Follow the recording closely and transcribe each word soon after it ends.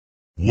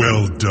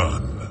Well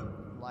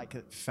done. Like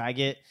a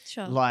faggot.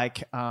 Sure.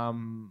 Like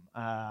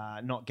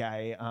not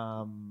gay.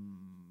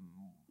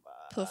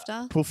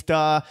 Poofda.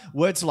 Poofda.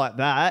 Words like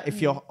that. If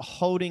you're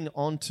holding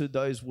on to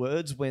those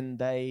words when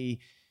they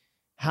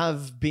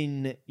have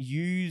been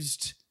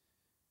used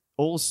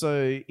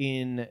also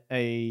in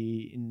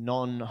a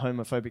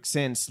non-homophobic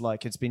sense,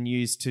 like it's been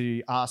used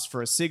to ask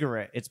for a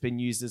cigarette. It's been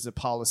used as a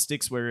pile of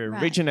sticks where it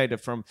originated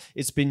from.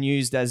 It's been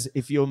used as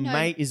if your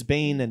mate is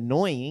being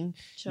annoying,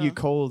 you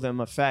call them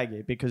a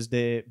faggot because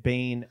they're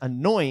being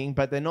annoying,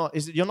 but they're not.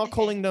 You're not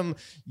calling them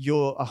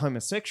you're a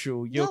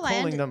homosexual. You're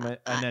calling them an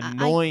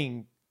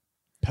annoying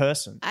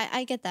person.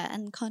 I get that,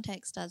 and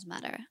context does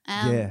matter.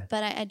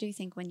 But I do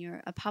think when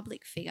you're a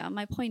public figure,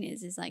 my point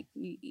is like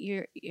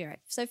you're right.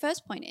 So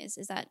first point is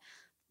that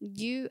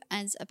you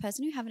as a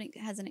person who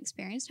hasn't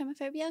experienced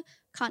homophobia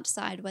can't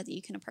decide whether you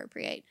can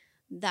appropriate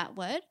that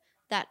word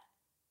that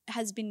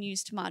has been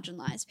used to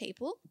marginalize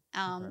people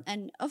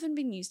and often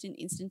been used in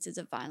instances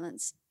of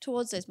violence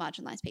towards those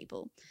marginalized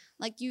people.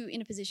 Like you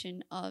in a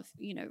position of,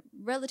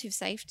 relative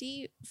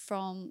safety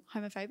from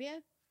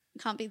homophobia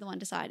can't be the one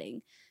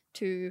deciding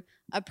to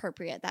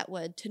appropriate that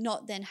word to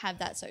not then have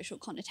that social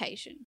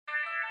connotation.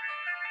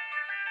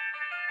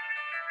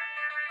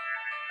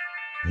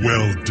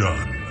 Well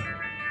done.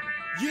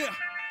 Yeah.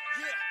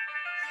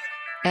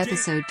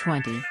 Episode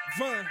 20.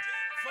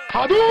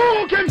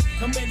 Hadouken!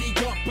 How many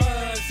got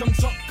bars? I'm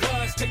top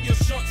class. Take your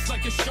shots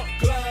like a shot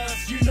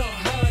glass. You not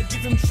hard,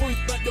 give him truth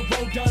like the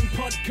Well Done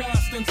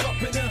podcast. On top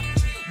of the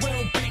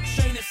well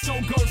bitch, ain't a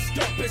soul gon'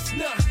 stop us,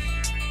 nah.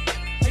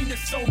 Ain't a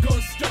soul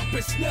gon' stop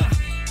us, nah.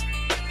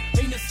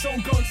 Ain't a soul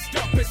gon'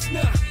 stop us,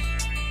 nah.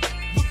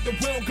 Look, the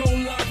world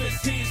gon' love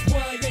us. Here's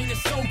why. Ain't a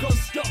soul gon'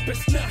 stop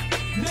us, nah.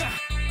 Nah.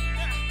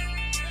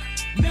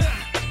 Nah.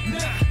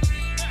 Nah.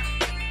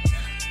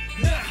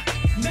 Nah.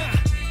 Nah.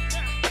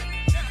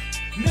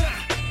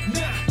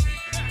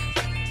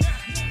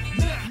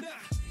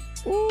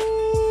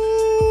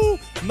 Ooh,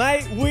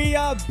 mate, we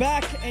are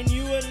back and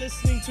you are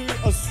listening to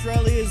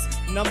Australia's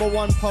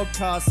 #1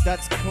 podcast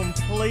that's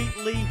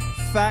completely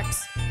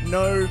facts,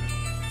 no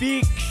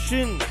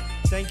fiction.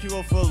 Thank you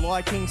all for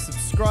liking,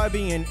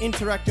 subscribing and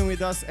interacting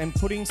with us and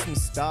putting some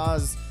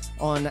stars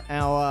on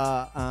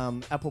our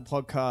Apple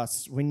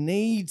Podcasts. We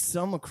need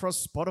some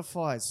across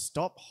Spotify.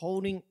 Stop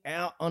holding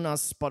out on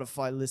us,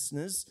 Spotify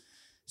listeners.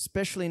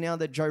 Especially now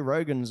that Joe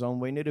Rogan's on,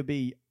 we need to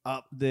be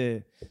up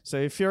there. So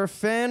if you're a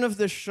fan of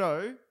the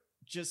show,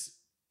 just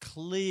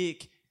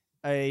click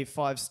a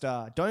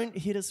 5-star. Don't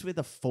hit us with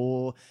a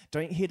 4.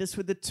 Don't hit us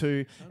with a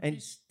 2. Don't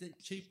be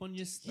cheap on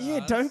your stars. Yeah,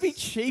 don't be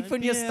cheap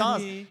on your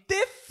stars.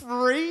 They're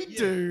free,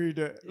 dude.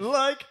 Yeah.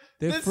 Like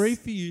they're free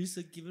for you,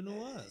 so give it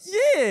to us.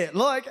 Yeah,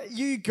 like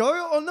you go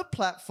on the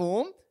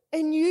platform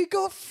and you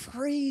got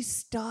free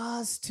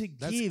stars to give.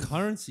 That's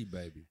currency,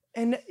 baby.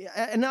 And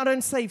I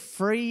don't say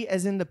free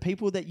as in the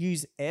people that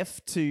use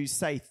F to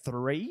say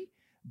 3,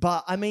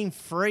 but I mean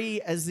free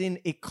as in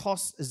it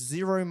costs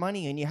 0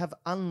 money and you have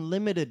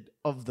unlimited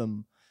of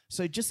them.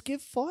 So just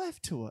give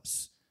 5 to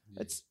us. Yeah.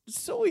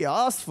 That's all we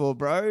asked for,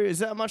 bro. Is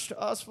that much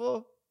to ask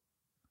for?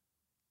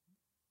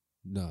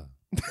 No.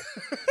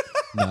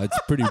 No, it's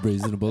pretty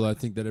reasonable. I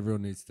think that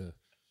everyone needs to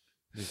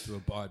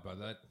abide by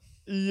that.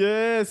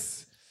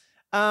 Yes.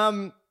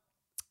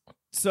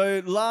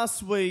 So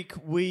last week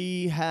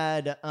we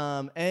had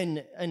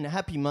and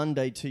happy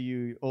Monday to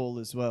you all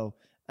as well.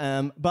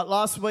 But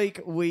last week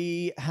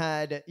we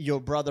had your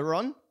brother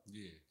on.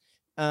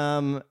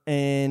 Yeah.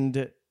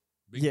 And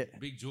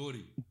Big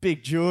Geordie.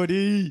 Big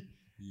Geordie.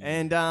 Yeah.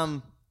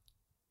 And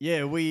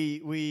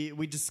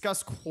we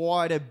discussed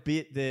quite a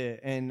bit there,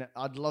 and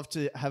I'd love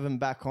to have him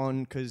back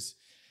on because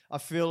I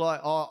feel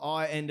like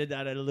I ended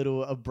that a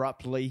little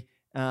abruptly.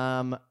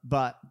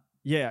 But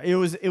yeah, it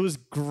was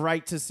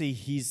great to see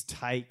his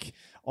take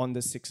on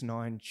the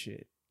 6ix9ine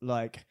shit.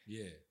 Like,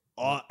 yeah,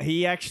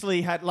 he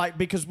actually had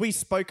because we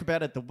spoke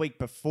about it the week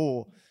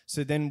before,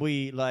 so then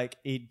we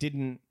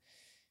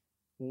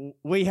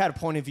we had a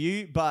point of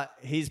view, but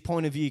his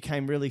point of view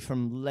came really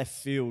from left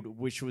field,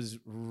 which was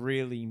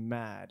really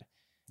mad.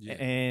 Yeah.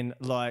 And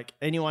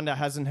anyone that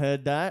hasn't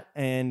heard that,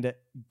 and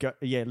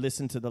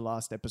listen to the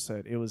last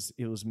episode. It was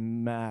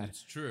mad.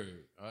 It's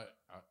true. I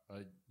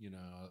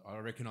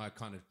reckon I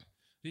kind of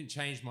didn't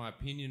change my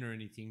opinion or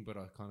anything, but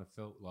I kind of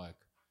felt like,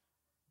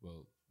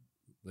 well,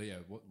 yeah,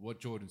 what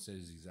Jordan says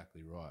is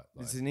exactly right.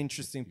 It's an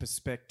interesting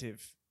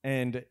perspective.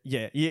 And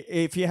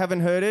if you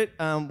haven't heard it,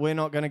 we're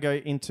not going to go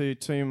into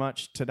too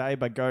much today,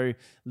 but go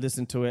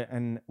listen to it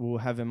and we'll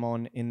have him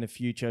on in the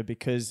future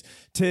because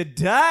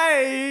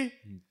today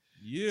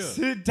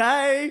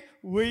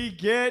we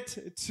get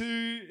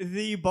to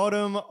the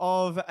bottom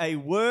of a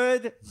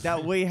word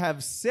that we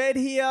have said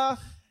here.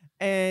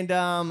 And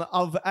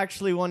I've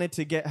actually wanted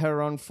to get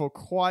her on for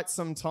quite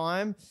some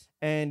time.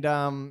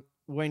 And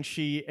when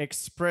she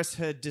expressed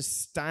her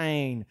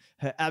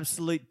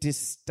absolute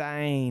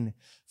disdain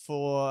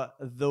for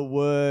the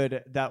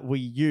word that we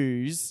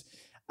use,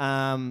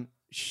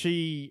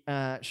 she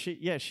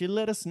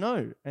let us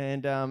know,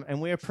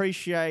 and we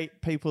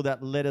appreciate people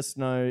that let us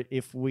know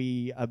if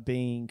we are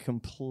being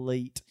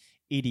complete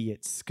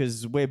idiots,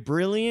 because we're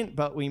brilliant,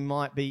 but we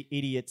might be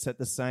idiots at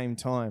the same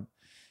time.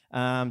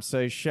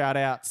 So shout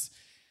outs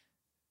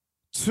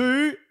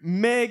to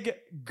Meg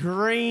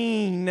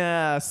Green.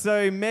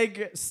 So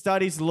Meg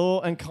studies law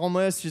and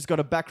commerce. She's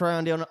got a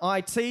background in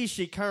IT.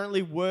 She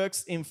currently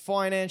works in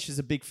finance. She's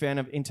a big fan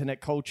of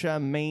internet culture,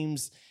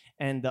 memes,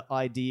 and the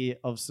idea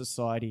of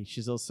society.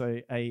 She's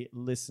also a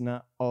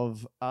listener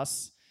of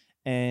us,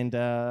 and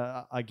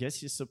I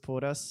guess you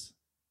support us.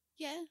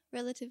 Yeah,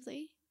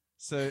 relatively.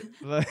 So,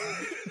 Thanks.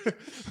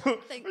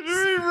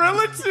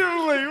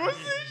 relatively, what's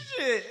this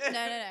shit? No.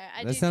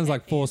 That sounds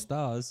like 4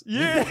 stars.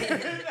 Yeah.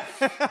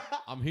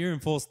 I'm hearing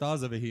 4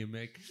 stars over here,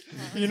 Meg.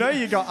 You know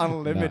you got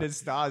unlimited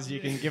stars you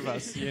can give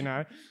us, you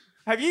know.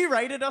 Have you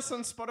rated us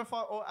on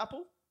Spotify or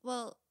Apple?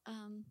 Well,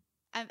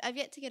 I've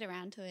yet to get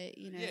around to it,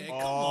 you know. Yeah, come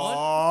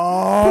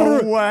Oh,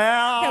 on.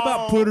 wow. How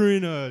about put her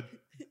in a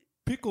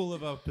pickle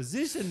of a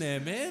position there,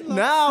 man? Like,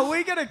 No,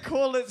 we're going to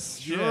call it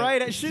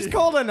straight out. She's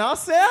calling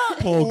us out.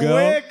 Poor girl.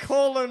 We're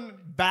calling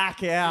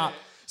back out.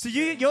 So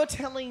you're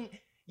telling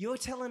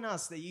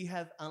us that you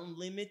have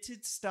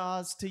unlimited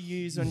stars to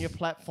use on your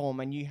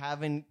platform, and you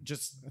haven't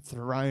just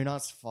thrown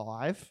us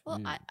 5? Well,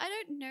 I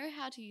don't know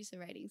how to use the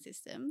rating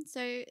system,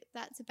 so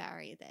that's a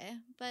barrier there.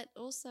 But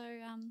also,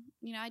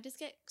 you know, I just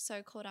get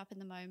so caught up in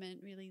the moment,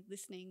 really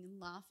listening and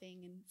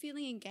laughing and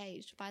feeling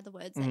engaged by the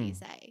words that you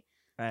say.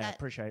 I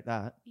appreciate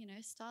that. You know,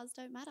 stars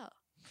don't matter.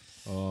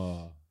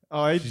 Oh.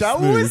 Oh, She's that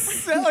smooth. was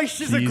so,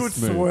 she's a She's good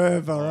smooth.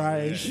 swerver,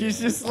 right? yeah, She's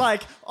just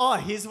like, oh,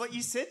 here's what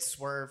you said,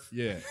 swerve.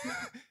 Yeah.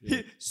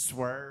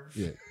 Swerve.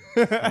 Yeah.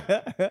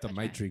 The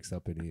Matrix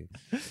up in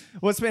here.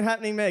 What's been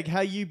happening, Meg?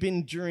 How you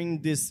been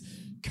during this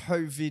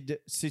COVID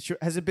situation?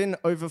 Has it been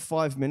over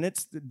 5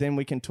 minutes? Then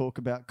we can talk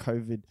about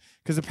COVID.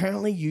 Because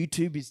apparently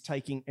YouTube is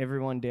taking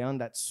everyone down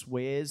that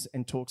swears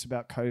and talks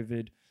about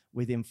COVID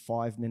within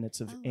 5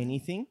 minutes of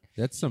anything.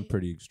 That's some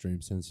pretty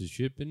extreme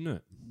censorship, isn't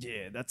it?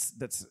 Yeah, that's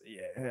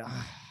yeah.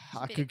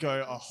 I could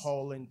go a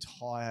whole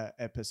entire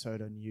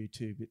episode on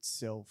YouTube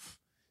itself.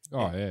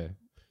 Oh, yeah.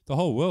 The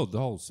whole world, the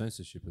whole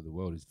censorship of the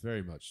world is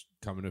very much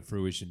coming to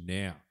fruition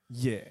now.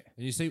 Yeah.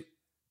 And you see,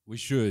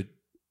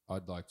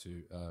 I'd like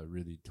to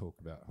really talk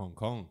about Hong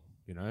Kong,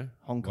 you know?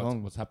 Hong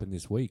Kong. What's happened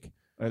this week?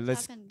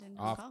 Let's Happened in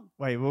Hong Kong.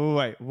 wait.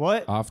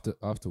 What?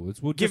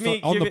 Afterwards. Well, Give just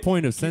me- on give the it-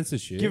 point of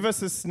censorship. Give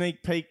us a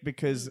sneak peek,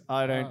 because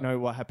I don't know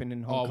what happened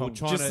in Hong we're Kong.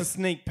 trying Just to- a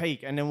sneak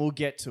peek, and then we'll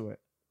get to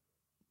it.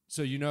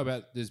 So you know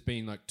about there's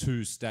been like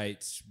 2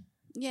 states,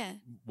 Yeah.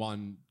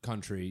 1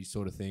 country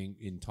sort of thing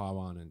in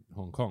Taiwan and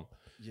Hong Kong.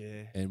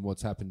 Yeah. And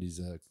what's happened is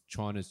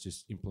China's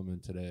just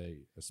implemented a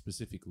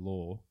specific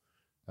law,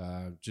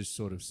 just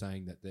sort of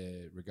saying that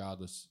they're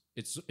regardless.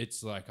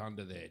 It's like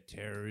under their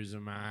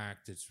Terrorism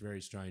Act. It's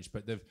very strange,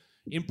 but they've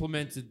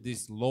implemented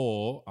this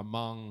law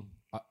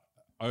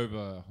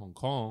over Hong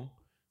Kong,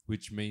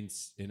 which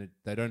means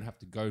they don't have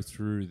to go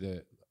through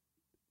the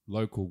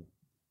local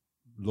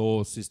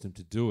law system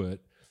to do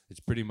it. It's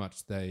pretty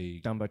much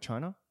Done by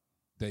China?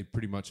 they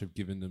pretty much have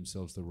given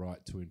themselves the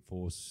right to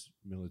enforce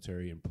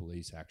military and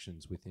police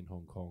actions within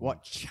Hong Kong.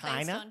 What, Based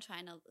China? on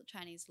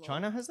Chinese law.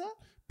 China has that?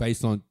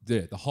 Based on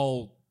the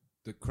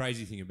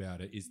crazy thing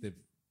about it is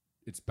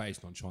it's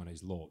based on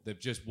Chinese law. They've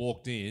just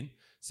walked in,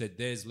 said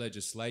there's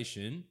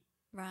legislation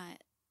Right.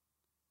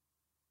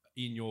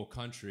 in your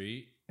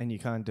country, And you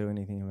can't do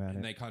anything about and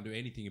it. they can't do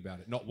anything about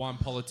it. Not one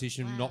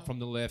politician, Wow. not from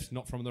the left,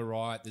 not from the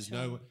right. There's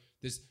Sure.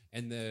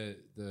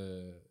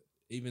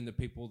 even the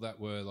people that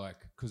were like,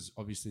 because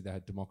obviously they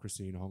had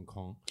democracy in Hong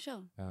Kong,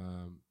 Sure.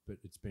 but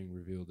it's being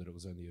revealed that it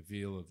was only a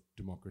veil of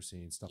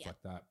democracy and stuff Yeah.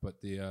 like that.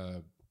 But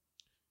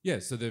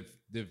so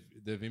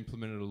they've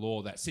implemented a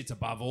law that sits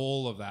above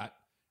all of that,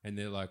 and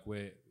they're like,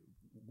 we're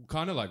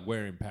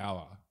in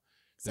power.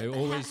 So They but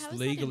always how is that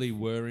legally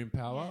were in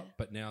power, Yeah.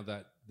 but now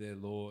that their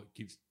law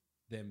gives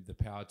them the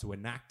power to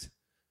enact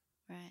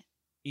Right.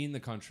 in the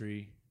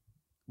country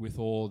with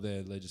all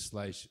their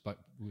legislation, like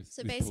with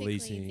So with basically,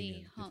 policing the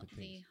and different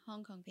things.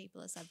 Hong Kong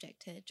people are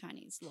subject to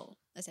Chinese law,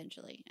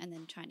 essentially, and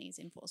then Chinese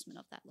enforcement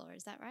of that law.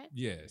 Is that right?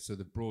 Yeah, so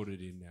they've brought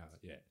it in now.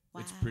 Yeah,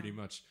 it's Wow. pretty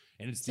much,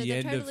 and it's So the they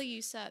end totally of.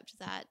 usurped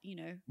that, you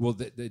know. Well,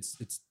 it's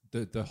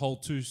the whole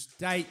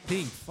 2-state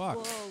thing.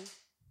 Fuck. Whoa.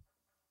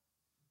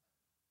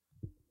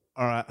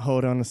 All right,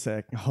 hold on a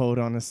sec. How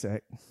did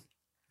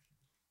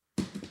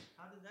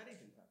that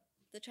even happen?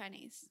 The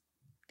Chinese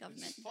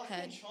government Fucking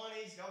heard.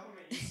 Chinese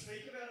government. You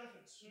speak about it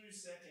for 2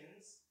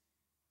 seconds,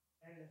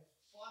 and they're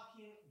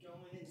fucking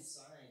going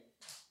insane.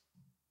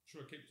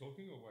 Should I keep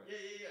talking or wait?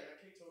 Yeah. No,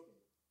 keep talking.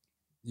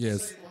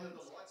 Yes. One of the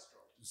lights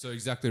dropped. So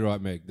exactly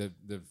right, Meg. They're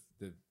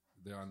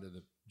under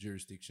the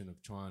jurisdiction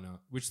of China,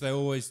 which they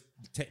always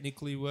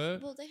technically were.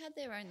 Well, they had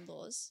their own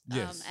laws.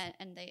 Yes.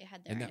 And they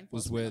had their And own that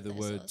was enforcement where of the those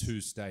word laws.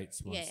 2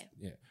 states was.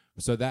 Yeah.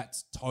 So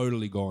that's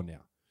totally gone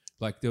now.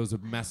 Like there was a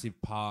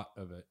massive part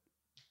of it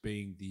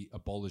being the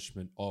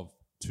abolishment of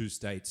 2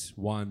 states,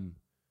 1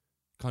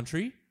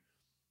 country,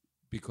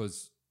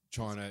 because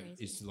China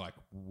crazy. is like,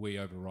 we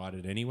override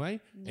it anyway.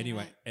 No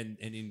Anyway, way. and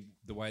in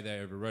the way they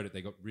overrode it,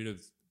 they got rid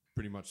of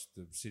pretty much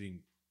the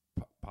sitting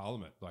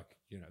parliament. Like,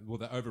 well,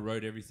 they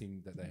overrode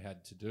everything that they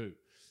had to do.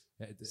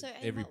 So in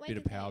every what way bit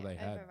of did power they they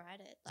had. override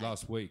it? Like,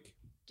 Last week.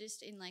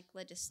 just in like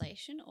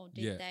legislation, or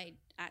did Yeah. they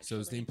actually? So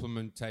it's the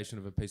implementation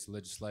of a piece of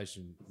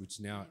legislation which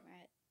now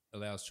Right.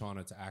 allows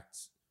China to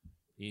act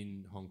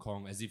in Hong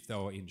Kong as if they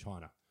were in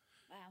China.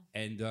 Wow.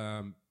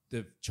 And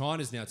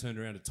China's now turned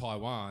around to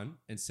Taiwan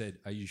and said,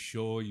 "Are you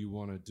sure you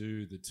want to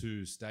do the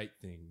two-state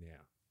thing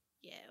now?"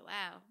 Yeah.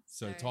 Wow.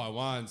 So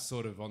Taiwan's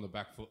sort of on the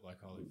back foot,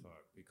 like, holy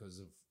fuck, because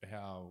of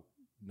how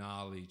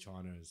gnarly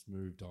China has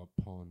moved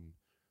upon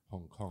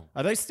Hong Kong.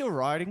 Are they still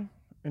rioting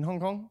in Hong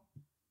Kong?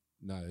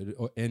 No,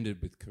 it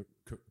ended with COVID.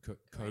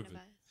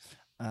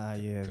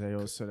 Coronavirus. Yeah, they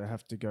all sort of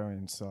have to go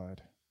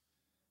inside.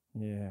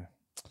 Yeah.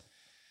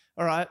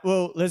 All right,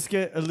 well, let's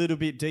get a little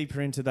bit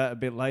deeper into that a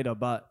bit later.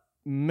 But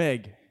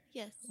Meg,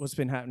 Yes. what's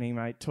been happening,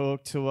 mate?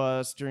 Talk to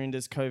us during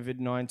this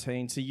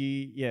COVID-19.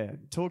 So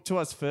talk to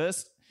us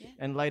first,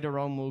 and later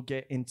on we'll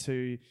get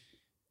into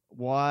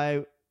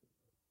why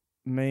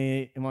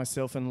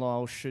myself and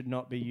Lyle should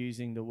not be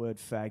using the word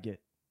faggot.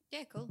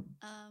 Yeah. Cool.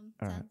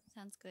 right.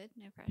 Sounds good.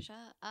 No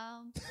pressure.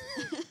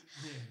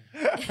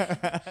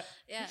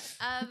 Yeah.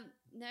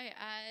 No.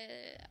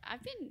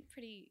 I've been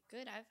pretty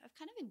good. I've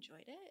kind of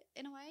enjoyed it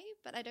in a way,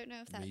 but I don't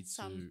know if that's Me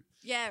too.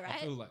 Yeah. I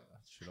Right. feel like,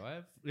 should I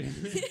have? I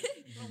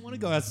don't want to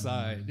go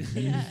outside.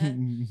 Yeah.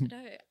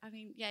 No. I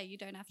mean, yeah. You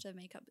don't have to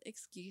make up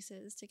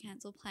excuses to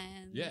cancel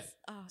plans. Yeah.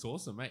 Oh, It's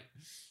awesome, mate.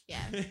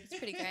 yeah. It's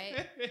pretty great.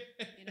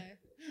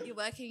 You're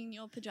working in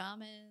your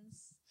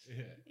pajamas.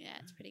 Yeah,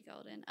 it's pretty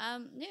golden.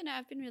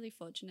 I've been really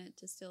fortunate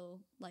to still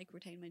like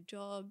retain my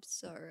job.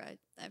 So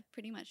I've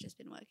pretty much just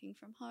been working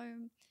from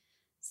home,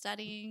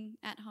 studying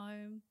at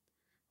home.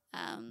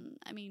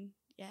 I mean,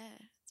 yeah,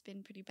 it's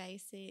been pretty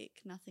basic,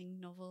 nothing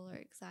novel or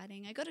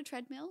exciting. I got a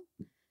treadmill,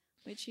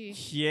 which you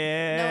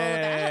know all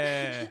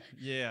about.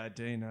 Yeah, I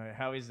do know.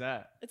 How is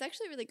that? It's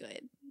actually really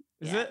good.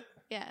 Is Yeah. it?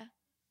 Yeah.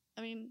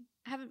 I mean,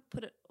 I haven't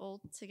put it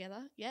all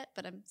together yet,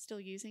 but I'm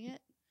still using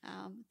it.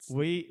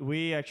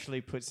 We actually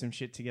put some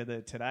shit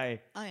together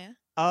today. Oh, yeah.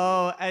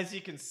 Oh, as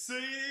you can see.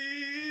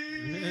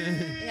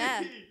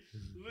 Yeah.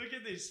 Look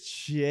at this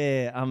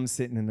chair. I'm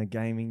sitting in a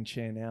gaming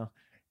chair now.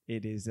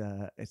 It is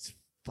it's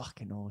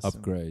fucking awesome.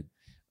 Upgrade.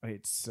 Oh,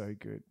 it's so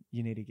good.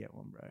 You need to get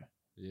one, bro.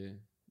 Yeah.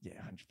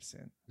 Yeah,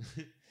 100%.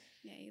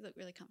 Yeah, you look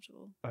really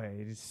comfortable. Oh,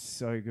 it is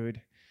so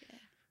good. Yeah.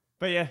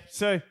 But yeah,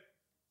 so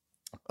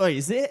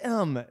is there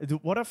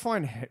what I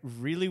find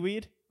really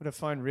weird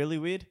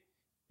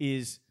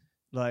is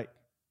like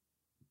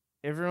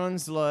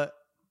everyone's like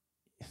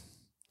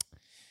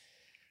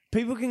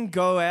people can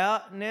go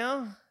out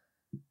now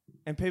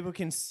and people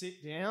can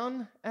sit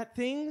down at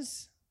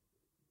things,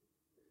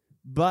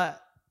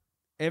 but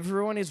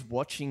everyone is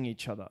watching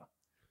each other.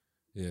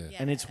 Yeah. Yeah.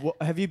 And it's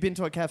have you been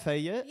to a cafe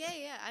yet?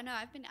 Yeah, I know.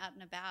 I've been out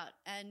and about,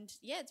 and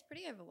yeah, it's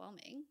pretty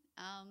overwhelming.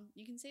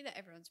 You can see that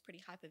everyone's pretty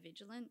hyper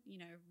vigilant.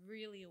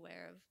 Really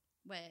aware of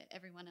where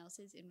everyone else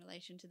is in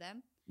relation to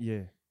them.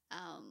 Yeah.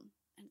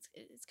 And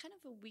it's kind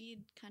of a weird,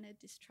 kind of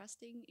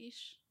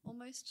distrusting-ish,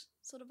 almost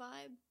sort of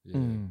vibe. Yeah.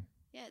 Mm.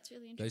 Yeah, it's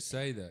really They interesting.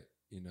 say that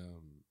in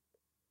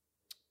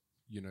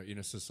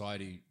a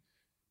society,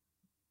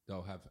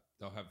 they'll have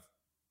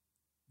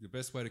the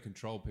best way to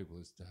control people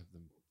is to have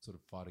them sort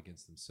of fight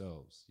against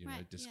themselves.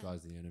 Right,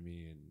 disguise the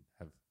enemy and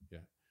have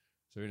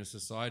So in a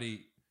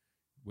society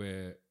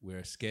where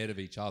we're scared of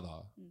each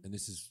other, and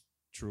this is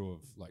true of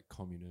like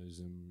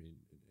communism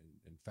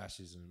and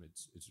fascism.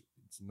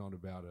 It's not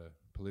about a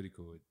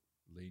political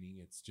leaning.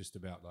 It's just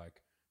about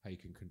like how you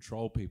can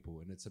control people,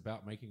 and it's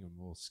about making them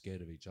more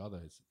scared of each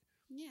other.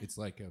 It's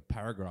like a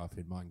paragraph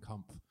in Mein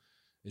Kampf.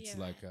 It's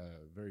like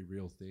a very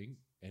real thing,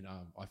 and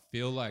I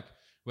feel like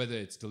whether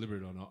it's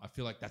deliberate or not, I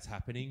feel like that's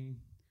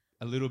happening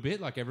a little bit.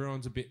 Like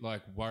everyone's a bit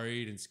like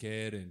worried and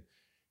scared, and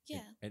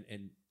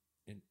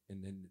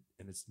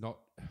it's not.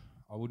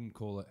 I wouldn't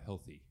call it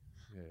healthy.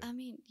 Yeah. I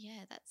mean,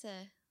 yeah, that's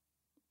a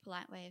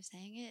polite way of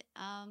saying it.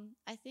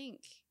 I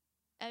think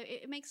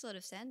it makes a lot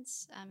of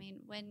sense. I mean,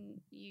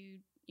 when you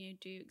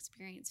do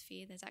experience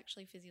fear, there's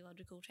actually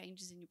physiological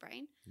changes in your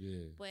brain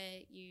where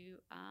you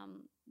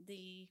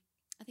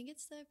I think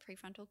it's the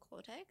prefrontal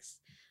cortex.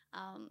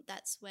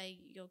 That's where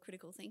your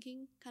critical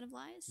thinking kind of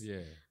lies.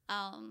 Yeah.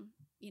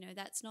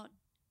 That's not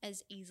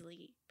as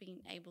easily being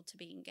able to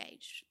be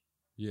engaged.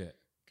 Yeah.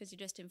 Because you're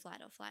just in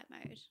fight or flight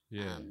mode.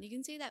 Yeah. You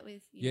can see that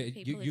with you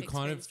people who've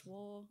kind of experienced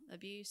war,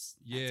 abuse.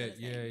 That Yeah, sort of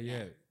thing.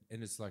 yeah.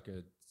 And it's like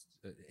an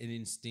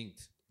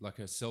instinct, like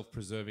a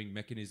self-preserving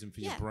mechanism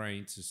for your Yeah.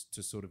 brain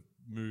to sort of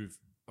move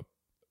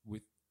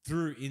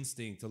through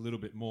instinct a little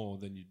bit more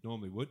than you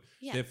normally would.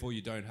 Yeah. Therefore,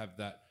 you don't have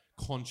that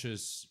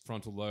conscious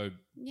frontal lobe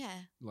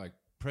Yeah. like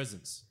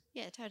presence.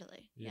 Yeah,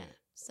 totally. Yeah. Yeah.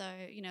 So,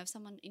 if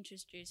someone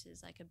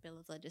introduces like a bill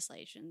of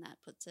legislation that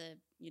puts a,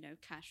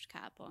 cash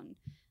cap on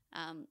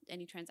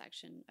any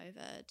transaction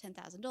over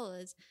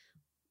 $10,000,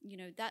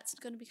 that's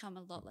going to become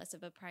a lot less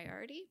of a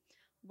priority.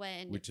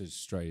 which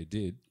Australia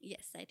did.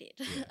 Yes, they did.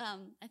 Yeah.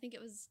 I think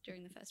it was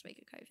during the first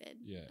week of COVID.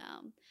 Yeah.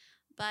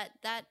 But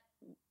that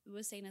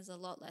was seen as a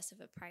lot less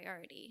of a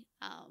priority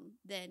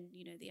than,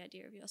 the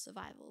idea of your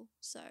survival.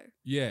 So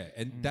yeah,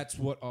 and that's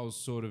what I was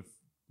sort of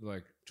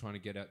like trying to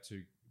get at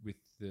to with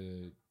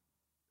the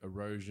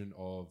erosion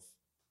of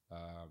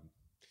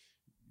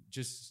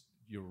just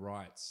your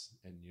rights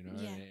and,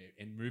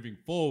 and moving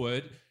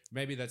forward,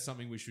 maybe that's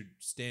something we should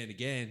stand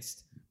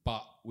against,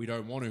 but we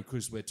don't want to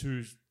because we're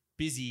too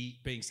busy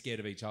being scared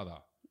of each other.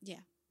 Yeah.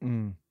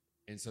 And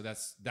so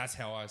that's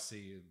how I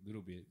see a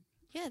little bit.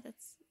 Yeah,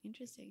 that's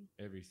interesting.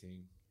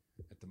 Everything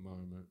at the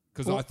moment.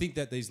 Because I think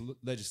that these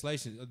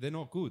legislations, they're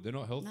not good. They're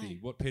not healthy.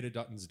 No. What Peter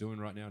Dutton's doing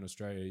right now in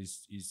Australia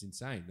is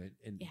insane.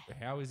 And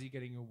how is he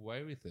getting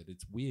away with it?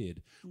 It's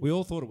weird. We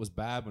all thought it was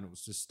bad when it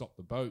was just stop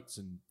the boats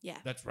and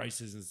that's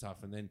racist and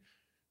stuff. And then,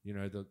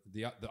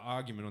 the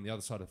argument on the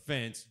other side of the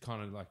fence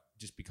kind of like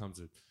just becomes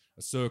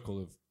a circle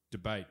of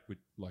debate with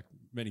like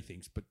many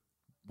things. But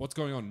what's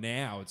going on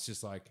now, it's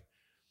just like,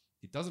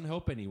 it doesn't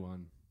help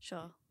anyone.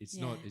 Sure. It's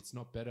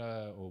not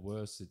better or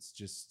worse. It's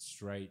just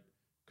straight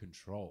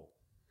control.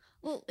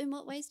 Well, in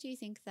what ways do you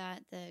think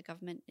that the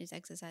government is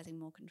exercising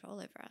more control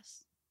over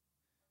us?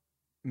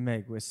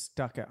 Meg, we're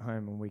stuck at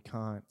home and we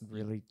can't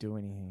really do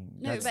anything.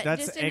 No,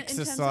 that's just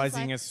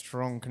exercising like, a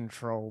strong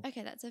control.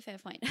 Okay, that's a fair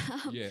point.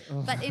 Yeah.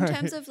 But in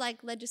terms of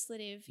like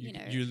legislative,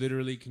 you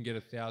literally can get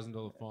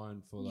 $1,000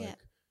 fine for like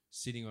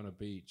sitting on a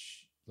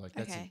beach. Like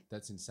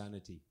that's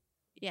insanity.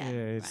 Yeah,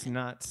 it's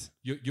nuts.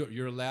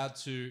 You're allowed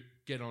to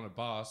get on a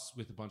bus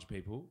with a bunch of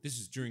people. This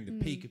is during the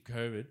peak of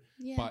COVID,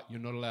 but you're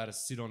not allowed to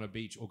sit on a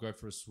beach or go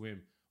for a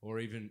swim or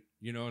even,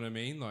 you know what I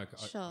mean? Like,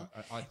 sure.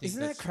 I think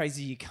isn't that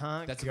crazy? You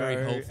can't that's go a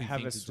very healthy have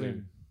thing a to swim.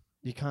 do.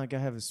 You can't go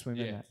have a swim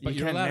in that. But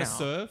you're allowed to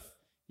surf.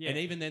 Yeah. And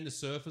even then the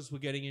surfers were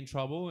getting in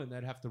trouble and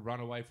they'd have to run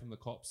away from the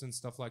cops and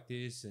stuff like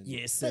this. And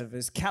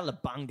surfers.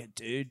 Cowabunga,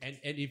 dude. And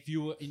if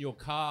you were in your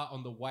car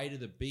on the way to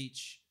the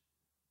beach,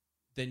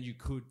 then you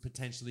could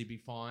potentially be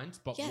fined.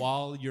 But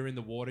while you're in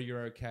the water,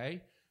 you're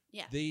okay.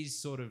 Yeah. These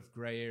sort of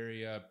grey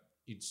area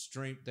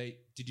extreme.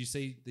 Did you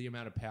see the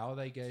amount of power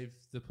they gave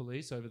the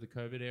police over the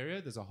COVID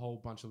area? There's a whole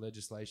bunch of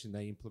legislation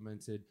they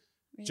implemented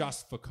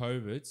just for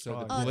COVID. So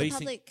the policing, the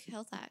Public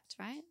Health Act,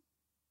 right?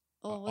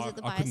 Or was it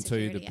the I couldn't tell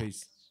you the Biosecurity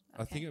piece.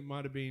 Act? I think it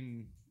might have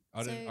been.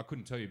 I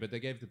couldn't tell you, but they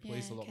gave the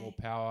police a lot more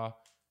power.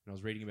 And I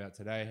was reading about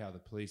today how the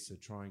police are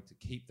trying to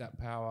keep that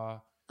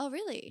power. Oh,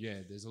 really? Yeah.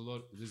 There's a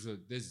lot.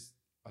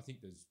 I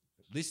think there's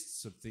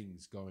lists of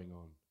things going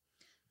on.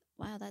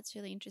 Wow, that's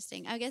really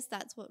interesting. I guess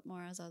that's what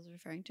more as I was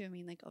referring to. I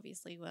mean, like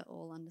obviously we're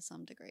all under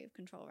some degree of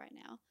control right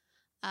now.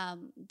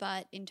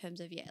 But in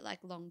terms of like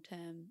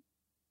long-term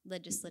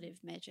legislative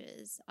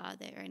measures, are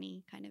there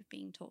any kind of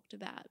being talked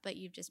about? But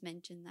you've just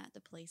mentioned that the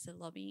police are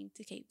lobbying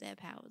to keep their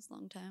powers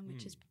long-term,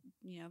 which is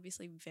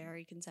obviously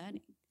very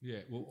concerning. Yeah.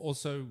 Well,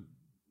 also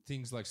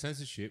things like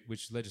censorship,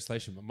 which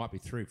legislation might be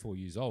 3 or 4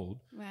 years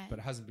old, but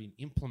it hasn't been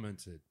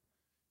implemented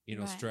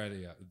in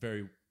Australia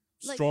very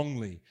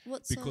strongly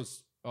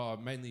because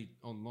mainly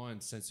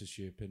online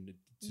censorship and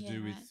to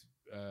do with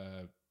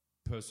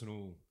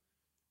personal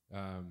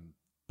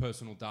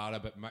data,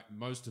 but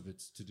most of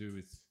it's to do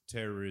with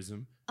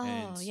terrorism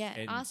and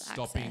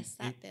stopping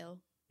that bill.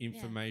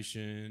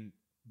 Information.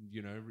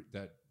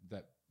 That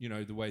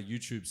the way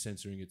YouTube's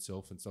censoring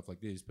itself and stuff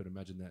like this. But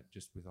imagine that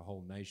just with a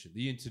whole nation.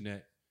 The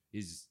internet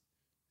is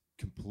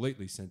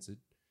completely censored,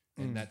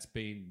 and that's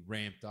been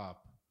ramped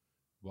up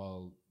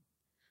while.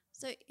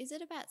 So is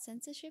it about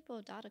censorship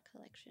or data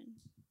collection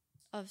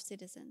of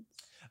citizens?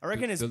 I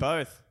reckon it's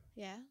both.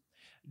 Yeah.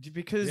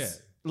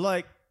 Because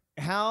like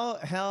how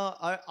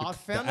I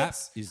found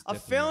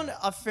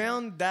I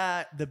found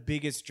that the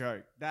biggest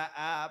joke. That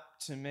app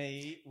to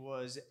me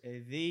was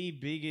the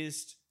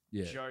biggest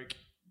joke.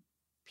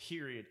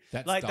 Period.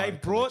 That's like they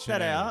brought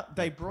that out.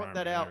 They brought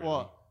that out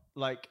what?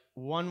 Like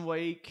 1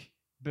 week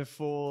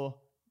before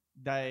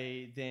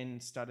they then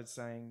started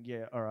saying,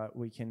 yeah, all right,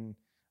 we can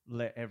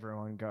let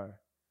everyone go.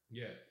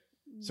 Yeah.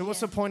 So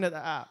what's the point of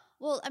the app?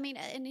 Well, I mean,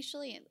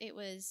 initially it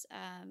was,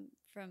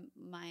 from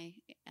my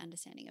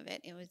understanding of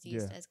it, it was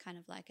used as kind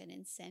of like an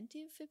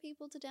incentive for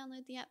people to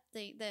download the app,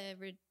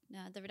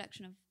 the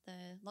reduction of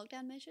the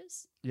lockdown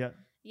measures. Yeah.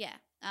 Yeah.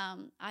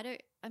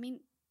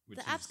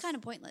 The app's kind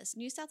of pointless.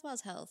 New South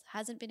Wales Health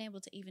hasn't been able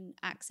to even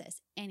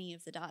access any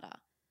of the data.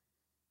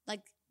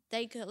 Like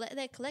they're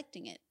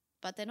collecting it,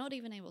 but they're not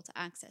even able to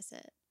access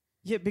it.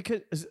 Yeah,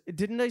 because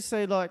didn't they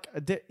say like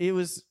it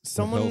was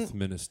someone? The health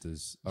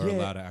ministers are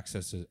allowed to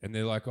access it, and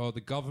they're like, "Oh,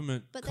 the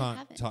government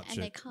can't touch it."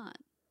 And they can't.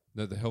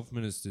 No, the health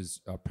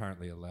ministers are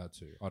apparently allowed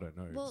to. I don't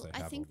know. Well, if they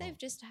have I think they've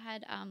just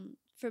had,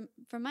 from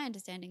my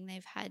understanding,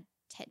 they've had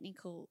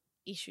technical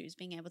issues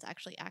being able to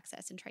actually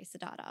access and trace the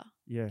data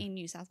in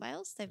New South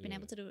Wales. They've been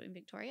able to do it in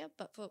Victoria,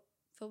 but for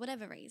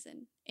whatever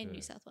reason in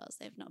New South Wales,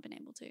 they've not been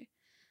able to.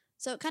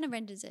 So it kind of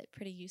renders it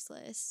pretty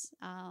useless.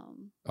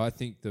 I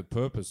think the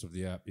purpose of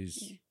the app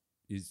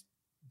is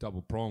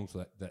double pronged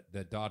for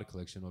that data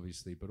collection,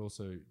 obviously, but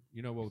also,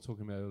 what we were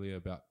talking about earlier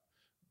about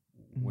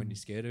when you're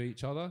scared of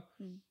each other,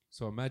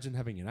 So imagine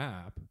having an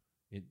app.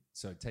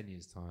 So 10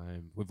 years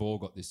time, we've all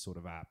got this sort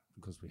of app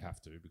because we have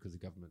to, because the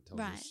government tells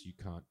us you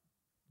can't,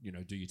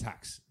 do your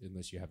tax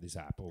unless you have this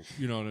app, or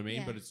you know what I mean.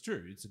 Yeah. But it's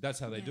true. That's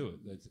how they do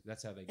it.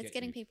 That's how they get. It's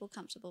getting you. people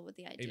comfortable with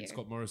the idea. Even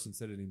Scott Morrison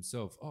said it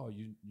himself. Oh,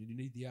 you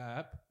need the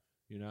app,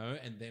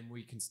 and then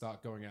we can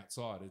start going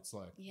outside. It's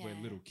like we're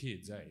little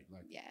kids, eh?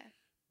 Like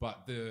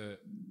But the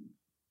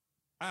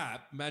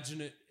app,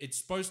 imagine it's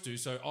supposed to.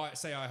 So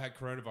I had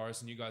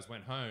coronavirus and you guys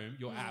went home.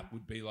 Your app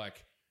would be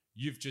like,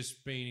 you've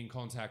just been in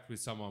contact with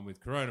someone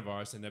with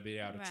coronavirus, and they'll be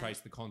able to trace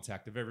the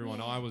contact of everyone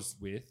I was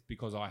with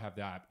because I have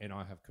the app and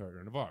I have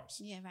coronavirus.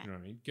 Yeah, right. You know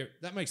what I mean?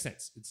 That makes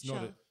sense. It's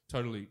not a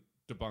totally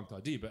debunked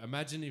idea, but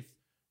imagine if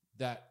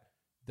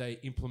they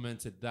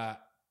implemented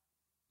that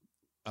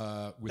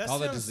with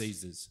other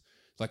diseases.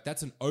 Like,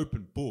 that's an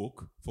open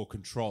book for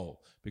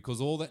control,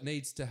 because all that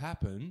needs to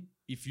happen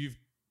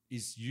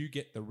is you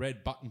get the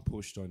red button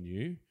pushed on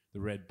you, the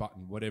red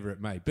button, whatever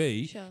it may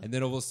be, and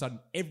then all of a sudden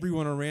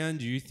everyone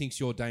around you thinks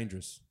you're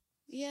dangerous.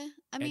 Yeah,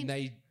 I mean,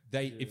 and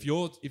if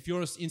you're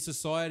in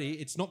society,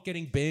 it's not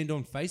getting banned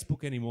on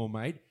Facebook anymore,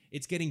 mate.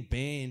 It's getting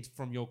banned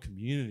from your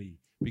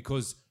community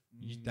because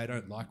they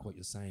don't like what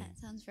you're saying. That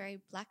sounds very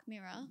Black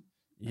Mirror.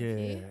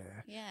 Yeah.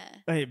 Yeah.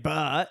 Hey,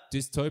 but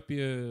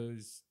dystopia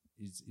is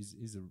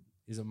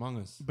among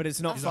us. But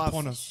it's not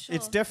upon us. Sure.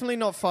 It's definitely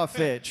not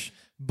far-fetched.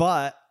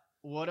 But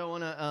what I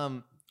want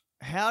to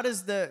how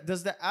does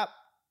the app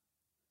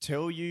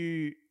tell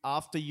you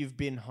after you've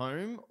been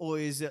home, or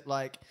is it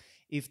like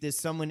if there's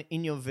someone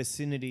in your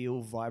vicinity,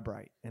 it'll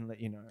vibrate and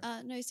let you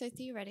know? No, so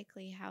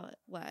theoretically how it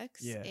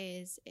works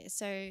is,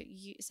 so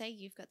you say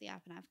you've got the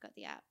app and I've got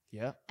the app.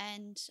 Yeah.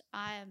 And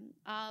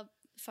our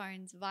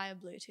phones via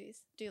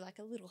Bluetooth do like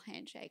a little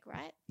handshake,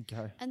 right?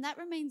 Okay. And that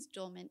remains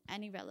dormant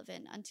and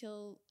irrelevant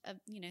until,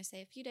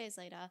 say a few days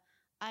later,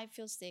 I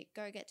feel sick,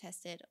 go get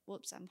tested.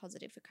 Whoops, I'm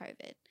positive for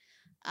COVID.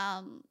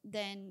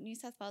 Then New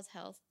South Wales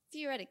Health,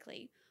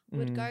 theoretically,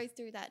 would go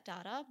through that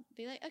data,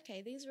 be like,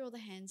 okay, these are all the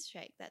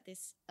handshake that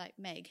this like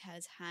MEG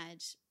has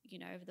had,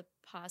 over the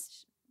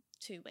past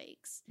 2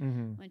 weeks,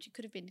 when she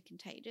could have been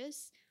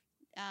contagious.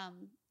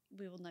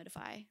 We will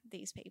notify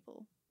these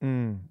people.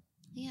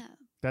 Yeah.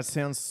 That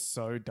sounds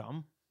so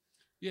dumb.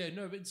 Yeah,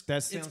 no, but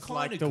that sounds it's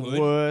like the good.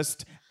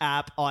 worst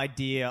app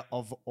idea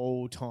of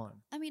all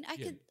time. I mean, I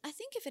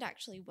think if it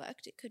actually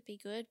worked, it could be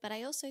good. But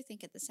I also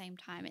think at the same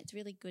time, it's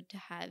really good to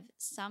have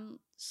some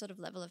sort of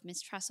level of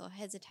mistrust or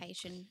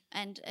hesitation.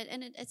 And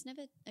it's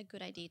never a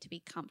good idea to be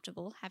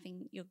comfortable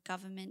having your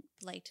government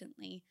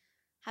blatantly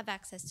have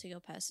access to your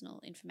personal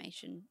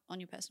information on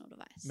your personal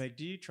device. Meg,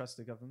 do you trust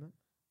the government?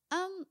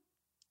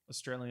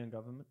 Australian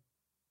government?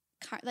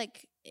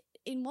 Like,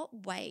 in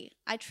what way?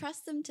 I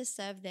trust them to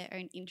serve their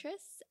own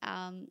interests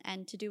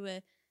and to do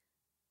a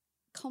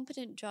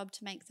competent job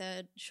to make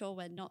sure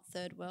we're not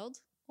third world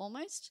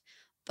almost.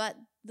 But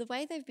the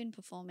way they've been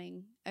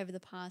performing over the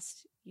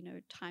past,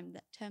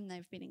 term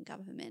they've been in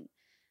government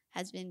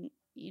has been,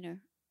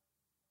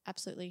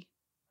 absolutely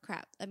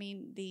crap. I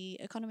mean, the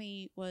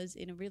economy was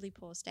in a really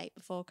poor state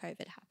before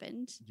COVID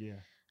happened. Yeah.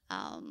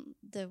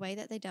 The way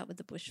that they dealt with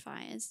the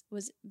bushfires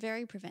was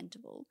very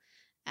preventable.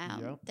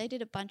 They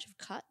did a bunch of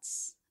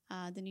cuts.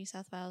 The New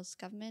South Wales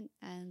government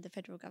and the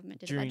federal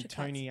government did a bunch of cuts.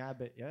 During Tony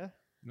Abbott, yeah?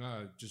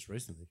 No, just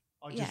recently.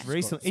 Oh, Yeah. just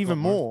recently? Scott Even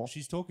more?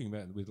 She's talking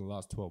about it within the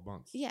last 12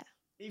 months. Yeah.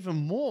 Even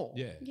more?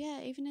 Yeah.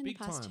 Yeah, even in Big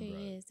the past time, 2 bro.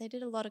 years, they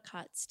did a lot of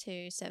cuts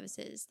to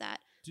services that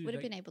Dude, would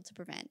have been able to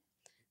prevent.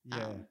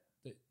 Yeah.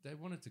 They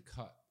wanted to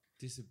cut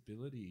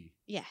disability.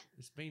 Yeah.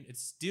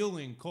 It's still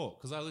in court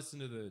because I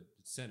listened to the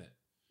Senate.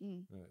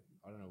 Mm.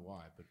 I don't know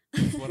why, but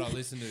it's what I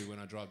listen to when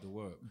I drive to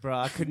work. Bro,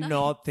 I could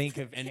not think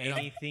of And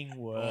anything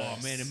worse. Oh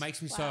man, it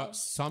makes me Wow.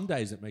 some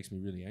days it makes me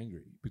really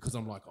angry because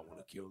I'm like, I want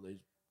to kill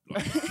these.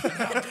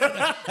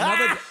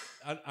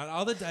 And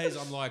other days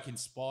I'm like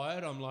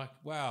inspired. I'm like,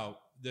 wow,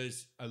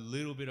 there's a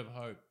little bit of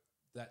hope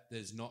that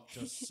there's not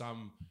just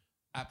some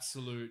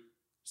absolute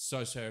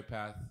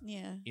sociopath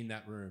Yeah. in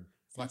that room.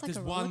 Sounds like There's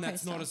a one roller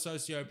that's not a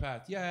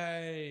sociopath.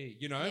 Yay.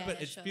 Yeah,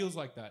 but it sure. feels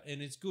like that.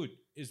 And it's good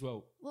as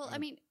well. Well, I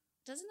mean,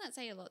 doesn't that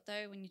say a lot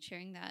though when you're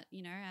cheering that,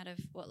 out of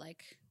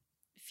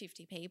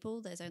 50 people,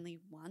 there's only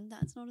one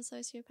that's not a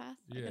sociopath?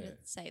 Yeah. I've got to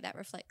say that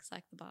reflects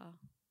like the bar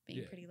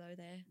being Yeah. pretty low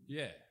there.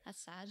 Yeah.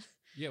 That's sad.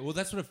 Yeah, well,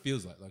 that's what it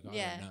feels like. Like, I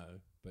Yeah. don't know.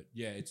 But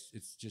yeah,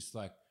 it's just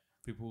like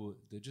people,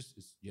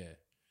 yeah.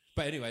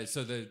 But anyway,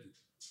 so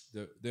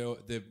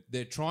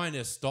they're trying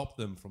to stop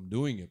them from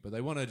doing it, but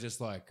they want to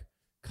just like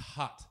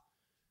cut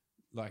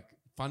like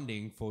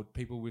funding for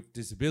people with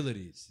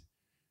disabilities,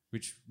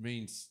 which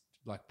means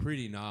like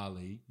pretty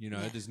gnarly.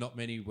 Yeah. There's not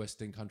many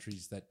Western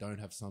countries that don't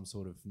have some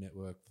sort of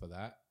network for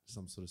that,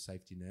 some sort of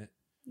safety net.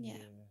 Yeah.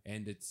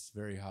 And it's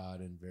very hard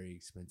and very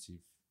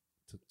expensive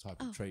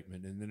type of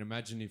treatment. And then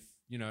imagine if,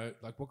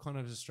 like what kind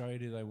of Australia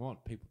do they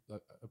want? People,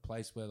 a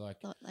place where like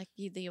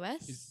the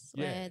US,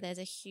 where there's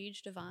a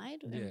huge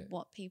divide in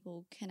what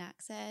people can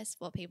access,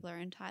 what people are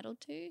entitled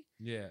to.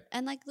 Yeah.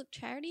 And like, look,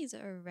 charities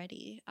are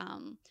already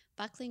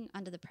buckling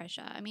under the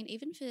pressure. I mean,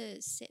 even for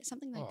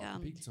something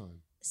like big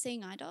time.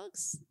 seeing eye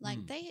dogs, like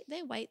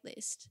their wait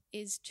list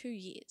is 2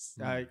 years.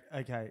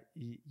 Okay,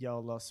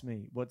 y'all lost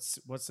me. What's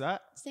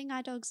that? Seeing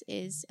Eye Dogs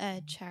is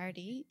a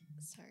charity.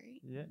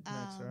 Sorry. Yeah,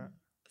 that's right.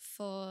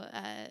 For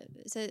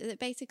so that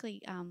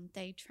basically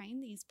they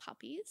train these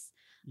puppies.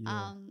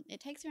 Yeah. It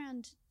takes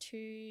around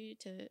 2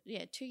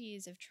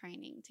 years of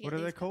training to get What are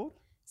they these called?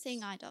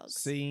 Seeing Eye Dogs.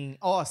 Seeing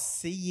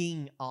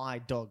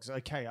eye dogs.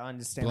 Okay, I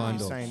understand Blind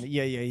what you're dogs. saying.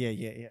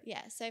 Yeah.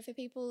 Yeah, so for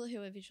people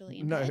who are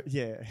visually No, impaired.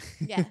 yeah.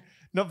 Yeah.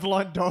 Not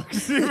blind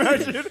dogs.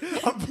 Imagine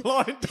a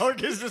blind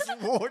dog is just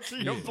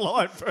walking a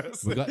blind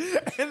person.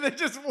 And they're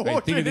just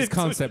walking. Think of this into-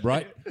 concept,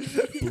 right?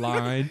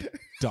 Blind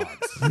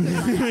dogs. No,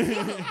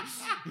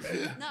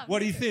 What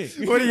do you think?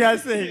 What do you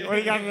guys think?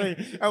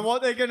 And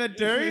what they're going to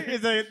do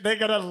is they're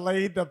going to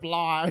lead the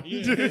blind.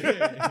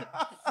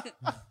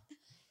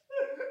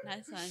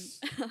 nice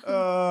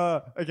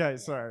one. Okay,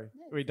 sorry.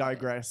 We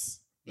digress.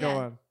 Go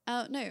on.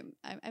 Oh no,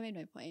 I made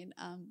my point.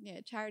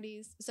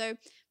 Charities. So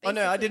Oh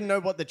no, I basically- didn't know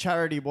what the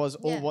charity was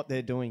or Yeah. what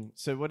they're doing.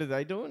 So what are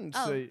they doing?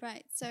 Oh,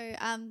 right. So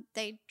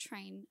they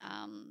train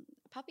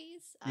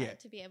puppies Yeah.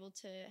 to be able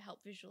to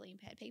help visually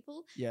impaired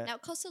people. Yeah. Now,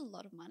 it costs a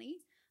lot of money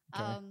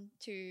Okay.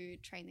 to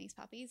train these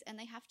puppies, and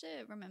they have to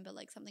remember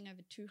like something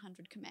over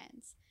 200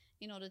 commands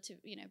in order to,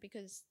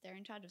 because they're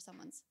in charge of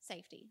someone's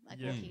safety, like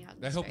walking out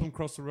in They the help street. them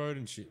cross the road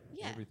and shit.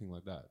 Yeah. Everything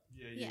like that.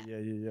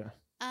 Yeah.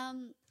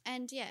 And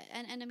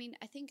I mean,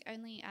 I think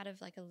only out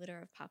of like a litter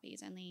of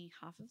puppies, only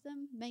half of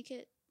them make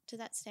it to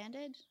that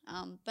standard.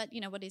 But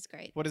what is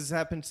great? What has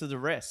happened to the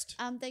rest?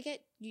 They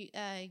get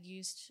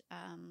used.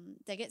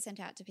 They get sent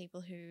out to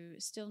people who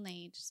still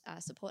need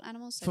support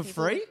animals For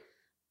people- free?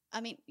 I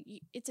mean,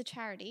 it's a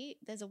charity.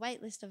 There's a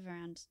wait list of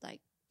around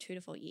like 2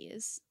 to 4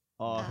 years.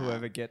 Oh,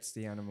 whoever gets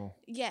the animal.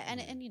 Yeah, and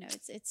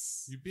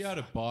it's. You'd be able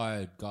to buy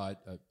a guide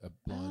dog.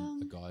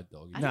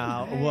 I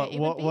No, don't know. It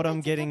would be- what I'm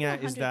it's a getting couple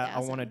at is that I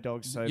want a 100,000.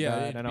 dog so Yeah,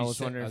 bad, it'd and I be was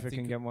set- wondering I if we can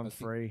think- get one I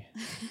think- free.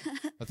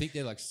 I think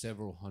they're like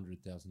several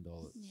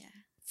 $100,000. Yeah.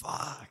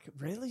 Fuck,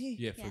 really?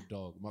 Yeah, for Yeah. a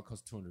dog. It might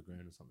cost 200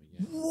 grand or something.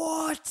 Yeah.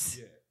 What?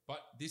 Yeah. But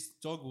this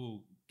dog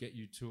will get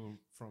you to and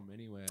from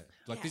anywhere.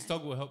 Like this Yeah.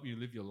 dog will help you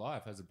live your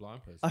life as a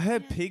blind person. I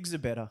heard Yeah. pigs are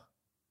better.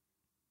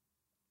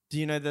 Do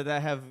you know that they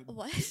have?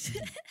 What?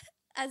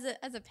 as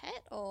a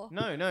pet or?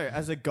 No,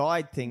 as a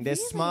guide thing. They're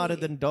smarter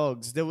Really? than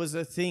dogs. There was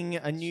a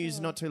news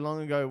Sure. not too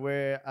long ago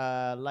where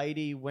a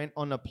lady went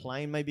on a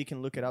plane. Maybe you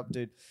can look it up,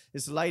 dude.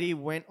 This lady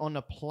went on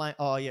a plane.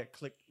 Oh, yeah,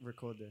 click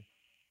record there.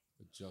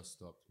 It just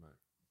stopped, mate.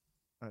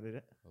 I did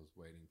it. I was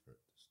waiting for it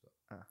to stop.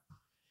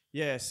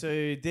 Yeah,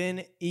 so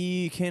then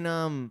you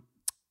can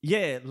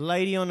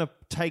lady on a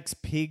takes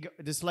pig.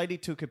 This lady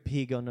took a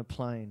pig on a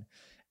plane,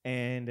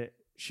 and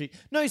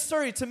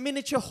it's a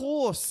miniature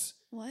horse.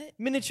 What?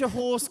 Miniature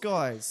horse,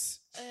 guys.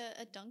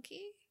 A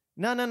donkey?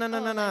 No.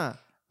 like-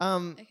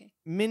 Okay.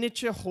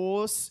 Miniature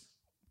horse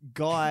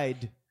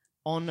guide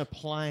on a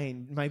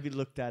plane. Maybe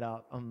look that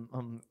up.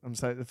 I'm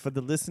sorry for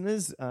the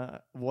listeners.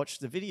 Watch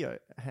the video.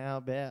 How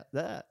about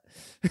that?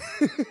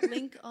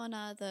 Link on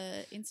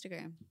the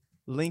Instagram.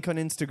 Link on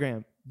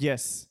Instagram.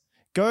 Yes.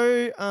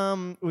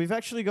 Go. We've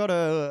actually got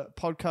a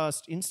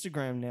podcast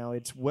Instagram now.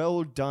 It's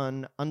well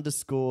done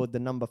 _ the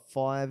number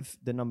 5,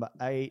 the number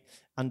 8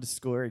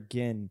 _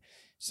 again.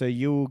 So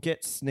you'll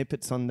get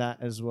snippets on that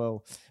as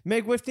well.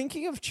 Meg, we're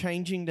thinking of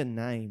changing the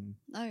name.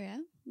 Oh yeah.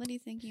 What are you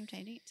thinking of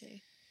changing it to?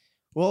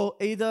 Well,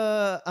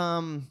 either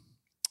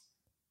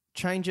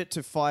change it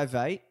to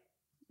 5-8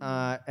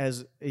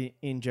 as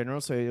in general,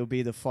 so it'll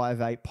be the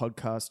 5-8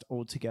 podcast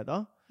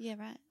altogether. Yeah,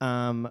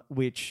 right.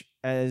 Which,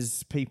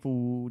 as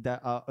people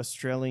that are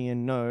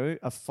Australian know,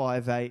 a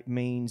 5-8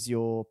 means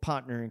your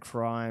partner in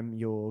crime,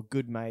 your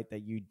good mate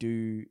that you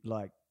do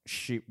like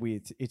shit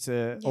with. It's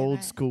a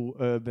old school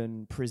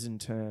urban prison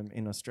term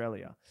in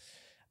Australia.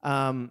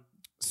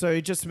 So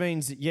it just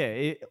means,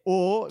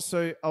 it's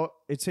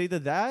either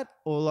that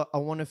or I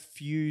want to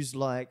fuse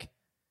like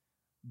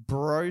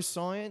bro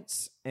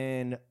science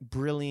and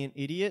brilliant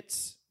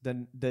idiots,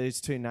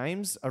 those two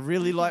names. I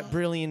really like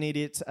Brilliant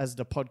Idiots as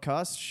the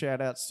podcast. Shout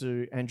outs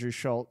to Andrew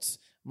Schultz,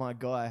 my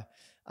guy.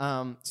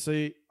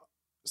 So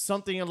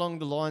something along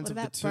the lines What of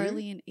the about two.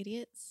 Brilliant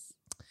Idiots?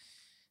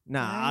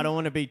 Nah, I don't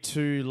want to be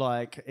too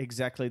like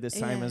exactly the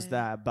same as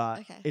that,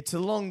 but it's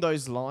along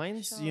those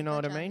lines. Sure, You know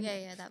what I gotcha. mean?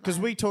 Yeah, that Because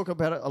vibe. we talk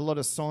about a lot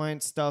of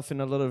science stuff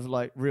and a lot of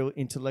like real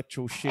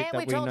intellectual shit And that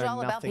we we told know you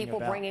all about nothing people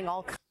about. bringing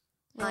all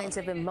kinds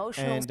of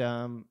emotional. And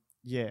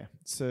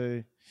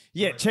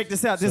check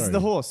this out. This is Sorry. the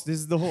horse. This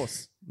is the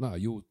horse. No, I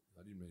didn't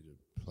mean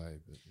to play,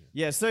 but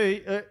Yeah. So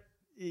I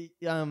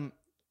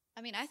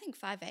mean, I think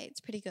 5-8's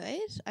pretty good.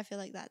 I feel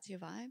like that's your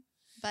vibe.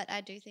 But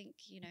I do think,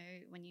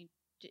 when you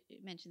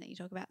mention that you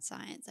talk about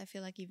science, I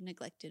feel like you've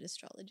neglected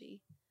astrology.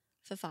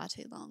 for far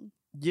too long.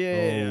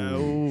 Yeah.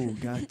 Oh,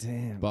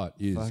 goddamn. But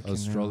is Fucking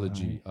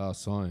astrology our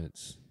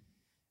science?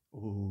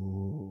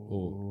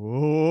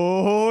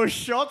 Oh,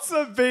 shots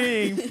are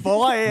being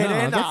fired, No,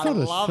 and that's I not a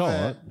love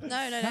shot. it.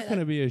 No. How can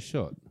it be a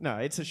shot? No,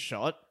 it's a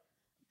shot.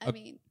 I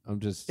mean, I'm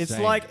just. It's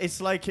saying. like it's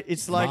like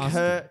Master.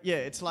 her. Yeah,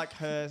 it's like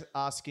her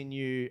asking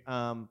you.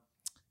 Should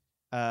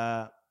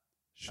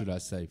I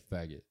say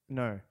faggot?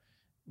 No,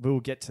 we'll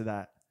get to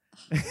that.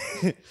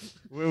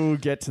 We will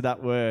get to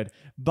that word,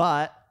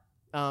 but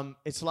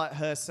it's like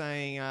her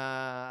saying,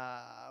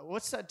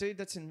 "What's that dude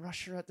that's in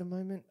Russia at the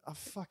moment? I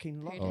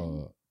fucking love him."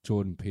 Oh,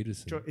 Jordan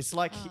Peterson. It's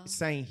like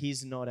saying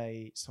he's not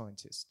a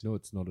scientist. No,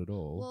 it's not at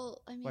all.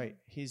 well, I mean, Wait,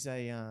 he's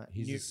a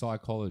He's a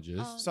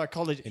psychologist.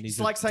 psychology. And It's he's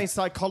like saying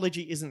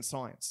psychology isn't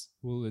science.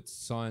 Well, it's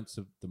science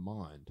of the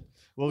mind.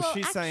 Well, Well,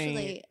 she's saying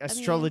actually, I mean-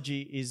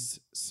 astrology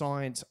is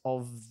science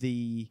of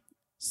the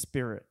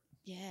spirit.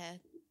 yeah.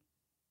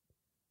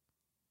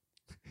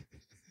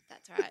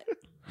 That's right.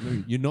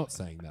 No, you're not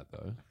saying that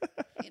though.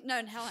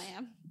 No, now I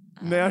am.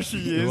 Now she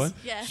You is. what?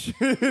 Yeah.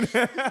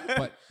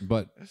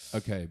 But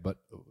okay, but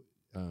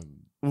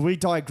We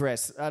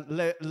digress.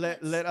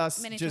 Let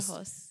us Miniature just.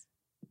 horse.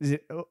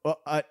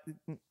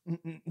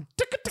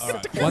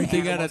 one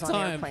thing at a Animals on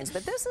time. airplanes,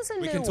 but this is a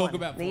We new can talk one.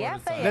 about The four at a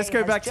FAA time. Let's go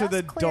has back to just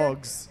the cleared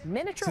dogs.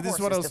 Miniature So this is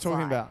what I was horses to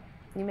talking fly. about.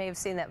 You may have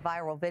seen that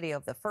viral video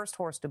of the first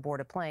horse to board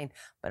a plane,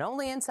 but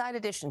only Inside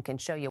Edition can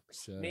show you.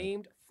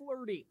 Named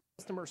Flirty.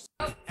 Customers.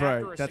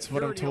 Bro, that's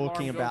what I'm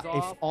talking about.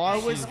 If I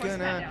was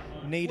gonna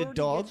need a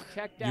dog,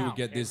 You would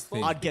get this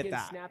thing. I'd get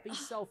that.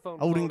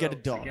 I wouldn't get a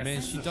dog.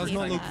 Man, she does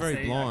not look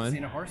very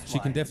blind. She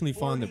can definitely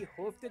find the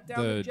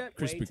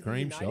Krispy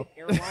Kreme shop.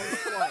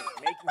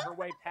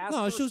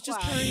 No, she was just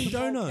carrying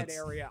donuts.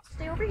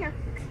 Stay over here.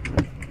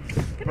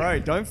 Bro,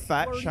 don't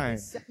fat shame.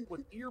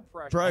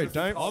 Bro,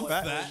 don't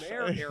fat.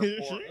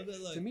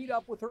 To meet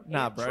up with her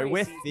Nah, Aunt bro, Tracy,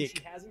 we're who thick.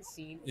 She hasn't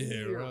seen Yeah, in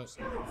years.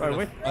 right.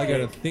 Bro, I got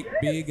a thick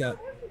beer gut.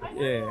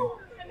 yeah.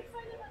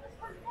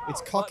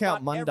 It's cock But out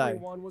not Monday.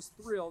 Everyone was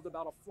thrilled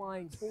about a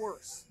flying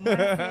horse. All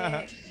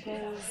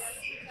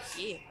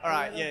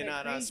right,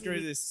 yeah, no, screw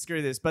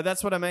this. But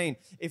that's what I mean.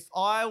 If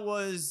I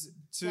was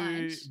to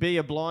Blind. be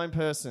a blind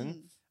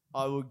person,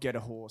 I would get a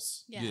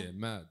horse. Yeah,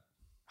 mad.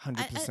 100%.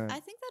 I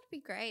think that'd be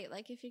great.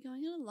 Like if you're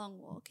going on a long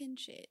walk and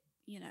shit,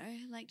 you know,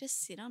 like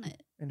just sit on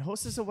it. And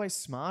horses are way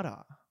smarter.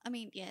 I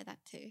mean, yeah, that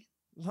too.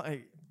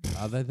 Like,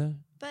 Are they though?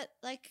 But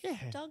like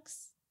Yeah.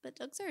 dogs are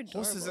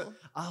adorable.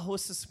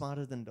 horses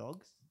smarter than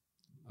dogs?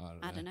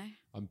 I don't know.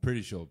 I'm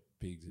pretty sure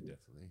pigs are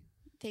definitely.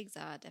 Pigs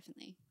are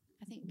definitely.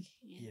 I think.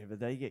 Yeah. Yeah, but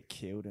they get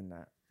killed in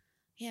that.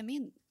 Yeah, me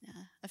and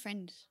a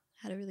friend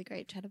had a really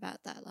great chat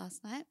about that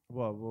last night.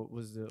 What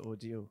was the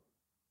ordeal?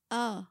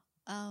 Oh,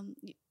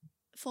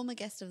 former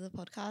guest of the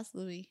podcast,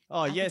 Louis.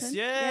 Oh, Appleton.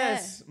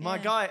 yes. Yeah, My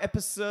yeah. guy,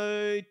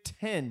 episode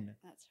 10.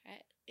 That's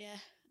right. Yeah.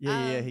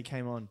 Yeah, he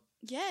came on.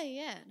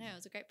 Yeah. No, it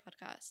was a great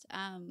podcast.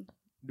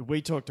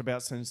 We talked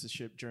about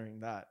censorship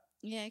during that.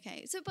 Yeah,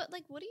 okay. So, but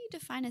like, what do you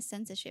define as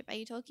censorship? Are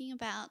you talking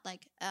about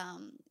like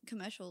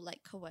commercial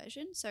like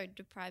coercion, so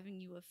depriving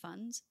you of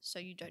funds so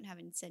you don't have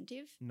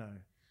incentive, No.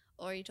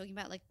 or are you talking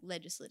about like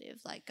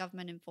legislative, like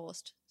government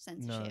enforced No.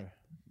 censorship?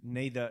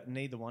 Neither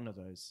one of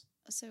those.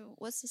 So,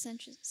 what's the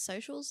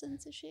social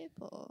censorship,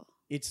 or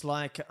It's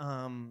like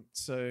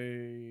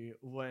so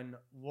when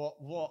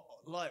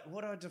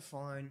what I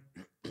define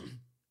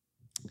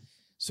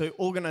so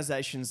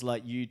organizations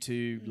like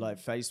YouTube, like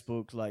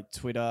Facebook, like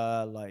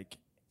Twitter, like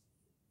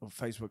well,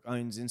 Facebook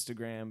owns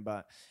Instagram,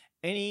 but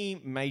any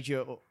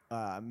major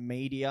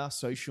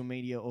social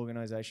media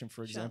organization,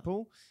 for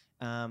example,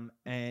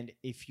 and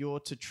if you're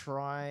to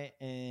try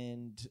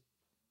and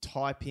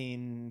type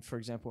in, for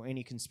example,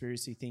 any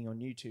conspiracy thing on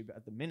YouTube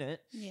at the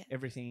minute,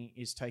 everything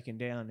is taken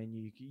down,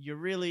 and you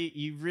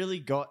really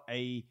got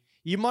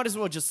you might as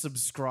well just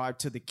subscribe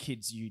to the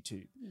kids'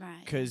 YouTube,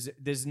 right? because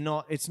it's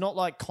not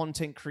like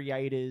content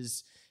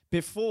creators.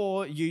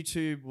 Before,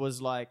 YouTube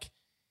was like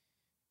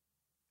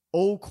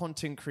all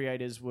content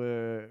creators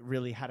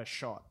really had a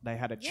shot. They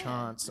had a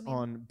chance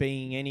on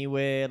being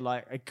anywhere.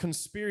 Like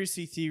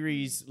conspiracy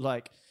theories,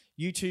 like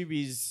YouTube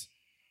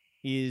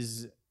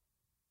is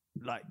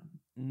like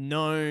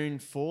known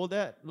for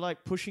that,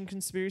 like pushing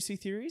conspiracy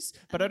theories,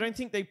 but I don't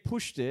think they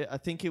pushed it. I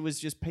think it was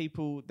just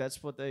people,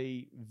 that's what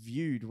they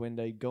viewed when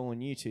they go on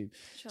YouTube.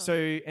 Sure. So,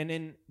 and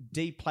then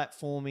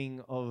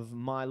deplatforming of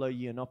Milo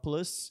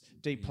Yiannopoulos,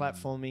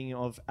 deplatforming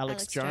of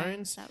Alex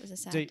Jones. That was a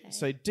sad day.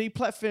 So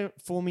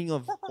deplatforming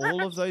of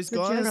all of those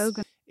guys,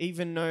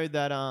 even though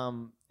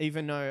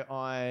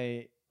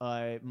I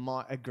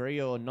might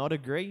agree or not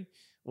agree,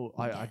 or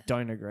I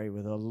don't agree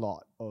with a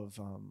lot of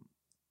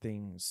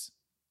things.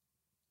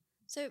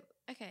 So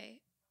okay,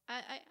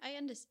 I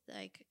understand.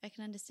 Like I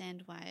can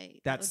understand why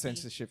That's that would be-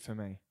 censorship for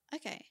me.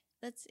 Okay,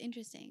 that's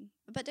interesting.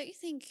 But don't you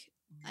think?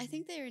 I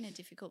think they're in a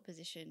difficult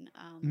position.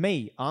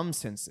 I'm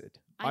censored.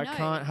 I I know,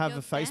 can't have you're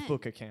a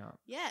Facebook banned. account.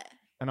 Yeah.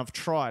 And I've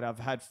tried. I've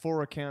had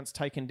 4 accounts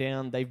taken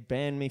down. They've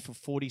banned me for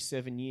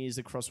 47 years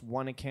across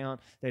one account.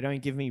 They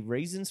don't give me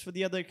reasons for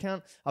the other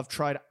account. I've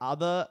tried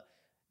other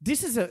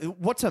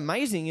what's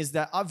amazing is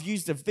that I've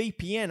used a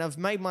VPN. I've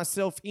made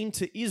myself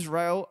into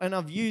Israel and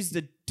I've used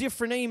a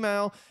different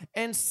email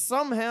and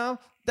somehow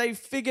they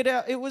figured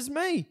out it was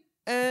me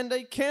and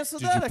they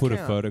cancelled that account. Did you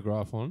put a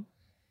photograph on?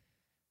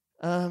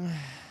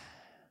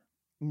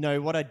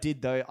 No, what I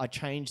did though, I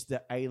changed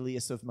the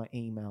alias of my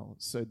email.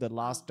 So the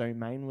last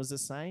domain was the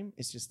same.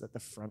 It's just that the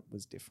front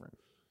was different.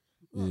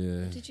 Well,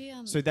 Yeah. Did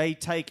you So they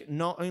take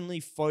not only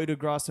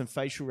photographs and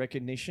facial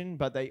recognition,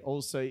 but they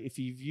also, if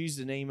you've used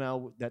an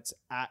email that's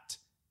at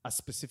a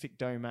specific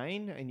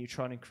domain and you're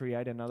trying to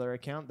create another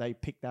account, they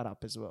pick that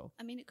up as well.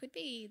 I mean, it could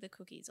be the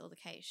cookies or the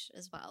cache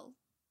as well.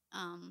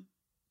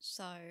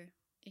 So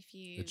if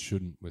you It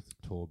shouldn't with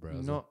Tor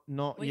browser.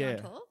 Not were you yeah.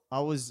 on Tor? I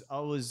was.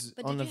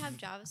 But on did the you have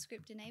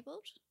JavaScript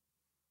enabled?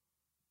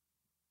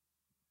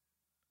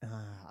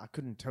 I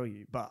couldn't tell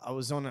you, but I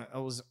was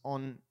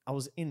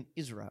in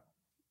Israel.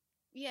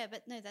 Yeah,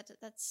 but no,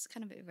 that's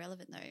kind of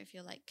irrelevant though. If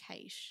you're like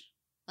cache,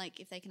 like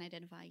if they can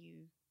identify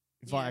you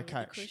Via with the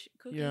cache.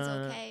 cookies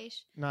Yeah. or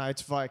cache. No,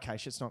 it's via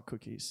cache. It's not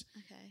cookies.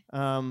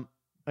 Okay.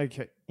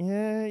 Okay.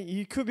 Yeah,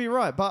 you could be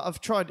right, but I've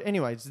tried.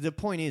 Anyways, the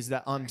point is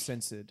that I'm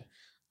censored.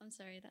 I'm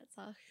sorry, that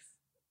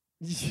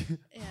sucks.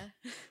 Yeah.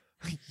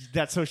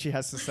 That's all she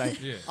has to say.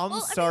 Yeah. I'm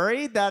Well,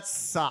 sorry, that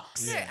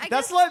sucks. Yeah. I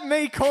That's guess- like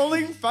me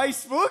calling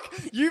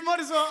Facebook. You might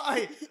as well.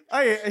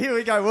 Hey, here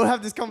we go. We'll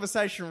have this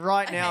conversation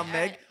right now, Okay,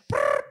 Meg.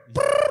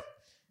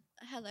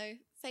 Hello,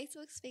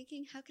 Facebook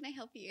speaking. How can I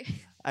help you?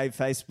 Hey,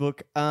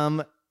 Facebook.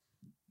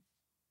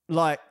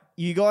 Like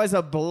you guys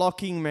are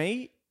blocking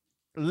me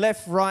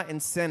left, right,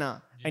 and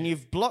center. And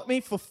you've blocked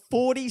me for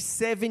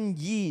 47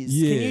 years. Can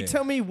you Yeah.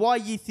 tell me why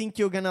you think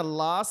you're going to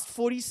last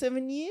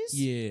 47 years?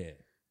 Yeah.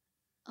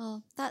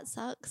 Oh, that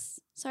sucks.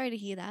 Sorry to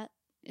hear that.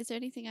 Is there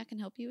anything I can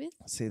help you with?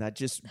 See, that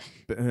just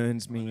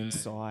burns me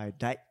inside.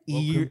 That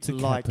Welcome to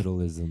like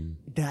capitalism.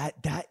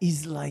 that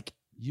is like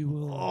You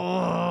will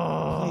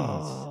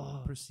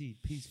please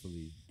proceed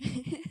peacefully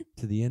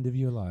to the end of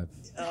your life,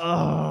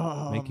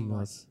 making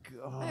my us.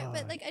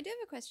 But like, I do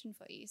have a question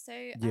for you. So,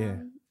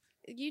 Yeah.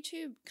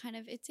 YouTube kind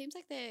of, it seems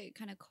like they're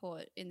kind of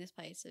caught in this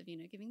place of,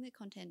 giving their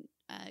content,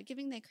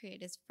 giving their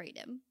creators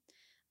freedom,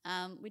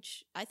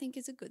 which I think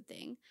is a good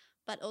thing,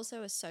 but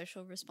also a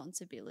social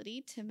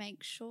responsibility to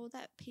make sure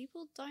that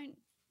people don't,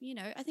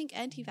 I think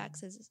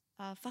anti-vaxxers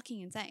are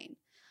fucking insane.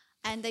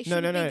 And they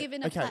shouldn't be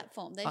given a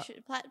platform. They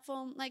should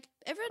platform, like,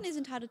 everyone is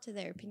entitled to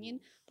their opinion,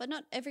 but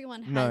not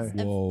everyone has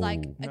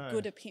a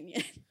good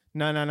opinion.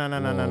 No.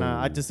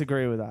 I Whoa.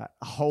 disagree with that.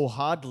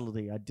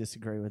 Wholeheartedly, I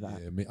disagree with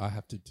that. Yeah, I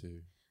have to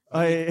too.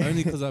 I-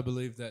 Only because I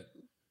believe that.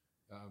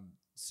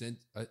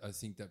 I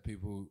think that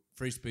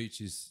free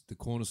speech is the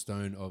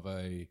cornerstone of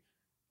a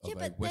Yeah, but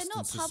they're Western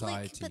not public.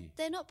 society. But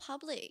they're not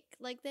public.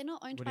 Like they're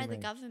not owned What do by you the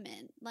mean?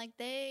 government. Like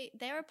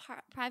they're a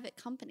private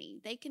company.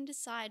 They can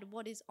decide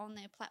what is on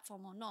their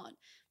platform or not.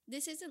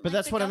 This isn't. But like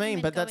that's the what I mean,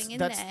 government but that's- going in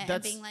that's- there and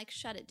that's- being like,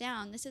 shut it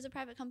down. This is a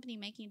private company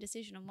making a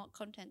decision on what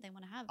content they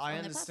want to have. I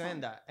on their platform.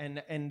 understand that,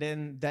 and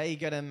then they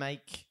gotta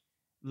make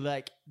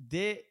like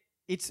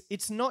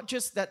it's not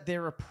just that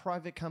they're a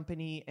private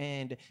company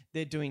and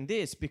they're doing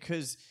this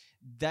because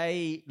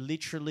they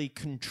literally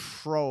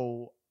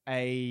control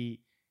they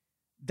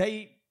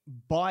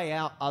buy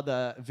out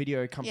other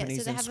video companies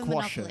so they and have a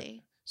squash it.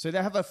 monopoly. So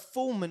they have a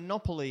full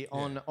monopoly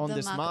on The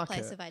this marketplace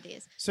market. of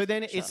ideas. So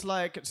then it's Sure.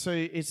 like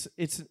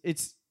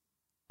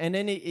and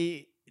then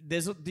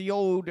there's the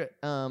old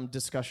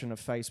discussion of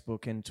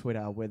Facebook and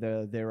Twitter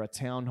whether they're a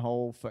town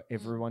hall for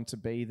everyone to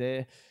be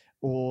there,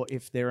 or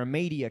if they're a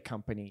media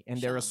company and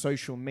they're a Sure.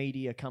 social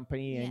media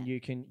company and Yeah. you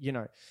can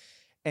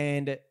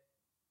and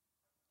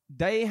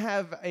they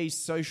have a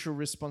social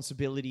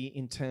responsibility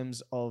in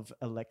terms of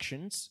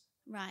elections.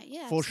 Right.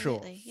 Yeah. For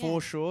absolutely.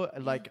 sure,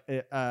 like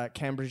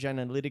Cambridge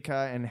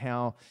Analytica and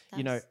how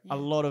That's- a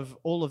lot of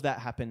all of that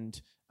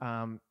happened.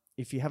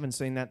 If you haven't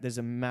seen that, there's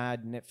a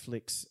mad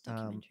Netflix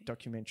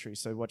documentary,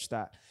 so watch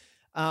that.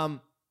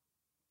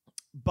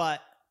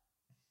 But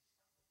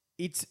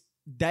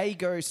they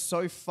go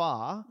so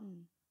far,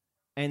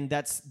 and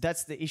that's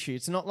the issue.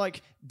 It's not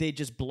like they're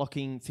just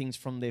blocking things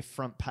from their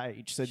front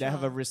page. So they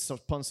have a Sure.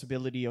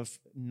 responsibility of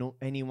not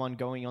anyone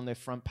going on their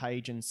front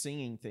page and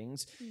seeing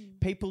things.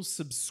 People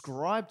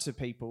subscribe to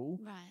people,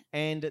 Right.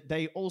 and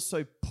they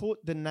also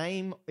put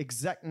the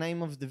exact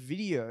name of the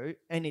video,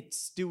 and it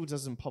still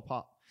doesn't pop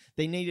up.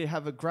 They need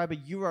to grab a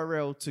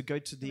URL to go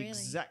to the Really?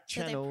 exact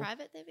So channel. they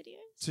private their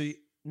videos?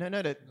 No,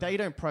 they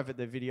don't private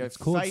their video. It's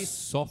called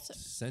soft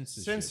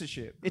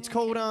censorship. It's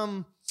called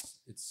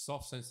It's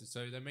soft censorship.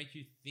 So they make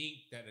you think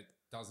that it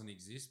doesn't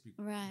exist.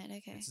 Right.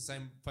 Okay. It's the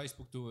same.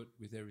 Facebook do it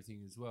with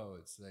everything as well.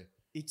 They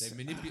It's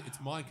manipulate. It's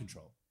mind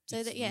control. So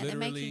it's that- yeah, they're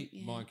literally making-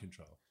 yeah. mind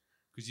control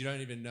because you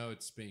don't even know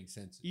it's being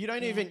censored. you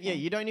don't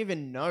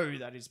even know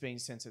that it's being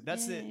censored.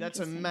 That's Yeah, that's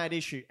a interesting. mad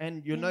issue.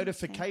 And your Yeah, okay.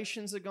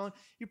 notifications are gone.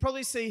 You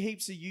probably see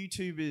heaps of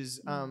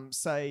YouTubers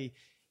say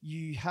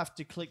you have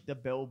to click the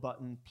bell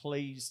button,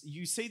 please.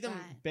 You see them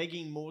Right.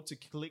 begging more to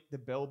click the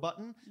bell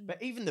button,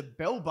 but even the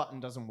bell button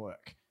doesn't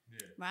work.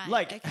 Right.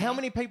 Like, okay. how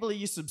many people are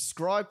you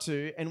subscribed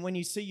to? And when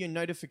you see your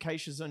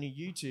notifications on your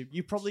YouTube,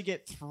 you probably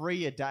get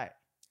 3 a day,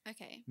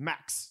 Okay,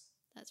 max.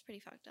 that's pretty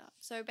fucked up.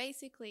 So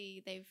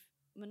basically, they've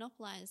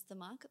monopolized the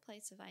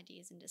marketplace of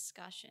ideas and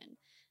discussion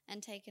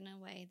and taken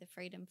away the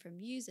freedom from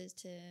users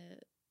to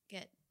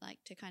get, like,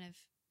 to kind of,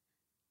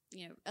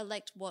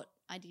 elect what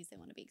ideas they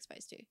want to be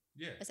exposed to,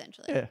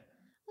 essentially. Yeah.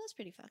 Well, that's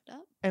pretty fucked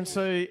up. And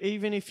so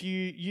even if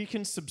you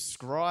can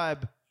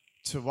subscribe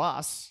to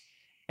us,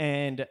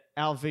 and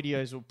our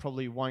videos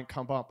probably won't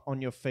come up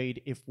on your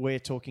feed if we're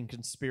talking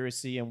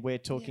conspiracy and we're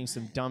talking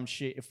some dumb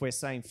shit, if we're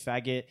saying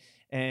faggot,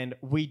 and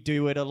we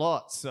do it a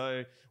lot.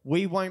 So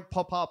we won't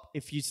pop up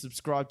if you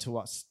subscribe to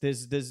us.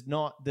 There's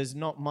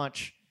not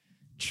much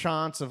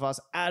chance of us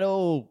at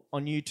all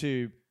on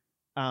YouTube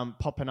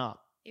popping up.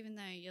 Even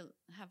though you'll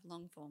have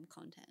long form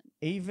content.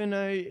 Even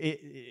though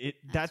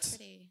that's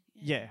pretty,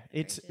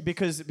 it's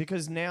outrageous.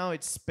 because now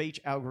it's speech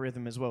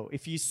algorithm as well.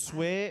 If you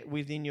swear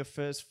within your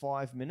first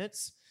 5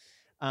 minutes,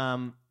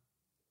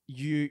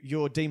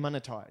 you're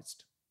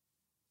demonetized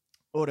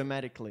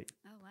automatically.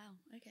 Oh wow,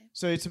 okay.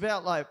 So it's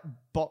about like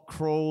bot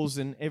crawls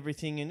and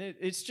everything, and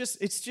it's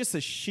just a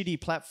shitty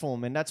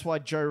platform, and that's why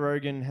Joe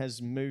Rogan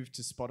has moved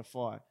to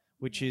Spotify,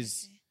 which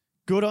is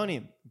good on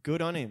him.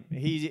 Good on him.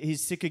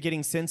 He's sick of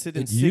getting censored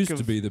and It sick used of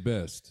to be the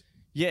best.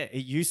 Yeah,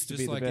 it used to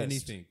Just be like the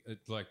best. anything.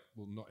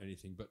 Not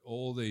anything, but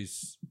all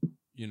these,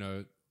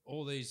 like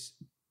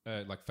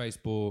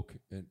Facebook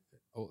and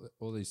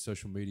all these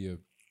social media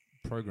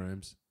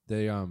programs,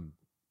 they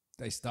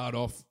start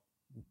off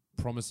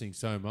promising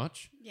so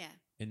much. Yeah.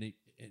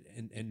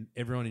 And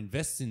everyone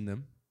invests in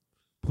them,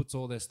 puts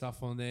all their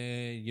stuff on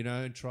there,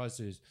 and tries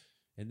to,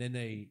 and then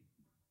they,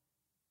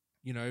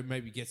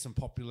 maybe get some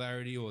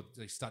popularity or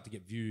they start to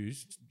get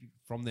views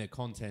from their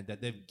content that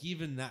they've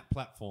given that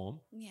platform.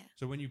 Yeah.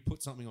 So when you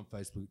put something on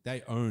Facebook,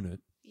 they own it.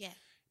 Yeah.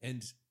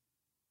 And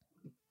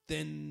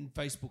then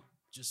Facebook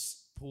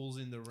just pulls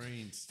in the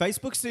reins.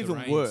 Facebook's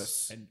even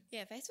worse. And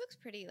Yeah, Facebook's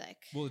pretty like.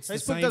 well, it's the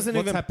Facebook same. doesn't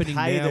What's even happening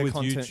pay now their with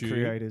content YouTube,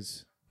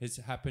 creators. It's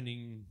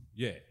happening,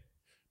 yeah.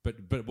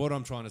 But what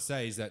I'm trying to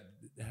say is that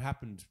it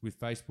happened with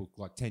Facebook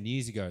like 10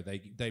 years ago.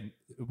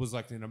 It was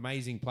like an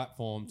amazing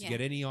platform to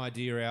get any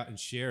idea out and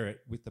share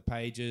it with the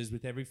pages,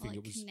 with everything. Like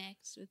it was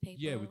connect with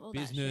people. yeah, with all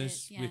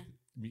business, that shit.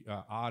 with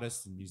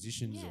artists and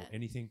musicians or Yeah.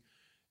 anything.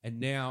 And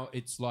now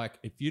it's like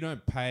if you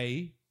don't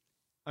pay,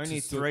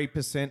 Only to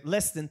 3%,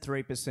 less than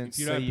 3% if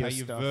you see don't your pay,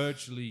 you stuff.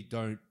 virtually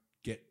don't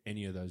get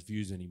any of those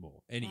views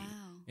anymore. Any.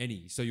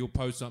 So you'll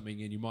post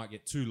something and you might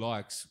get 2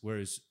 likes,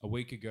 whereas a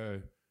week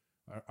ago,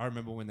 I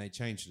remember when they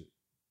changed it.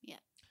 Yeah.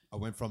 I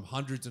went from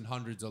hundreds and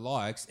hundreds of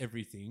likes,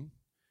 everything,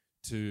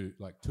 to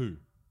like 2.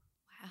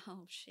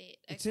 Wow, shit.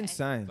 It's Okay.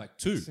 insane. Like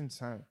 2. It's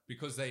insane.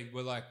 Because they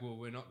were like, well,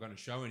 we're not going to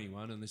show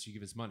anyone unless you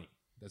give us money.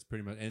 That's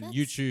pretty much. And That's-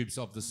 YouTube's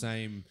of the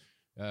same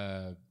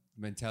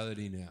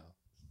mentality now.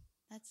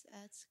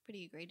 That's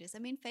pretty egregious. I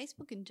mean,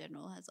 Facebook in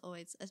general has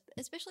always,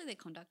 especially their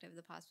conduct over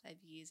the past 5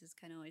 years, has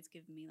kind of always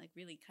given me like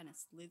really kind of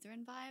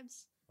Slytherin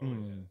vibes. Oh,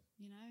 yeah.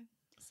 You know?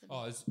 Sort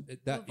Oh, of it's,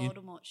 that real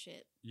Voldemort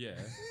shit. yeah,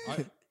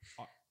 I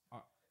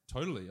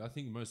totally. I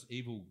think most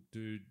evil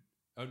dude,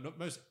 not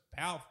most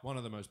powerful, one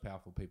of the most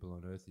powerful people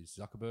on earth is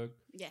Zuckerberg.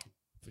 Yeah.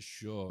 For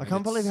sure. I And can't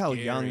it's believe how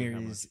scary young he how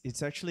is.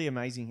 It's actually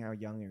amazing how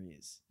young he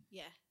is.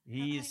 Yeah.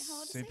 He How- is how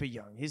old is super he?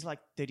 young. He's like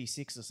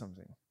 36 or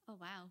something. Oh,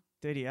 wow.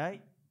 38?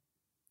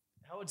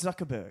 How old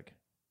Zuckerberg?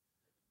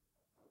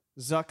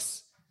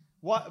 Zucks.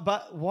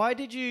 Why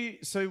did you...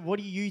 So what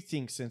do you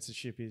think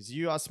censorship is?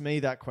 You asked me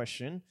that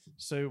question.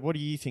 So what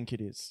do you think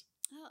it is?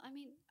 Oh, I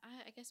mean,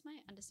 I guess my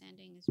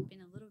understanding has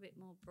been a little bit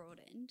more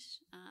broadened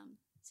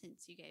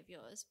since you gave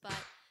yours. But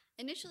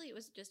initially it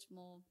was just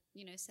more,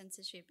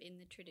 censorship in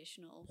the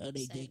traditional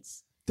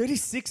sense.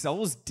 36? I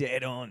was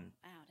dead on.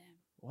 Wow, damn.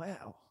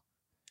 Wow.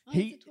 Oh,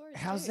 he's a Taurus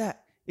How's too.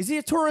 that? Is he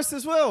a Taurus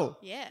as well?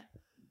 Yeah.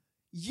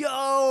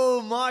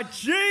 Yo, my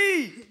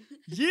G!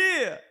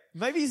 Yeah.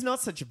 Maybe he's not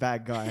such a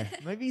bad guy.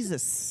 Maybe he's a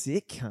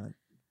sick cunt.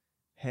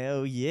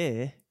 Hell yeah.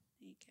 There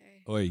you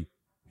go. Oi,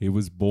 he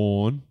was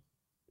born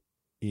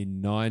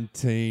in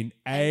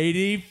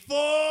 1984.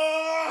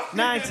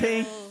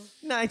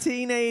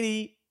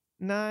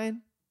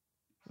 1989.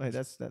 Wait,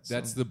 that's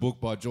That's the book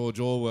by George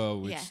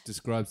Orwell, which Yeah.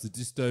 describes the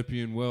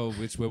dystopian world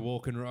which we're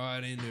walking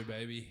right into,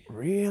 baby.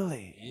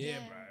 Really? Yeah,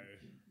 bro.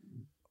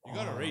 You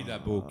got to read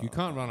that book. You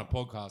can't run a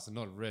podcast and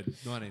not have read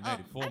 1984. I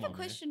have my a man.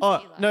 question Oh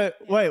for you. no!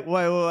 Lyle.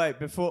 Yeah. Wait!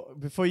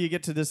 Before you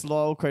get to this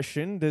lol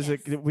question, there's Yes.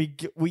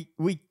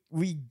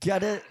 we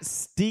gotta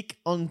stick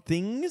on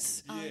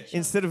things Oh, sure.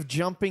 instead of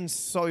jumping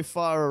so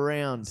far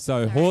around.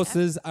 So Sorry,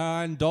 horses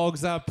and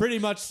dogs are pretty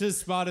much as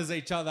smart as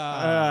each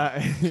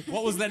other.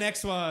 What was the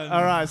next one?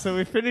 All right, so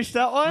we finished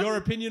that one. Your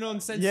opinion on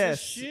yes,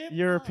 censorship?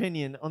 your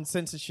opinion on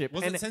censorship.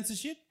 Was And it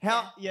censorship?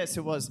 How? Yeah. Yes,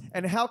 it was.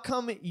 And how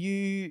come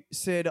you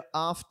said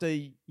after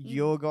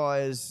your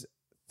guys'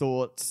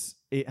 thoughts,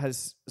 it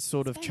has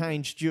sort of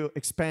changed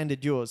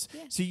expanded yours.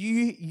 Yeah. So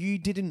you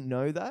didn't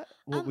know that,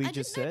 what we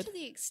just said? I didn't know to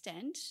the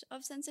extent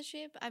of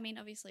censorship. I mean,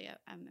 obviously,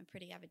 I'm a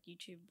pretty avid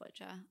YouTube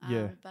watcher,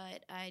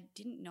 but I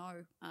didn't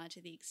know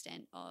to the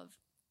extent of,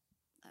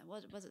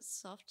 was it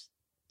soft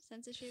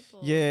censorship?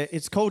 Or Yeah,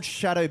 it's called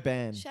shadow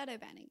ban. shadow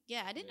banning.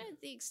 Yeah, I didn't know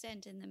the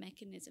extent and the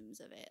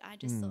mechanisms of it. I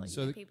just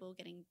thought people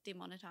getting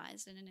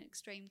demonetized and in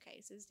extreme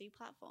cases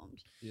deplatformed.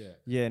 Yeah.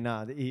 Yeah,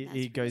 no,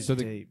 it goes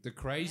deep. The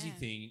crazy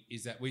thing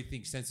is that we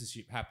think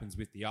censorship happens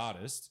with the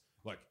artist.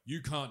 Like,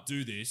 you can't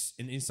do this.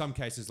 And in some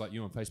cases, like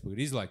you on Facebook, it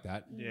is like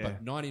that. Yeah.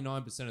 But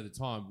 99% of the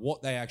time,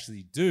 what they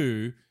actually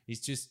do is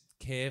just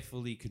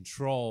carefully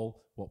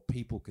control what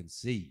people can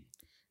see.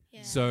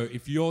 Yeah. So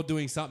if you're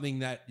doing something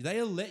that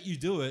they'll let you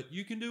do it,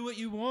 you can do what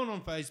you want on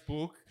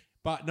Facebook,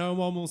 but no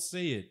one will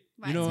see it.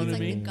 Right, You know so what it's I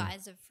like mean? the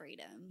guise of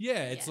freedom.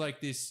 Yeah, it's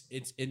like this.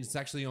 It's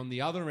actually on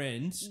the other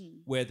end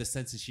where the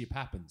censorship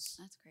happens.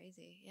 That's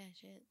crazy. Yeah,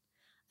 shit.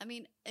 I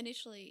mean,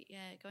 initially,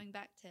 going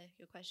back to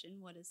your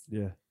question, what is...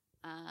 Yeah.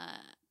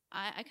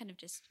 I kind of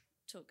just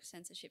took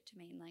censorship to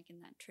mean like in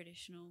that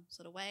traditional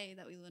sort of way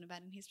that we learn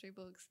about in history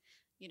books,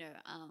 you know,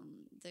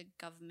 the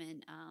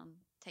government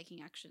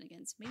taking action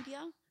against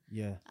media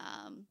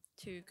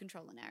to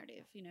control the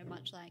narrative, you know,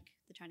 much like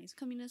the Chinese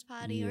Communist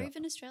Party or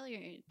even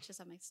Australia to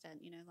some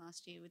extent, you know,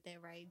 last year with their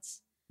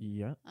raids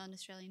on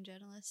Australian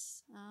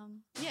journalists.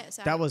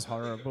 So That was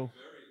horrible.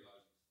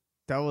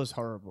 That was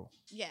horrible.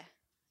 Yeah.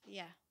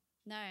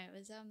 No, it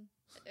was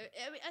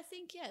I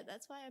think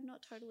that's why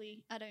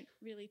I don't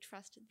really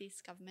trust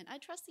this government. I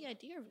trust the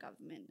idea of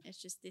government. It's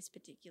just this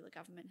particular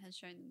government has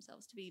shown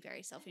themselves to be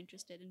very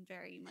self-interested and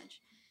very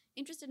much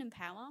interested in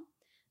power,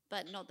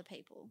 but not the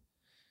people.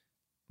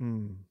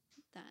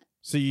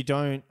 So you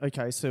don't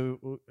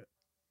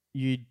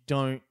you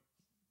don't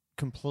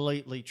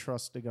completely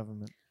trust the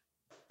government.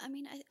 I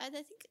mean, I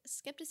think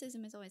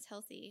skepticism is always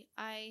healthy.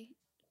 I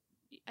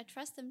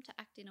trust them to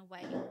act in a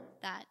way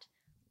that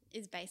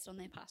is based on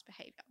their past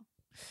behavior.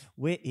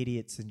 We're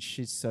idiots and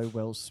she's so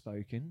well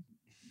spoken.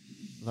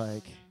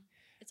 Like,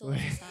 it's all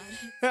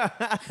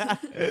facade.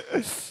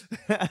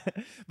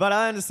 But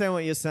I understand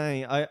what you're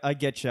saying. I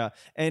get you.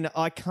 And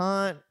I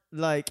can't,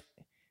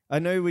 I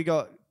know we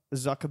got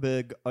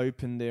Zuckerberg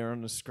open there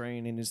on the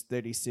screen in his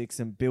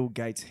 36 and Bill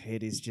Gates'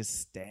 head is just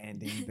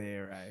standing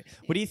there, eh?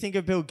 What do you think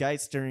of Bill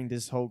Gates during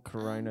this whole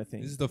corona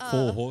thing? This is the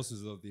four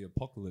horses of the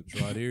apocalypse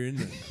right here,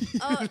 isn't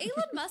it?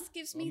 Elon Musk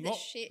gives me the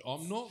shit.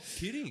 I'm not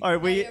kidding. All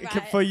right, you're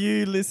right. For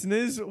you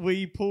listeners,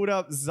 we pulled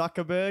up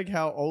Zuckerberg,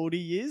 how old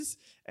he is,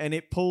 and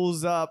it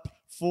pulls up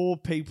 4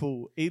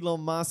 people: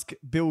 Elon Musk,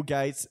 Bill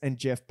Gates, and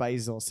Jeff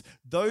Bezos.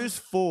 Those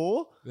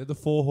 4... They're the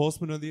 4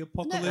 horsemen of the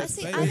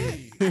apocalypse,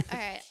 baby. All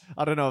right.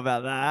 I don't know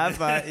about that,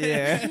 but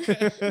yeah.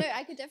 No,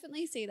 I could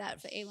definitely see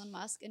that for Elon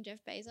Musk and Jeff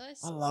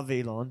Bezos. I love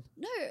Elon.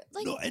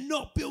 And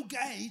not Bill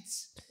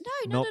Gates. No,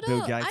 not at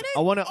Bill all. Gates. I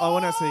want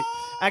to see.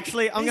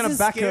 Actually, I'm going to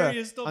back her.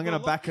 I'm going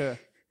to back her.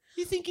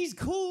 You think he's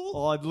cool?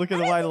 Oh, look at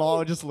the way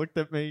Lyle just looked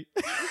at me.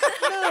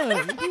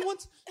 No,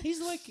 he's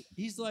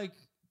like.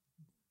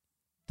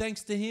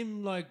 Thanks to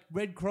him, like,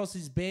 Red Cross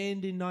is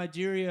banned in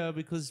Nigeria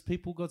because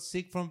people got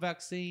sick from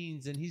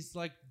vaccines, and he's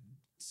like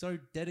so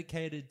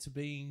dedicated to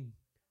being.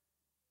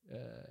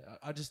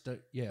 I just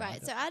don't. Yeah.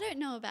 Right. So I don't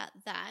know about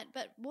that,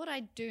 but what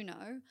I do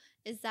know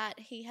is that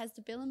he has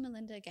the Bill and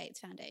Melinda Gates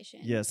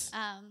Foundation. Yes.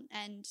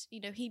 And you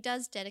know he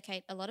does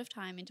dedicate a lot of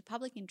time into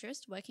public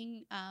interest,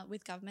 working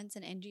with governments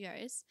and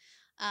NGOs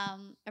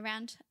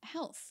around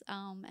health.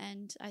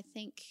 And I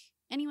think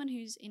anyone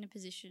who's in a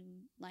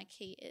position like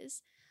he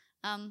is.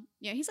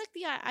 He's like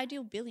the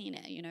ideal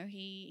billionaire. You know,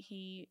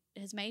 he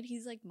has made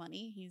his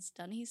money. He's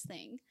done his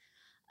thing,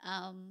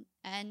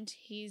 and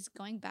he's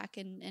going back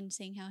and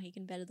seeing how he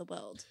can better the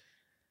world.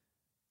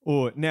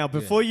 Oh, now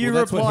before you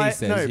reply,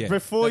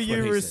 before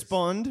you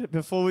respond,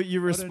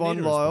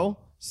 Lyle.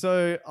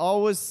 So I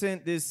was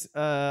sent this.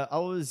 I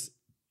was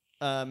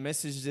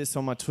messaged this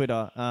on my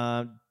Twitter.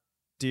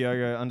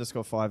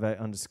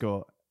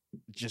 Diogo_58_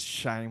 just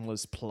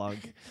shameless plug.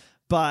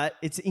 But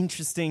it's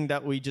interesting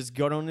that we just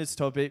got on this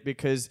topic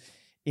because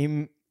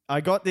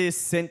I got this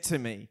sent to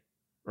me,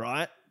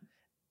 right?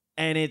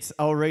 And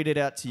I'll read it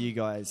out to you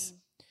guys.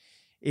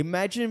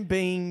 Imagine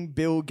being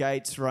Bill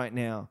Gates right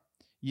now.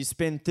 You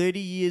spend 30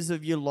 years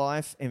of your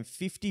life and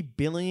 50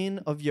 billion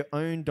of your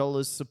own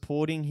dollars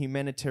supporting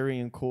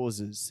humanitarian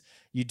causes.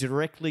 You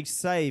directly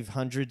save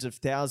hundreds of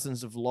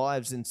thousands of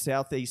lives in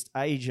Southeast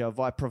Asia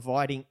by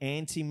providing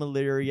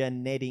anti-malaria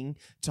netting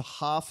to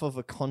half of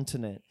a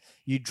continent.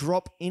 You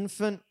drop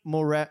infant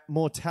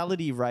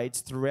mortality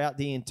rates throughout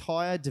the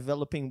entire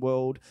developing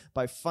world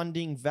by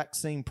funding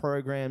vaccine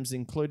programs,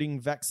 including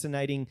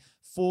vaccinating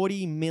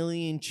 40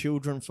 million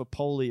children for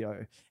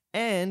polio.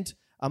 And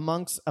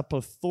amongst a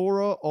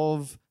plethora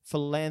of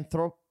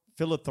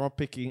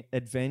philanthropic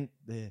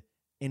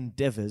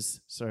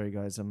endeavors, sorry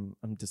guys, I'm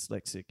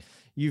dyslexic.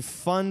 You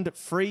fund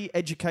free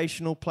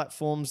educational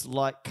platforms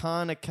like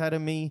Khan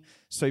Academy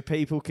so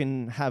people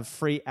can have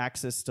free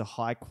access to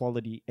high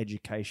quality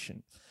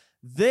education.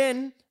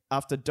 Then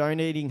after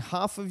donating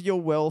half of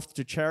your wealth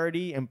to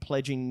charity and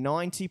pledging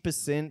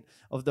 90%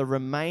 of the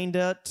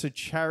remainder to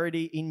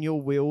charity in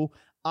your will,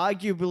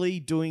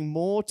 arguably doing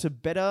more to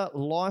better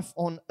life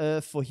on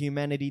earth for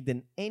humanity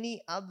than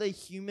any other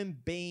human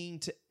being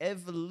to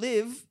ever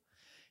live,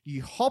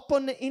 you hop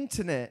on the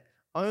internet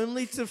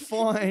only to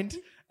find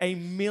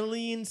 1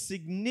 million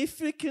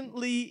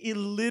significantly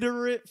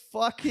illiterate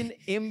fucking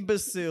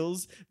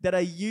imbeciles that are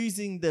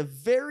using the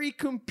very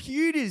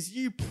computers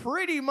you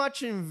pretty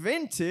much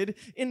invented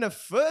in the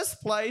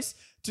first place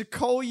to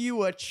call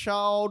you a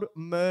child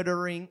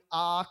murdering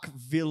arch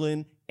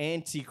villain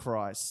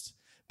antichrist.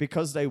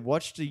 Because they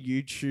watched a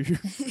YouTube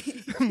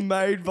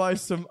made by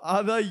some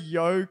other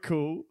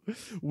yokel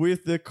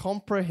with the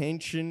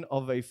comprehension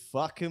of a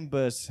fucking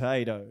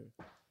potato.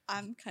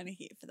 I'm kind of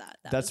here for that.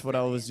 That's what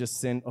I was just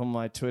sent on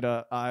my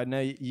Twitter. I know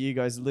you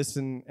guys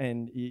listen,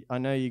 and I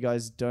know you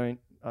guys don't.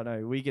 I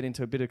know we get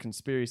into a bit of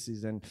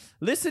conspiracies, and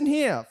listen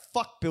here.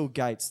 Fuck Bill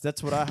Gates.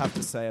 That's what I have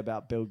to say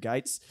about Bill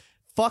Gates.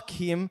 Fuck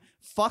him.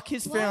 Fuck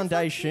his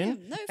foundation. Fuck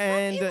him? No, fuck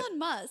and Elon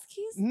Musk.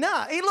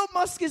 Elon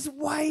Musk is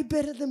way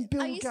better than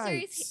Bill Gates. Are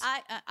you serious?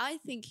 I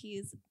think he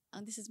is.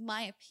 This is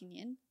my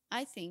opinion.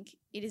 I think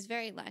it is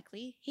very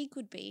likely he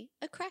could be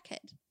a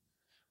crackhead.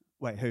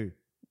 Wait, who?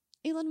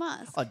 Elon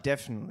Musk. Oh,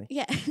 definitely.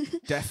 Yeah.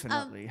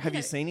 Definitely. Have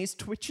you seen his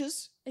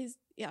Twitches?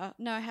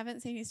 No, I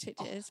haven't seen his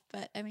Twitches,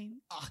 but I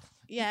mean,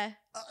 yeah.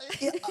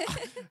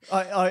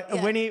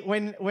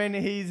 When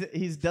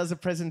he does a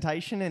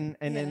presentation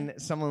and then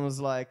someone was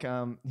like,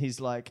 he's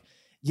like,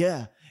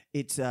 yeah,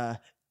 it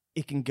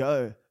can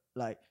go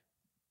like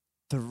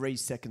 3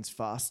 seconds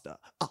faster.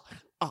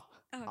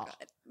 Oh God,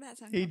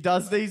 that's he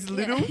does these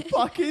little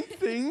fucking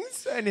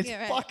things, and it's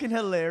fucking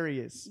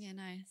hilarious. Yeah,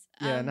 nice.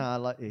 No, I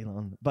like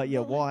Elon, but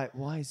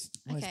why is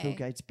Bill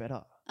Gates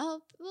better?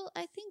 Oh well,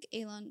 I think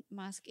Elon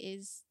Musk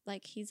is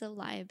like he's a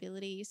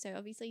liability. So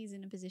obviously he's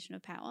in a position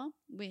of power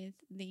with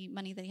the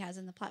money that he has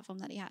and the platform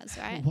that he has,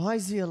 right? Why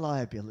is he a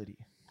liability?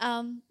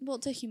 Well,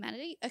 to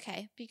humanity,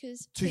 okay,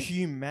 because to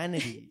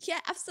humanity, yeah,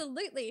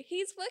 absolutely.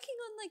 He's working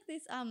on like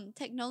this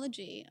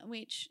technology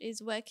which is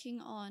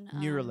working on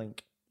Neuralink.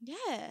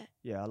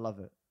 Yeah, I love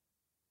it.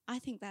 I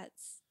think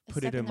that's a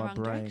put step it in the my wrong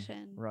brain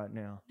direction. right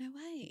now. No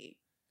way.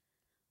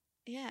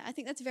 Yeah, I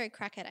think that's a very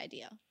crackhead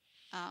idea.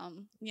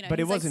 But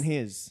it wasn't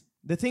his.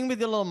 The thing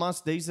with Elon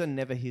Musk, these are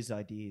never his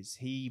ideas.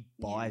 He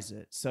buys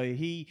it. So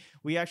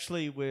we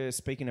actually were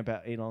speaking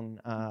about Elon.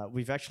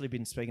 We've actually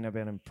been speaking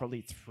about him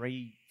probably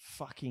 3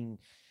 fucking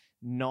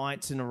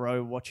nights in a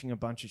row, watching a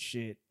bunch of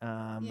shit.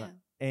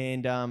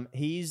 And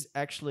he's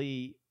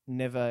actually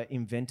never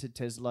invented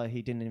Tesla.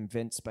 He didn't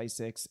invent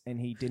SpaceX, and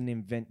he didn't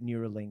invent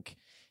Neuralink.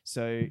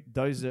 So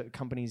those are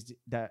companies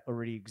that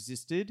already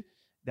existed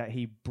that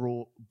he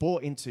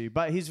bought into.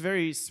 But he's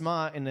very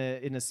smart in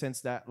a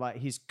sense that like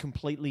he's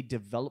completely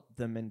developed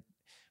them and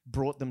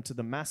brought them to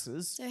the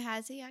masses. So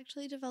has he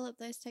actually developed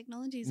those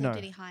technologies, No. or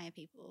did he hire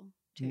people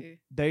to?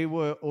 They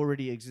were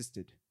already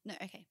existed. No,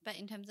 okay, but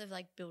in terms of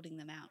like building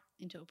them out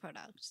into a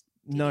product.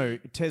 No,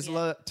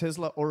 Tesla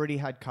already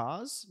had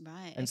cars,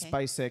 Right, and okay.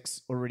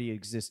 SpaceX already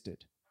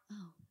existed.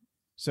 Oh.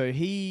 So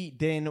he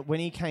then,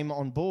 when he came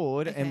on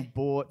board and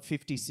bought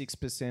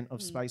 56% of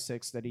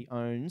SpaceX that he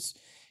owns,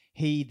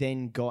 he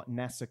then got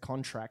NASA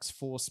contracts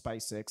for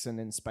SpaceX, and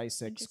then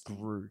SpaceX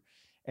grew.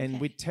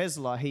 And with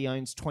Tesla, he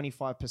owns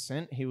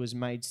 25%. He was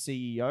made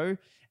CEO,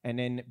 and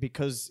then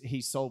because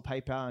he sold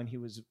PayPal and he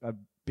was a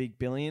big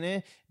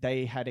billionaire,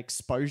 they had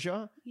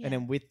exposure, and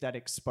then with that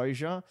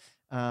exposure,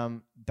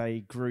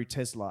 they grew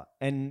Tesla.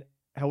 And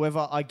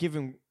however, I give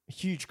him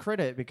huge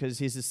credit because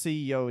he's the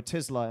CEO of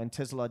Tesla, and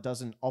Tesla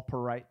doesn't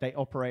operate. They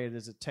operate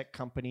as a tech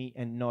company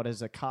and not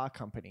as a car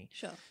company.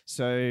 Sure.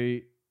 So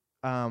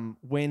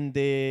when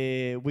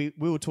we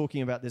were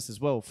talking about this as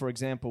well. For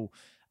example,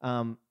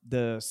 the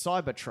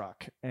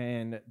Cybertruck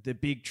and the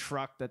big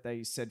truck that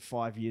they said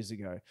 5 years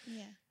ago.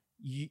 Yeah.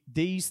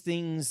 These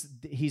things,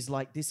 he's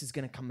like, this is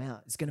going to come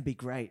out. It's going to be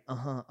great.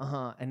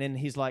 And then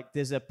he's like,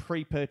 there's a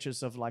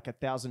pre-purchase of like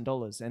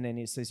 $1,000. And then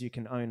he says, you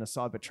can own a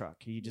Cybertruck.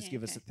 You just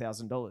give us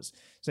 $1,000.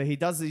 So he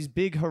does these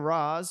big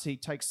hurrahs. He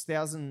takes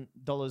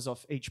 $1,000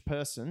 off each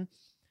person.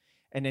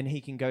 And then he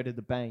can go to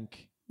the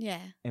bank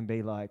and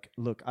be like,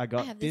 look, I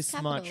got this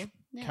much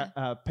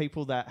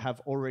people that have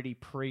already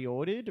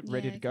pre-ordered,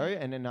 ready to go.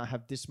 And then I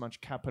have this much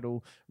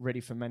capital ready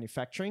for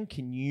manufacturing.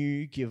 Can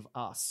you give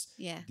us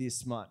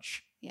this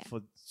much?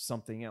 For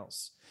something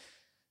else.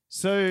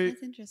 So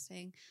that's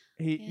interesting.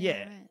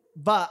 Right.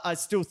 But I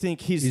still think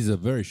he's a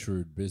very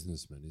shrewd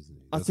businessman, isn't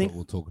he? That's what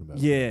we're talking about.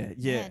 Yeah,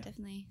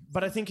 definitely.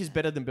 But I think he's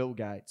better than Bill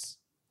Gates.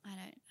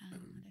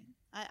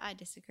 I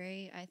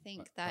disagree. I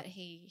think that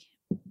he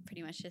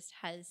pretty much just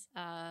has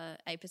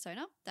a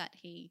persona that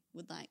he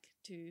would like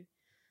to.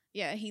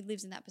 Yeah, he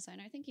lives in that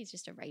persona. I think he's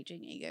just a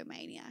raging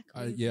egomaniac.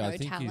 I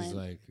think he's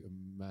like a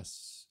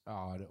mass.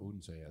 I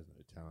wouldn't say he has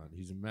no talent.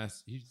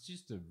 He's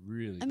just a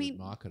really good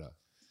marketer.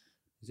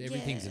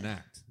 Everything's an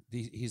act.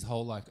 His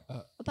whole like.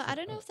 But I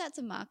don't know if that's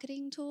a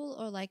marketing tool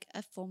or like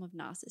a form of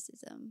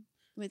narcissism.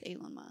 with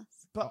Elon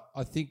Musk. But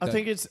I think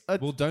it's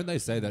well, don't they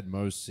say that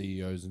most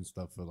CEOs and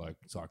stuff are like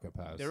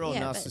psychopaths? they're all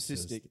Yeah, but-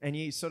 narcissistic, and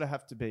you sort of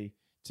have to be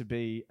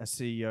a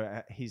CEO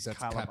at his That's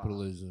caliber.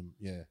 capitalism.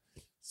 Yeah.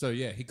 So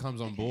yeah, he comes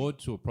on board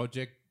to a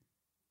project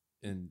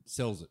and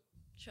sells it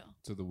Sure.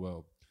 to the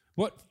world.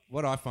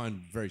 What I find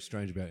very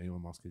strange about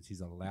Elon Musk is he's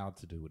allowed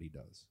to do what he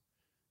does.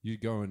 You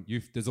go and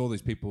there's all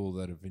these people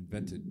that have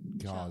invented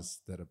cars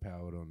that are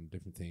powered on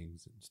different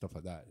things and stuff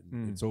like that.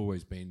 And it's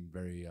always been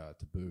very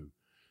taboo.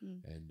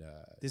 And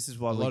This is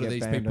why a we lot get of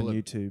these banned people on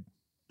have- YouTube.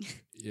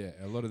 yeah,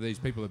 a lot of these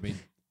people have been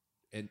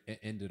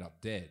ended up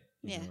dead.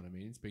 You Yeah. know what I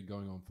mean? It's been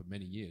going on for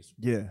many years.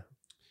 Yeah.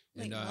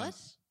 Wait, And,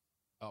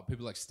 what?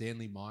 People like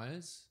Stanley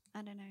Myers.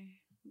 I don't know.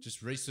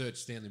 Just research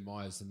Stanley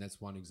Myers, and that's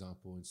one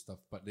example and stuff.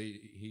 But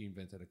he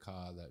invented a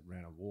car that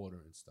ran on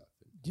water and stuff.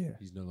 And Yeah.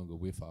 he's no longer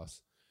with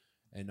us.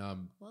 And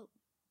Well,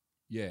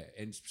 yeah,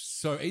 and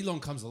so Elon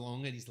comes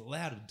along and he's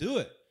allowed to do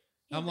it.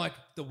 I'm like,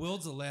 the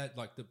world's allowed,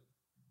 like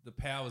the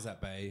powers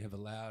at bay have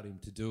allowed him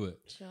to do it.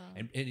 sure.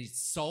 And he's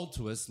sold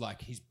to us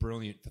like he's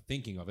brilliant for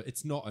thinking of it.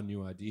 It's not a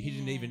new idea. He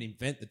didn't Yeah. even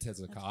invent the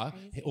Tesla That's car.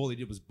 crazy. All he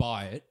did was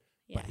buy it,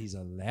 but Yeah. he's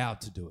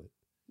allowed to do it.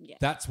 Yeah.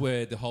 That's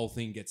where the whole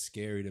thing gets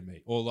scary to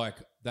me. Or like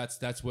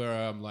that's where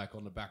I'm like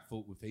on the back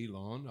foot with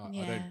Elon. I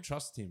Yeah. don't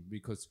trust him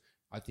because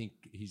I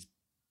think he's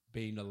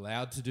been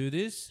allowed to do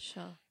this,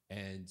 Sure.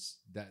 and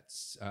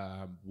that's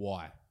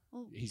why.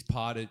 Oh. He's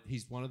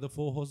one of the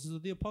four horses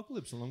of the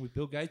apocalypse, along with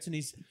Bill Gates and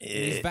his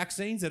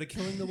vaccines that are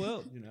killing the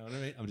world. You know what I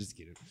mean? I'm just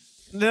kidding.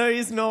 No,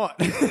 he's not.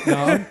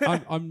 No,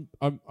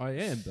 I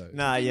am though.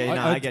 Nah,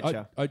 yeah, I get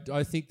you.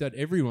 I think that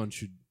everyone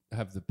should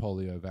have the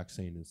polio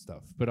vaccine and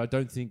stuff, but I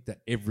don't think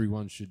that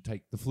everyone should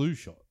take the flu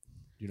shot.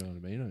 You know what I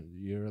mean?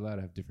 You're allowed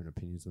to have different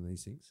opinions on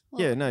these things.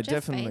 Well, Yeah, no,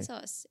 Jeff definitely.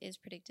 Bezos is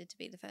predicted to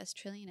be the first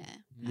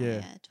trillionaire.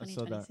 Yeah, by, I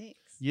saw that. 2026.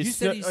 You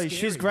said he's she's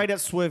scary. great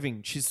at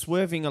swerving. She's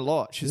swerving a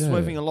lot. She's Yeah.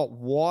 swerving a lot.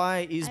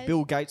 Why is I-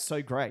 Bill Gates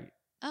so great?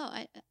 Oh,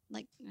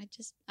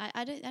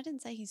 I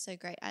didn't say he's so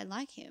great. I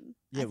like him.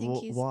 Yeah, I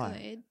think he's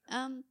why?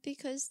 good.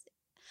 Because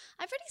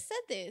I've already said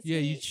this.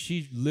 Yeah,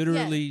 she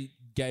literally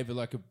gave it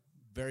like a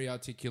very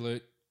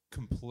articulate,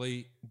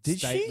 complete Did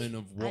she? statement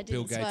of I what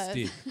Bill didn't Gates swerve.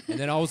 did. And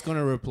then I was going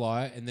to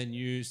reply, and then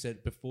you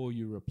said before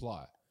you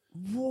reply.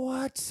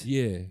 What?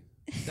 Yeah,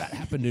 that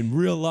happened in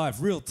real life,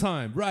 real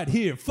time, right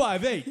here,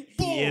 5'8".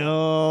 Boom.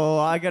 Yo,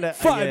 I gotta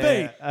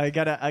 5'8". I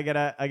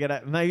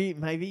gotta.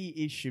 Maybe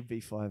it should be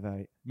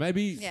 5'8".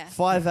 Maybe Yeah.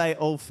 5'8",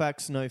 all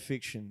facts, no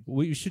fiction.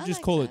 we should I just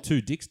like call that. it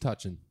two dicks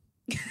touching.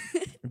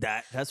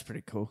 That's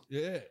pretty cool.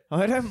 Yeah.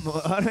 I don't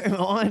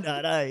mind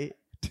that, eh?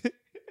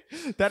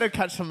 That'll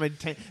catch some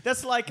attention.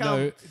 That's like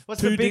what's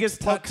two the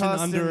biggest dicks touching podcast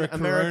under in a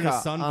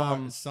Corona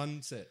America?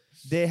 sunset.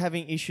 They're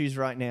having issues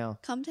right now.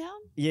 Come down?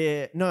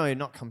 Yeah, no,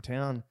 not Come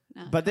Town.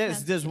 No, But I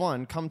haven't there's seen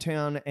one, Come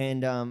Town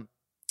and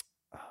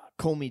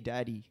Call Me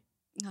Daddy.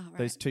 it. Oh, right.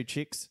 Those two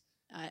chicks.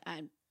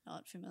 I'm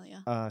not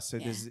familiar. So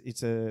Yeah.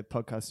 it's a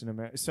podcast in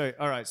America. So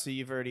all right, so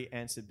you've already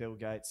answered Bill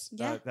Gates.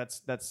 Yeah.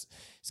 That's it's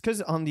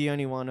because I'm the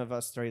only one of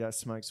us three that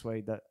smokes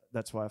weed.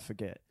 That's why I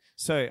forget.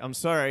 So I'm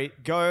sorry.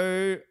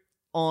 Go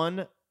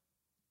on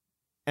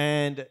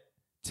and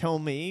tell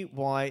me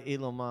why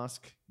Elon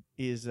Musk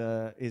is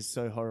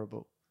so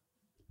horrible.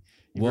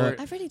 What?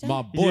 I've already done My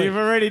it. boy. You've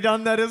already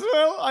done that as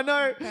well. I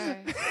know. Bro,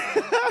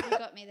 you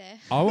got me there.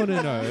 I want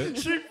to know.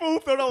 She full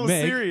thought I was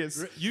Meg,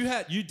 serious.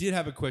 You did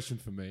have a question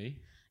for me.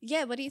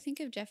 Yeah, what do you think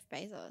of Jeff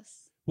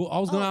Bezos? Well, I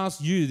was going to Oh.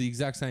 ask you the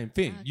exact same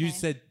thing. You Okay.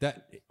 said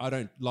that I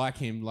don't like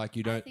him like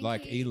you I don't think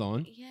like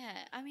Elon. Yeah,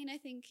 I mean, I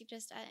think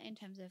just in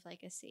terms of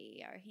like a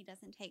CEO, he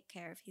doesn't take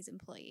care of his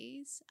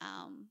employees.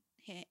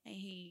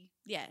 He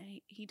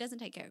doesn't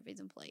take care of his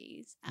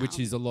employees, Which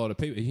is a lot of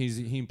people.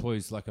 He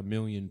employs like 1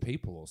 million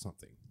people or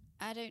something.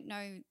 I don't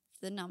know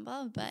the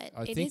number, but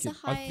I it think is a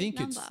I high think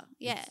number.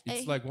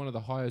 it's like one of the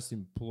highest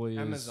employers.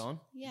 Amazon.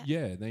 yeah.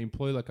 Yeah, they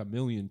employ like 1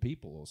 million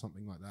people or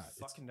something like that. It's-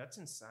 Fucking, that's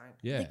insane.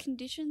 yeah. The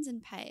conditions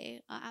and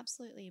pay are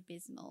absolutely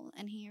abysmal,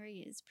 and here he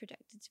is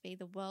projected to be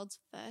the world's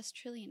first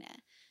trillionaire.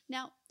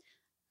 Now,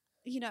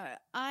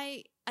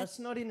 I That's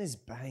not in his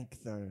bank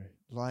though.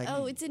 Like,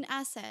 it's in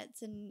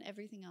assets and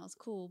everything else,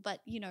 cool, but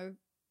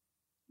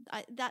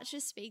that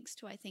just speaks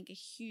to, I think, a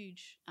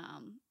huge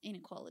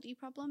inequality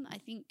problem. I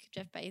think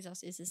Jeff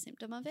Bezos is a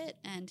symptom of it,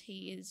 and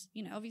he is,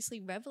 obviously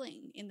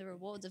reveling in the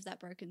rewards of that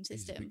broken He's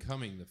system.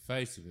 becoming the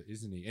face of it,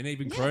 isn't he? And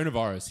even Yeah.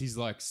 coronavirus, he's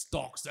like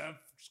stocks have,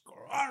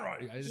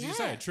 as you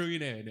say, Yeah. a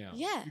trillionaire now.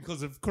 Yeah.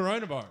 Because of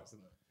coronavirus.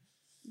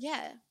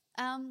 Yeah.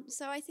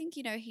 So I think,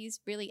 he's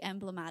really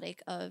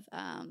emblematic of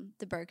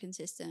the broken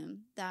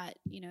system that,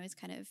 is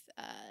kind of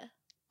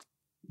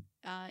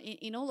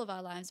in all of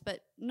our lives,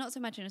 but not so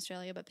much in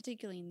Australia, but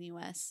particularly in the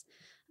US,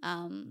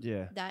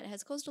 that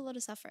has caused a lot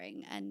of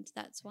suffering. And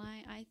that's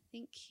why I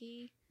think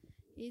he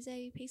is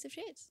a piece of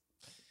shit.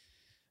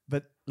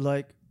 but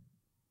like,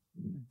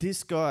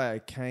 this guy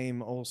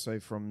came also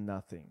from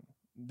nothing.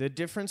 The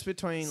difference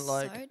between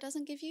like... So it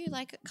doesn't give you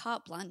like a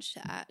carte blanche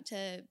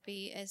to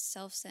be a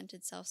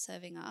self-centered,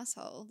 self-serving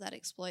asshole that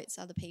exploits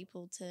other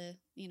people to,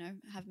 you know,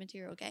 have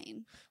material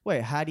gain.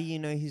 Wait, how do you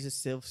know he's a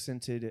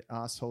self-centered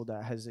asshole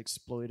that has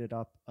exploited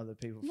up other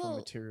people for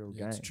material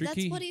gain? It's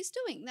tricky. That's what he's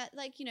doing. That,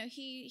 like, you know,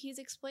 he's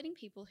exploiting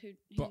people who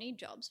need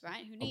jobs,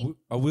 right? Who need...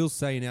 I will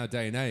say in our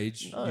day and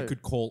age, you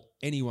could call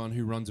anyone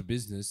who runs a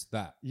business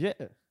that. Yeah.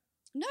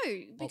 No,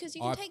 because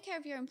you can take care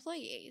of your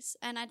employees.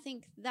 And I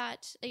think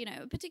that, you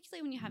know,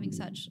 particularly when you're having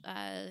such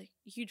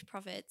huge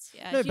profits,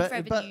 huge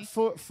revenue.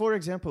 But for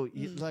example,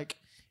 like,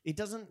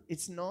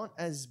 it's not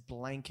as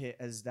blanket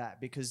as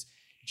that, because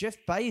Jeff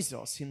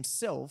Bezos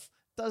himself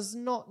does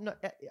not know...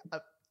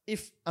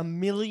 if 1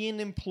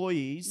 million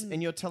employees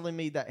and you're telling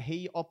me that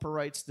he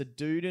operates the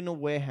dude in a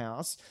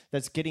warehouse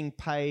that's getting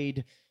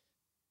paid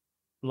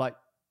like...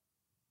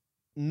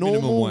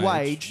 normal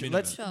wage.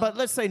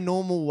 Let's say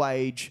normal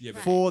wage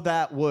for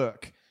that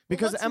work,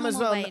 because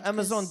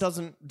Amazon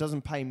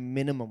doesn't pay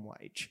minimum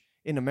wage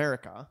in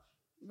America.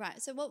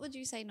 Right. So what would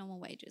you say normal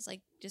wage is?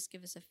 Like, just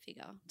give us a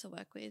figure to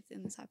work with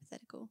in this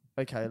hypothetical.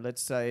 Okay,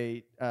 let's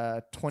say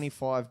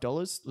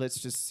 $25. Let's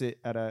just sit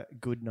at a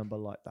good number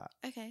like that.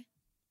 Okay.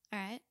 All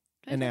right.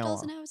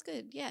 $25 an hour is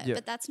good. Yeah,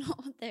 but that's not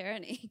what they're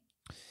earning.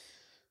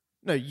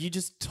 No, you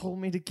just told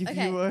me to give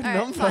you a all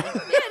number. Right,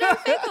 yeah, no,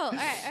 fair call. All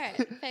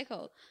right, fair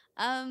call.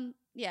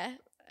 Yeah.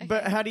 Okay.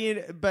 But how do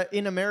you? But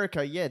in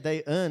America, yeah,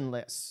 they earn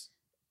less.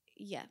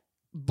 Yeah.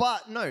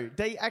 But no,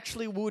 they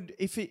actually would.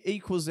 If it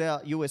equals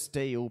out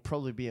USD, it will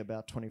probably be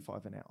about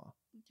 25 an hour.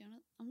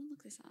 I'm gonna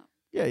look this up.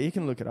 Yeah, you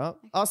can look it up.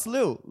 Okay. Ask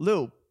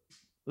Lil.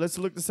 Let's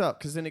look this up,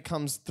 because then it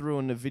comes through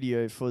on the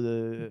video for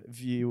the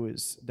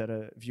viewers that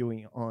are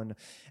viewing on.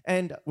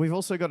 And we've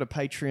also got a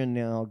Patreon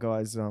now,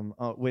 guys.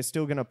 We're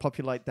still going to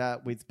populate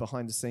that with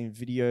behind-the-scenes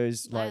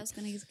videos. Lyle's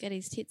going to get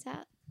his tits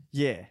out.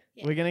 Yeah,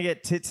 we're going to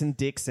get tits and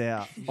dicks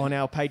out on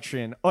our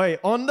Patreon. Oh,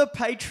 on the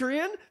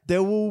Patreon,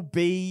 there will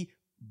be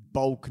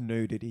bulk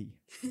nudity.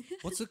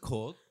 What's it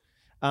called?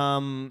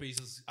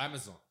 Bezos,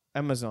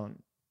 Amazon.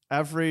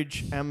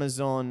 Average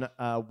Amazon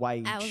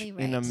wage hourly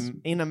rate.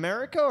 in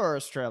America or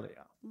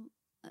Australia?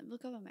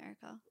 Look up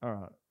America. All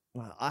right.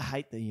 Well, I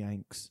hate the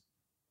Yanks.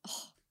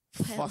 Oh,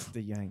 fuck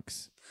the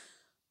Yanks.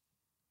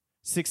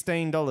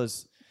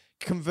 $16.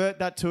 Convert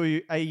that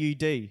to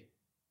AUD.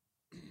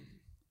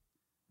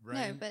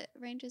 No, but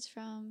ranges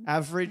from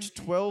average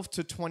 12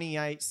 to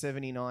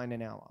 28.79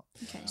 an hour.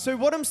 Okay. So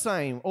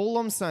all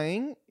I'm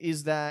saying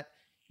is that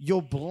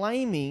you're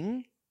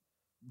blaming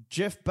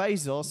Jeff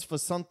Bezos for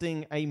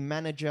something a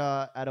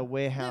manager at a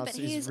warehouse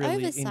is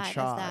really in charge.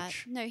 Of that.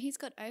 No, he's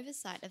got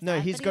oversight of that. No,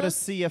 he's got a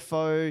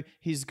CFO.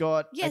 He's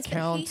got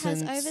accountants. But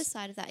he has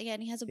oversight of that. Yeah,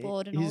 and he has a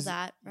board and all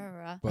that.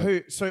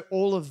 So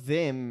all of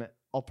them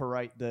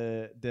operate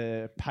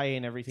the pay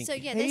and everything. So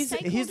yeah, he's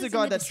the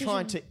guy that's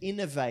trying to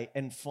innovate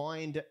and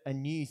find a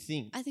new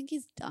thing. I think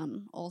he's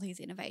done all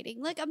he's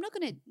innovating. Like, I'm not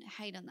going to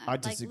hate on that. I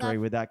disagree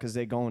with that, because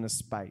they're going to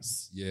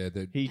space. Yeah,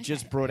 he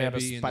just brought out a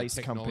space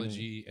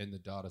technology company and the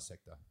data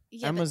sector.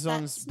 Yeah,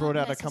 Amazon's brought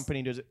out a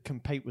company to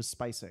compete with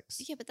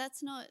SpaceX. Yeah, but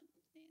that's not...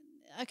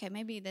 Okay,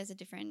 maybe there's a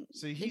different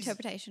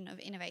interpretation of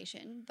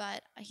innovation,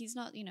 but he's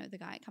not, the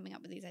guy coming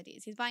up with these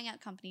ideas. He's buying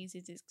out companies.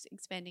 He's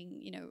expanding,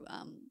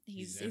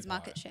 his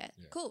market share.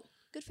 Yeah. Cool,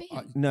 good for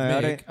him.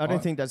 No, I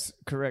don't think that's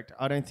correct.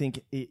 I don't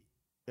think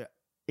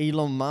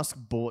Elon Musk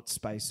bought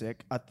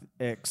SpaceX.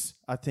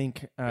 I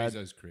think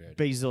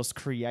Bezos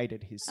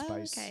created his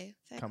space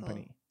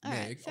company. Cool.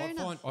 Right,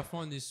 I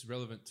find this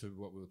relevant to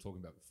what we were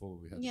talking about before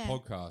we had the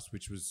podcast,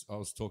 which was I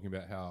was talking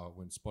about how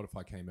when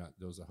Spotify came out,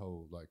 there was a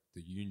whole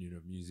the union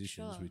of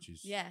musicians, which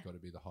is got to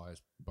be the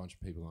highest bunch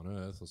of people on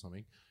earth or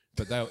something.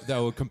 But they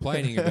were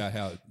complaining about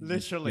how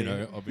literally,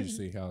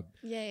 obviously how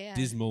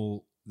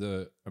dismal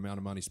the amount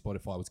of money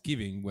Spotify was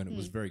giving when it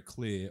was very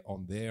clear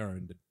on their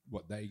end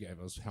what they gave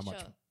us, how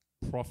much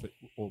profit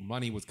or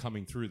money was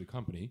coming through the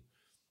company.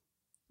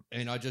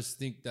 And I just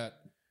think that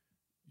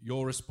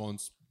your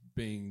response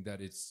being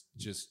that it's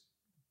just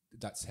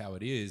that's how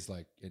it is,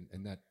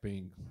 and that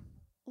being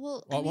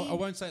I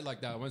won't say it like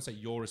that. I won't say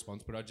your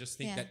response, but I just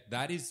think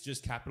that is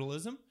just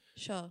capitalism.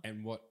 Sure.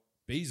 And what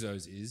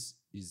Bezos is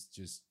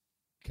just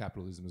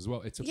capitalism as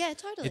well. It's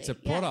totally. It's a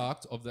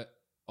product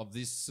of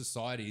this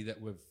society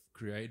that we've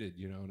created.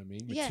 You know what I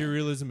mean?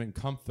 Materialism and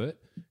comfort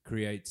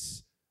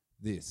creates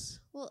this.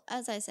 Well,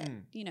 as I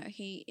said,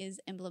 he is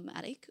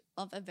emblematic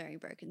of a very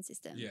broken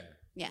system. Yeah.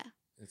 Yeah.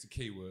 It's a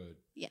key word.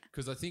 Yeah.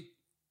 Because I think,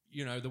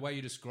 the way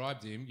you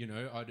described him,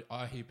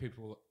 I hear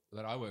people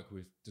that I work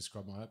with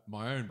describe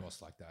my own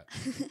boss like that.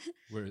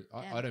 Where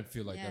I don't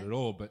feel like that at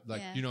all. But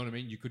you know what I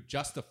mean? You could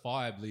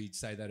justifiably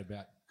say that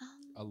about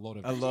a lot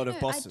of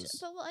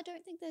bosses. I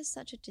don't think there's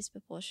such a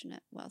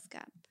disproportionate wealth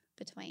gap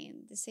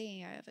between the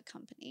CEO of a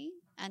company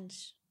and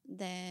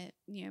their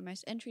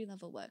most entry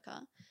level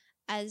worker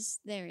as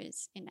there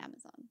is in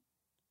Amazon.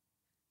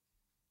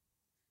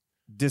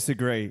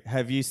 Disagree.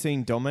 Have you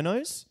seen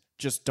Domino's?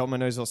 just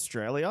Domino's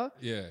Australia.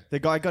 Yeah. The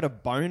guy got a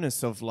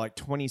bonus of like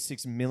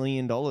 $26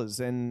 million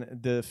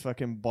and the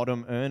fucking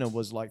bottom earner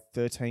was like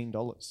 $13.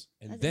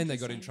 And That's then they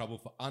got in interesting. trouble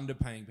for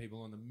underpaying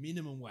people on the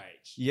minimum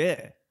wage.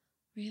 Yeah.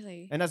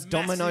 Really? And that's Massive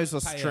Domino's payout.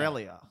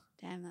 Australia.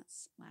 Damn, wow.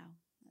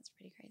 That's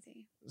pretty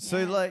crazy. So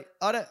Yeah. like,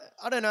 I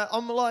don't know.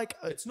 I'm like,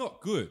 It's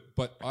not good,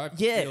 but I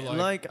yeah, feel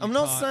like, you I'm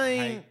not can't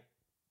saying- hate-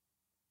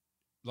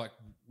 like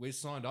we're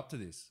signed up to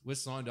this. We're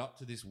signed up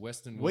to this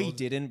Western world. we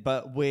didn't,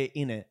 but we're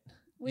in it.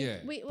 Yeah,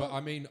 but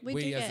I mean, we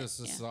we do as get- a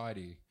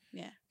society,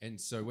 Yeah. and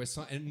so we're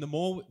and the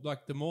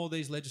more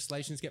these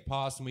legislations get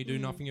passed and we do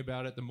nothing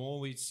about it, the more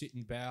we sit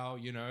and bow,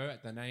 you know,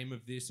 at the name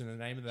of this and the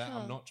name of that. Sure.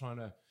 I'm not trying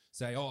to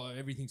say, oh,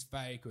 everything's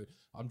fake. Or,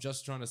 I'm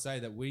just trying to say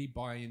that we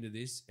buy into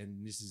this,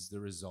 and this is the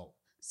result.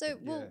 So,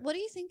 well, Yeah. what do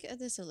you think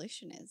the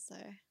solution is,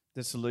 though?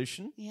 The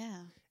solution?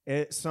 Yeah.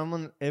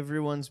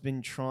 Everyone's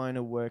been trying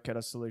to work out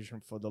a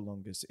solution for the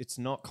longest. It's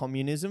not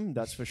communism,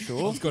 that's for I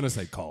sure. was gonna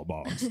say Karl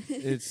Marx.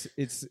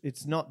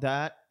 it's not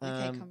that.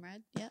 Okay,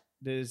 comrade. Yeah.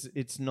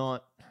 It's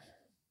not.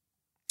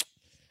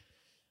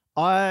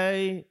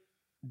 I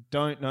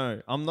don't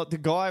know. I'm not the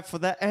guy for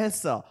that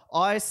answer.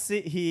 I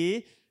sit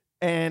here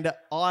and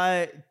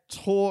I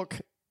talk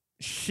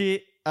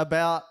shit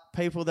about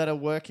people that are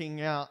working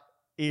out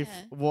if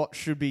Yeah. what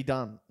should be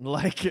done.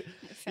 Like, Fair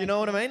you know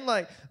what I play. mean?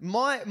 Like,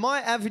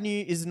 my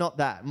avenue is not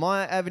that.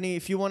 My avenue,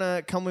 if you want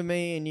to come with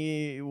me and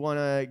you want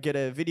to get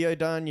a video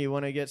done, you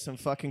want to get some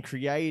fucking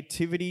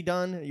creativity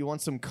done, you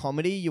want some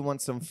comedy, you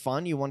want some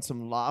fun, you want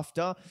some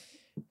laughter,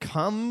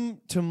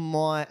 come to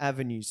my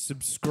avenue.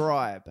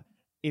 Subscribe.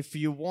 If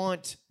you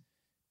want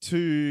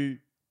to...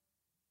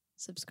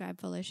 Subscribe,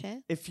 follow,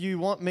 share. If you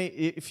want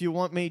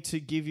me to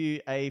give you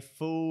a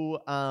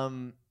full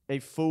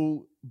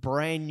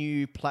brand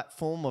new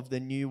platform of the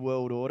new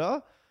world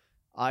order,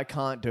 I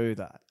can't do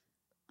that.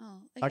 Oh,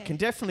 okay. I can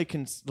definitely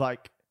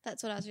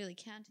That's what I was really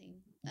counting.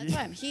 That's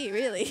why I'm here,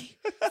 really.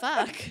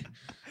 Fuck.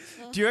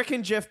 Do you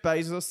reckon Jeff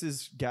Bezos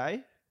is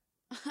gay?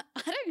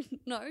 I don't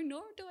know,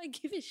 nor do I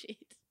give a shit.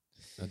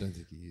 I don't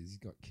think he is. He's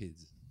got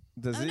kids.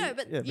 Does Oh, he? no,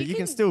 but yeah, you you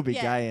can still be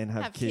yeah, gay and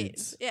have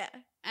kids. Yeah,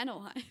 and a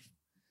wife.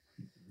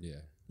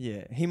 Yeah.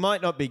 Yeah, he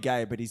might not be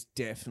gay, but he's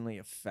definitely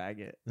a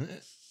faggot.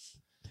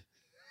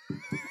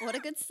 What a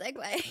good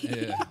segue.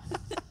 Yeah.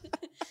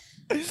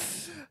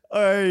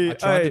 I I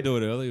tried to do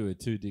it earlier with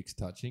two dicks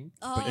touching,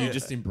 but you Oh.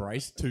 just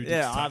embraced two dicks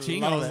Yeah,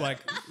 touching. I I love was it. like,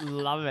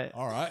 love it.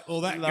 all right,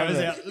 well, that Love goes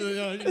it. out.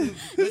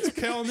 Let's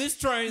go on this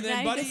train then,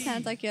 Now it buddy. just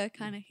sounds like you're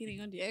kind of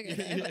hitting on Diego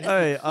there. but-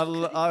 Hey,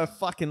 I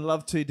fucking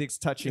love two dicks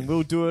touching.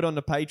 We'll do it on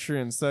the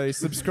Patreon, so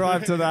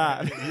subscribe to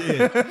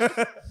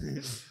that.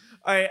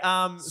 Hey,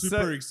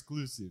 Super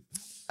exclusive.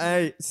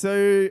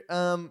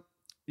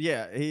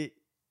 Yeah,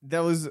 that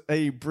was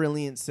a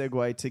brilliant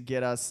segue to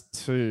get us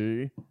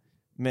to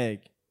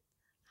Meg.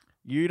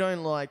 You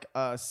don't like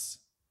us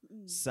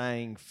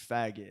saying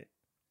faggot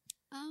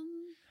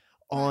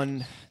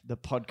on the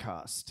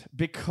podcast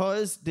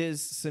because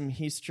there's some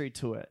history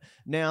to it.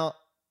 Now,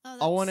 Oh,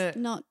 I wanna- that's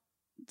not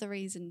the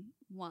reason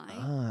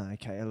why.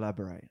 okay,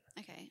 elaborate.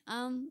 Okay.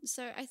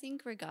 So I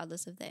think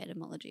regardless of the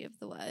etymology of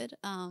the word,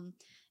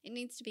 it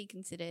needs to be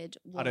considered.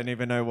 I don't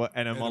even know what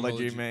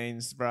etymology Etymology.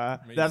 means,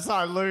 bruh. Means- That's how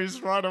I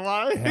lose right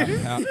away.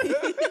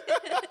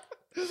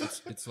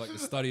 It's like the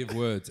study of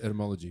words,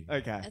 etymology.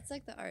 Okay. It's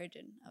like the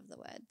origin of the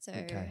word, so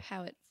Okay.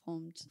 how it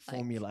formed. Like,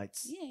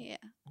 Formulates. Yeah.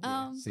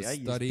 See, The I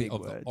use study big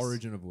of words. the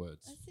origin of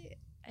words. That's it.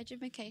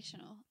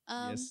 Educational.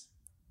 Yes.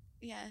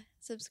 Yeah.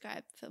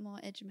 Subscribe for more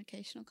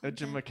educational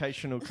content.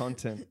 Educational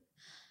content.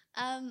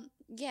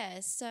 Yeah.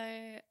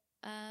 So,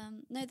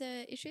 no,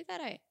 the issue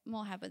that I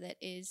more have with it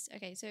is,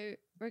 okay, so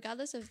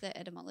regardless of the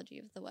etymology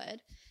of the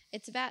word,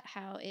 it's about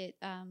how it,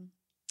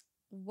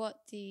 what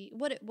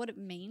it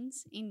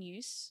means in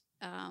use.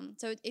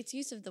 So it's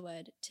use of the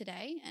word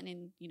today and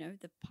in,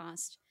 the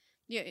past,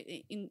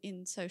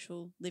 in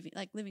social living,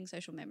 like living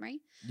social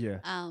memory. Yeah.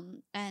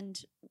 And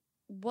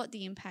what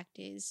the impact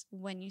is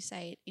when you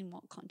say it in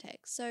what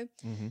context. So,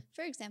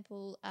 for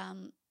example,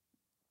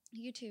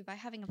 you two, by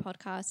having a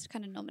podcast,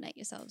 kind of nominate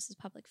yourselves as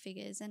public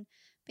figures, and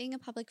being a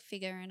public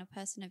figure and a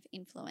person of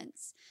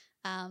influence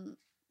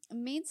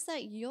means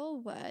that your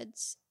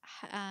words,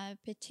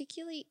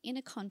 particularly in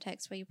a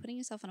context where you're putting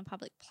yourself on a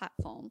public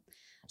platform.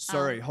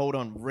 Sorry, hold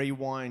on.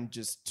 Rewind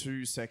just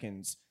 2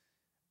 seconds.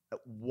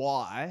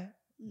 Why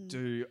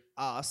do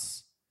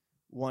us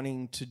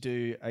wanting to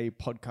do a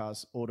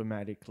podcast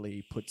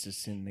automatically puts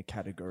us in the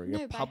category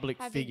No, of by public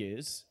having-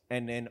 figures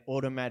and then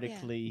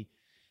automatically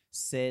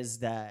says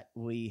that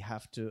we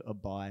have to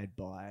abide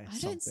by I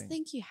something? don't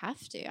think you have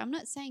to. I'm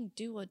not saying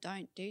do or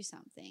don't do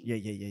something.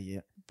 Yeah.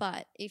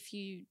 But if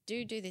you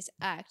do this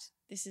act,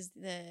 this is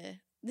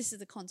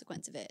the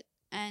consequence of it.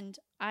 And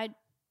I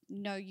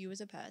know you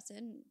as a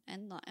person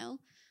and Lyle,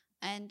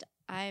 and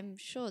I'm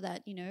sure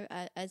that,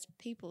 as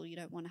people, you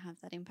don't want to have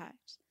that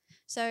impact.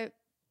 So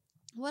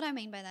what I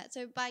mean by that,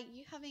 so by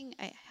you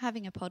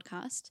having a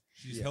podcast,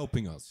 She's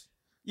helping us.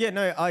 Yeah,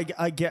 no, I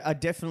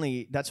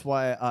definitely, that's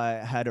why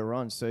I had her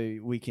on, so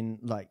we can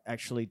like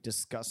actually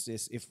discuss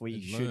this if we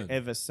And should learn.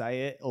 ever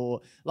say it,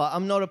 or like,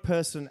 I'm not a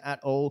person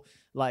at all,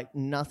 like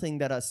nothing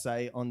that I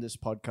say on this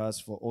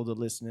podcast for all the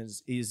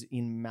listeners is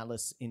in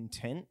malice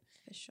intent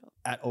For sure.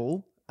 at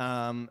all.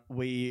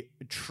 We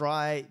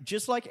try,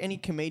 just like any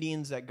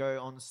comedians that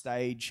go on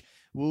stage,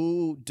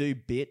 we'll do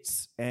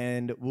bits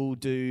and we'll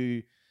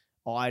do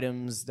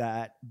items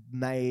that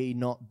may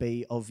not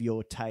be of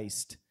your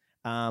taste.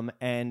 And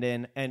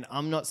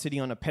I'm not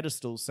sitting on a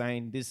pedestal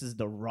saying this is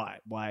the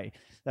right way.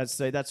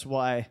 That's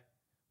why,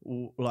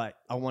 like,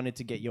 I wanted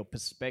to get your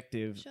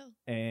perspective, Sure.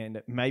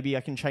 and maybe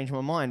I can change my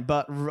mind.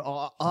 But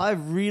I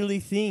really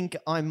think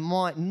I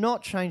might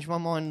not change my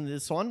mind in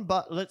this one.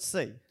 But let's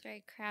see.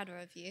 Very Crowder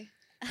of you.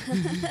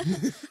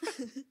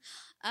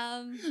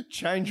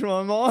 Change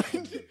my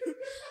mind.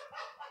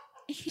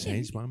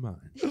 Changed my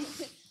mind.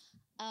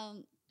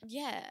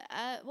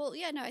 Well,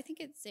 yeah, no, I think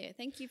it's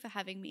thank you for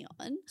having me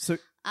on. So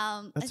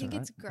I that's think all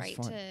right. it's great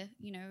That's to,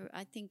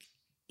 I think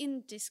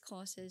in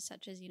discourses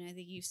such as,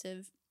 the use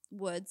of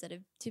words that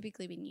have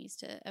typically been used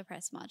to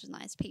oppress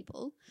marginalized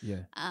people,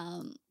 yeah,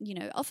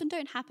 often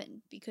don't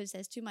happen because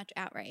there's too much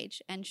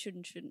outrage and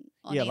shouldn't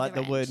on yeah, either like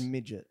the end. word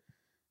midget.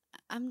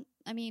 I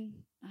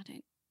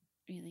don't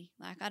really,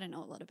 I don't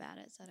know a lot about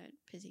it, so I don't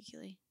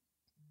particularly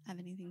have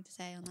anything to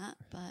say on that,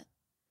 but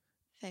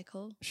fair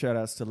call. Shout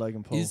outs to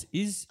Logan Paul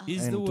Is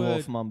and the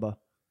word Dwarf Mamba.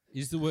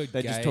 is the word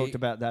They gay just talked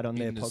about that on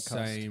their in the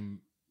podcast.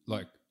 same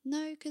like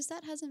No, because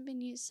that hasn't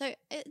been used. So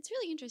it's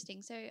really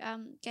interesting. So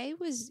gay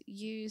was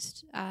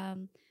used,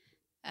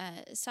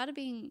 started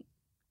being,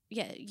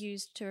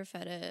 used to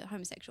refer to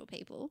homosexual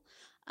people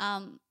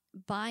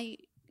by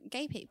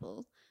gay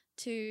people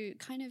to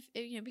kind of,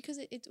 because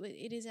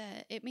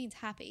it means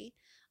happy,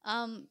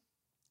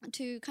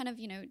 to kind of,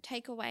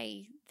 take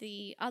away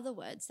the other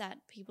words that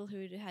people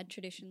who had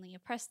traditionally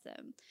oppressed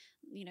them,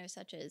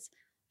 such as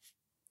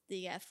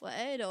the F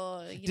word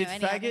or Did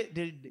any faggot?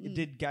 other.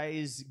 Did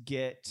gays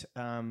get?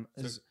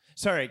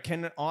 Sorry,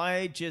 can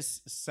I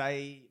just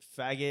say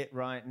faggot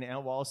right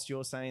now whilst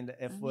you're saying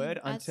the F word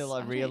until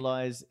I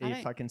realize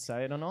if I can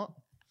say it or not?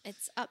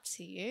 It's up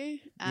to you.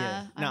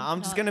 Yeah. No,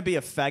 I'm just gonna be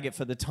a faggot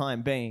for the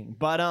time being.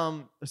 But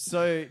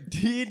so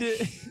did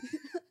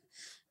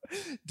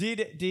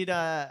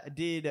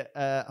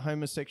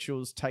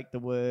homosexuals take the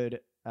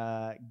word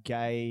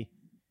gay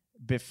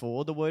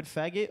before the word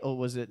faggot, or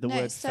was it the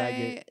word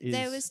faggot?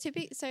 There was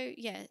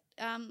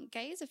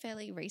gay is a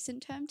fairly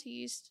recent term to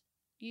use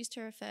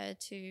to refer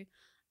to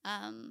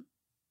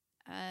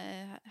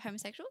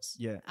homosexuals.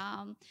 Yeah.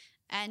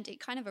 And it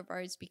kind of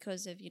arose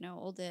because of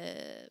all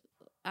the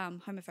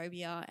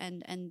homophobia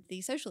and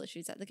the social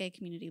issues that the gay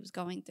community was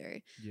going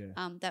through.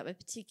 Yeah. That were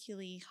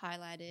particularly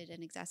highlighted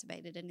and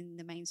exacerbated and in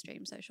the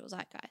mainstream social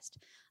zeitgeist.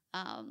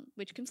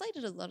 Which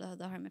conflated a lot of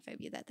the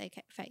homophobia that they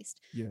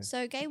faced. Yeah.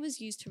 So gay was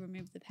used to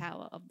remove the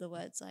power of the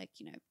words like,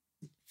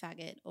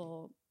 faggot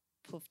or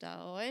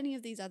poofta or any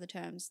of these other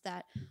terms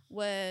that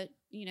were,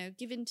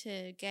 given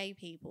to gay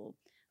people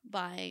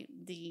by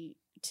the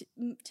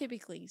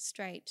typically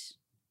straight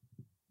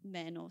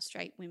men or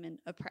straight women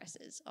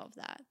oppressors of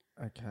that.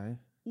 Okay.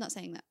 Not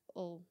saying that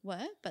all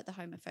were, but the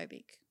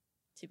homophobic,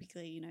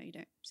 typically, you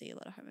don't see a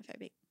lot of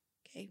homophobic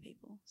gay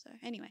people. So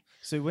anyway.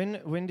 So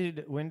when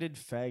did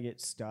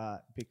faggot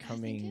start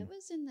becoming? I think it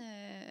was in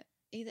the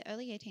either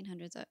early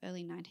 1800s or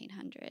early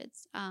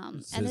 1900s.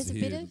 And says there's a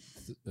here bit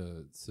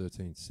of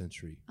 13th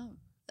century.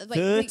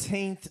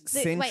 13th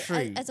century.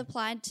 Wait, as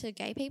applied to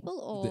gay people,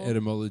 or The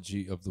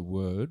etymology of the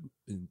word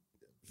in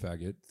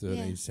faggot,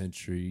 13th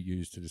century,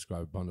 used to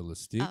describe a bundle of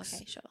sticks.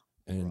 Okay, sure.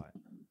 And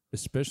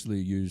especially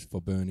used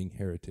for burning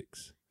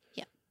heretics.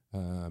 Yeah.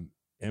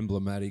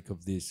 Emblematic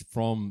of this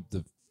from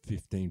the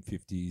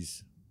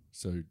 1550s,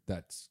 so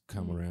that's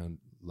come around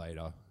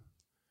later.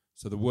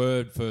 So the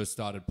word first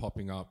started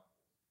popping up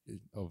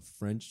of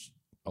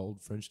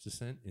old French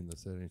descent in the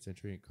 13th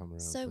century and come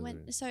around.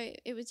 So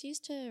it was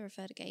used to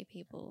refer to gay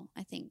people,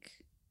 I think,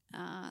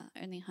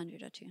 only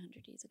 100 or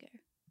 200 years ago.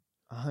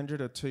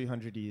 100 or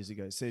 200 years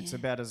ago. So it's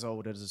about as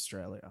old as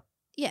Australia.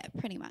 Yeah,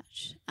 pretty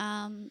much.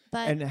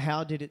 But and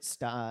how did it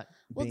start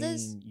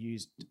being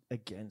used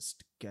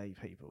against gay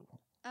people?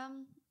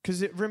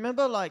 Because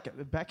remember,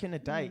 like back in the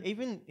day,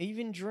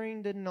 even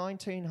during the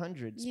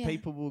 1900s,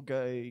 people will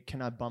go,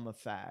 "Can I bum a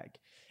fag?"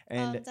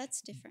 And that's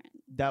different.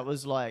 That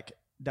was like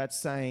that's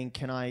saying,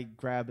 "Can I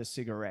grab a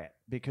cigarette?"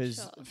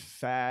 Because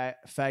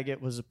faggot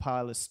was a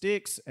pile of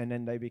sticks, and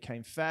then they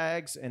became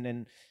fags, and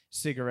then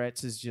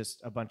cigarettes is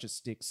just a bunch of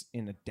sticks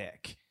in a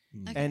deck.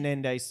 Okay. And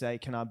then they say,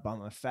 "Can I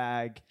bum a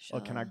fag?"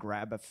 Or "Can I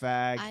grab a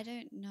fag?" I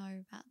don't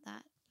know about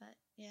that, but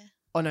yeah.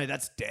 Oh no,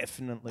 that's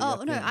definitely.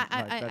 Oh no,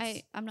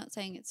 I'm not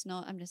saying it's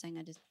not. I'm just saying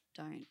I just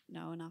don't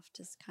know enough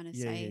to kind of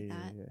say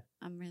that. Yeah.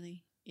 I'm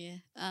really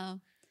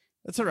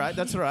That's all right.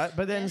 That's all right.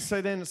 But then,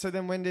 so then,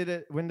 when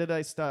did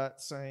they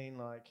start saying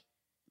like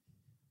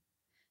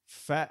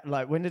fat?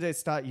 Like when did they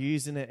start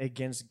using it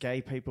against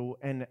gay people?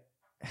 And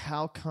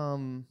how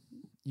come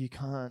you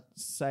can't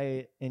say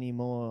it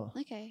anymore?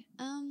 Okay.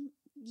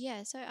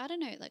 Yeah, so I don't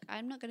know. Like,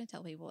 I'm not going to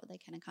tell people what they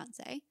can and can't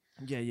say.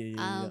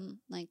 Yeah.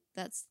 Like,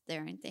 that's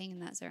their own thing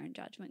and that's their own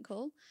judgment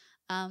call.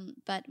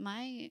 But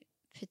my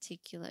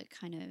particular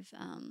kind of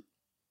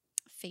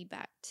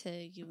feedback to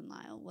you and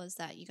Lyle was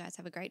that you guys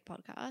have a great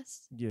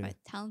podcast. Yeah.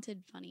 Both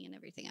talented, funny, and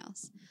everything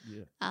else.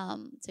 Yeah.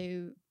 So,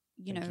 you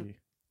Thank know, you.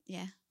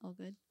 yeah, all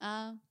good.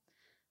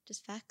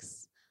 Just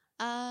facts.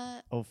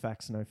 All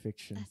facts, no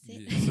fiction. That's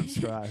it. Yeah.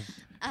 Subscribe.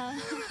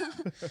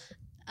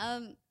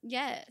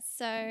 Yeah.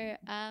 So,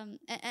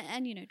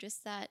 and you know,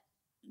 just that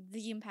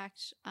the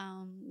impact,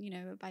 you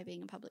know, by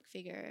being a public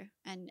figure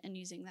and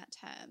using that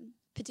term,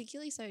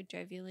 particularly so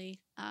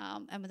jovially,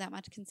 and without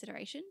much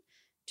consideration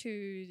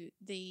to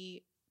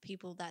the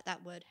people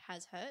that word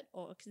has hurt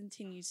or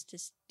continues to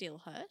still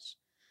hurt.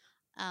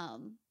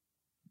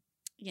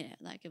 Yeah,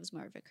 like it was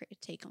more of a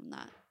critique on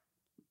that.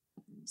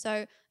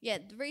 So yeah,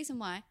 the reason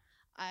why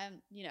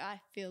you know, I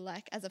feel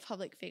like as a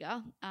public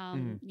figure,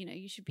 you know,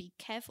 you should be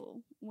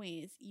careful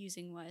with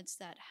using words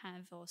that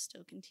have or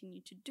still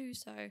continue to do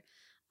so,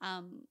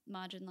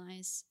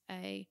 marginalize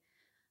a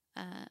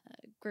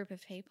group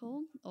of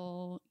people,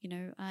 or you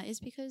know, is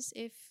because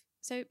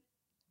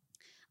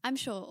I'm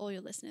sure all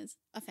your listeners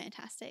are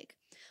fantastic,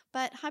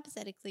 but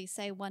hypothetically,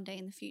 say one day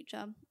in the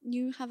future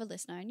you have a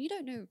listener and you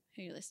don't know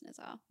who your listeners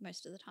are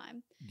most of the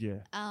time.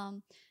 Yeah.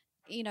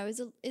 You know, is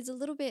a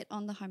little bit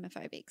on the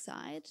homophobic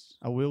side.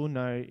 I will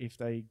know if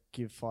they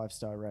give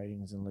 5-star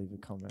ratings and leave a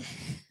comment.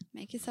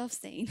 Make yourself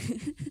seen.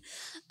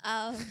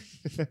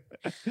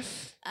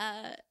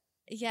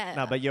 Yeah.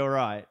 No, but you're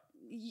right.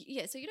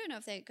 Yeah, so you don't know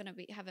if they're going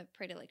to have a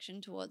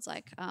predilection towards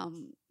like,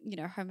 you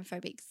know,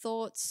 homophobic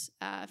thoughts,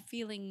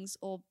 feelings,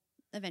 or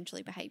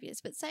eventually behaviors.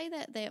 But say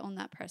that they're on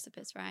that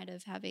precipice, right,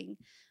 of having,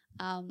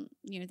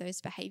 you know, those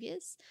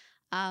behaviors.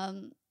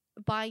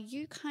 By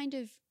you kind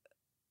of,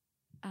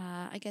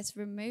 I guess,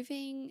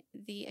 removing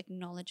the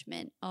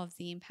acknowledgement of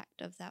the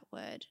impact of that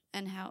word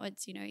and how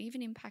it's, you know,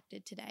 even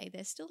impacted today,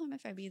 there's still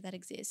homophobia that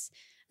exists.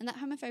 And that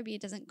homophobia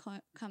doesn't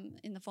come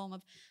in the form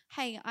of,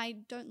 hey, I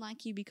don't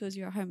like you because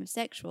you're a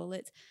homosexual.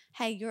 It's,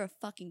 hey, you're a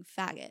fucking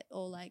faggot,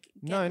 or like,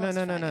 No,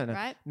 faggot,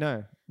 right?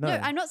 No. No,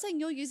 I'm not saying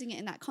you're using it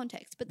in that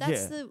context, but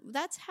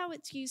that's how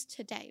it's used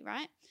today,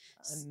 right?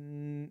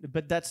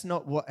 But that's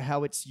not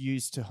how it's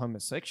used to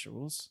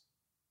homosexuals.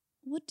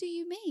 What do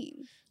you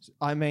mean?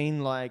 I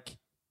mean, like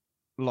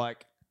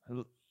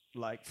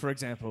for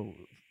example,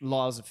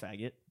 Lyle's a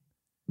faggot.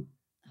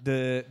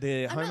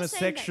 The I'm not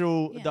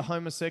homosexual, saying that, the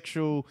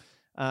homosexual,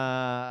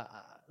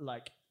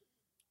 like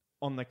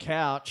on the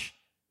couch,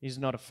 is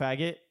not a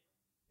faggot.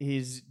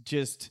 He's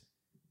just,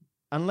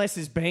 unless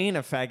he's being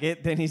a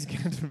faggot, then he's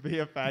going to be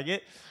a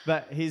faggot.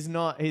 But he's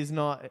not.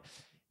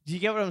 Do you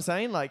get what I'm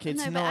saying? Like,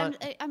 it's not.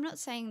 But I'm not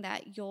saying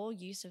that your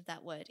use of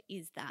that word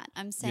is that.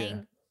 I'm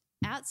saying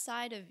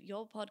outside of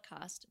your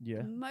podcast,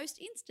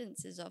 most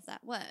instances of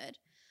that word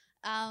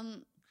are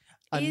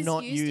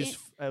not used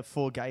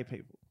for gay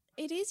people.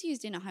 It is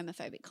used in a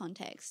homophobic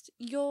context.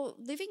 You're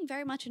living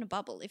very much in a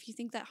bubble if you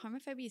think that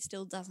homophobia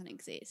still doesn't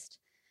exist.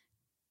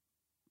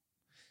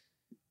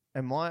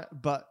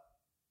 But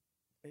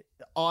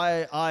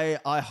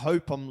I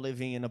hope I'm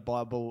living in a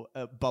bubble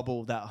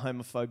that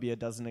homophobia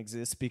doesn't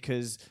exist,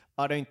 because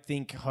I don't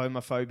think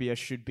homophobia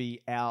should be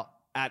out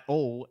at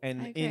all.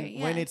 And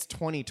when it's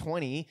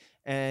 2020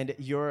 and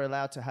you're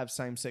allowed to have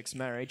same-sex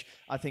marriage,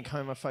 I think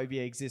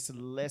homophobia exists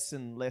less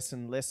and less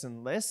and less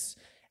and less.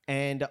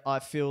 And I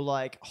feel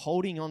like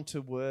holding on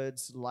to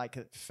words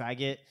like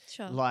faggot,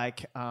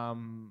 like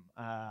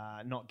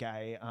not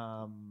gay,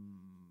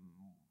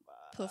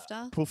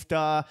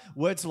 poofta,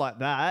 words like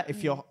that,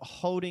 if you're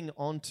holding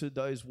on to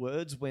those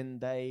words when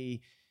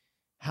they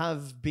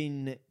have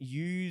been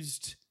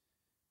used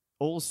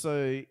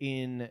also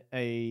in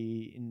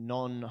a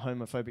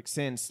non-homophobic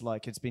sense,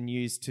 like it's been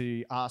used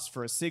to ask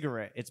for a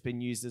cigarette. It's been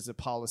used as a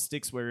pile of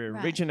sticks where it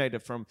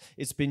originated from.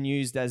 It's been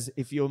used as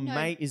if your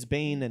mate is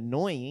being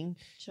annoying,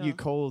 you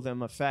call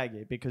them a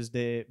faggot because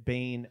they're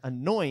being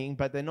annoying,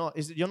 but they're not.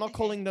 You're not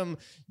calling them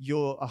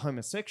you're a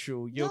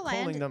homosexual. You're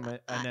calling them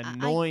an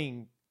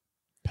annoying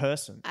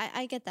person.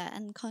 I get that,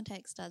 and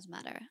context does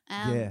matter.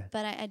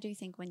 But I do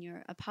think when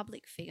you're a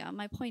public figure,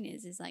 my point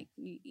is like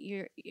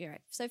you're right.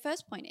 So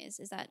first point is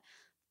that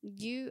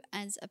you,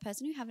 as a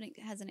person who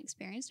hasn't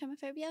experienced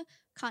homophobia,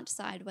 can't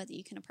decide whether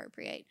you can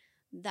appropriate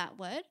that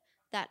word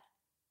that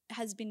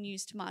has been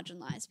used to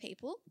marginalize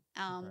people,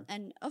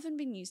 and often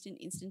been used in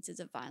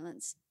instances of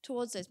violence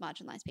towards those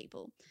marginalized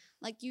people.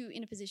 Like, you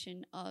in a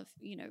position of,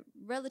 you know,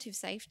 relative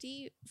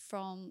safety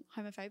from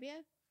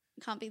homophobia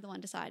can't be the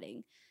one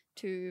deciding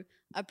to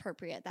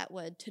appropriate that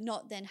word to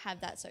not then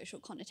have that social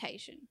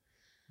connotation.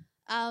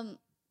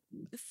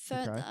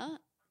 Further,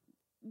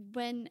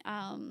 when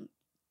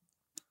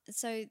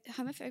so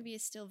homophobia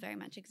still very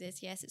much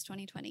exists. Yes, it's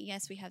 2020.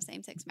 Yes, we have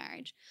same-sex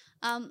marriage.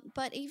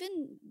 But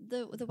even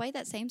the way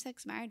that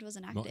same-sex marriage was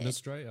enacted, not in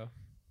Australia.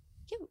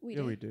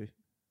 Yeah, we do.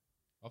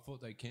 I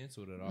thought they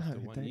cancelled it after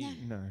 1 year.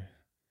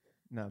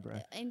 No, bro.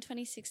 In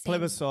 2016.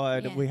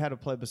 Plebiscite. We had a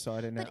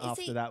plebiscite, and then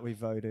after that we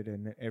voted,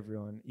 and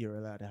you're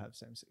allowed to have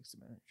same-sex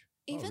marriage.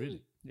 Even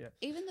really? Yeah.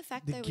 even the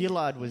fact The that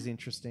Gillard was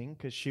interesting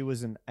because she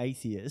was an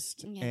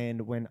atheist,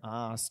 and when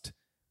asked,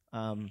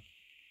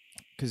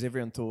 because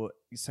everyone thought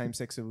same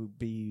sex would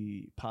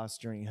be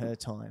passed during her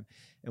time,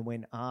 and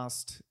when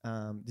asked,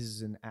 this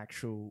is an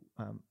actual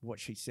what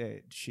she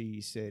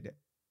said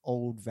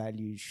old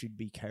values should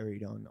be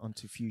carried on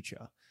onto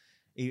future.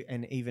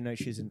 And even though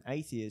she's an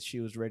atheist,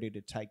 she was ready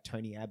to take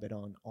Tony Abbott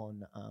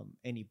on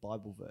any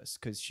Bible verse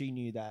because she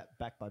knew that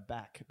back by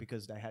back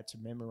because they had to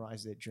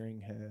memorize it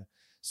during her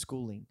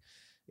schooling.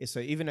 So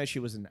even though she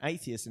was an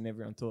atheist and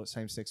everyone thought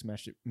same-sex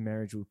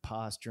marriage would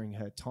pass during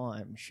her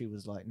time, she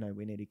was like, no,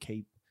 we need to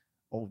keep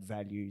old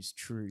values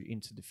true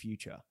into the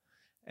future.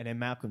 And then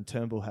Malcolm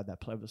Turnbull had that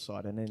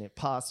plebiscite and then it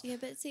passed. Yeah,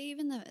 but see,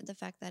 even the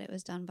fact that it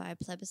was done by a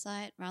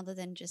plebiscite rather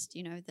than just,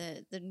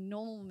 the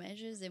normal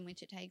measures in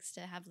which it takes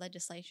to have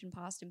legislation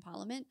passed in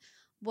Parliament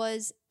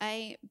was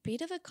a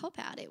bit of a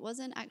cop-out. It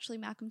wasn't actually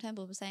Malcolm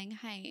Turnbull was saying,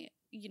 hey,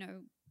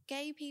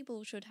 gay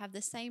people should have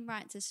the same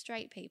rights as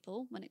straight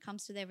people when it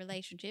comes to their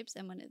relationships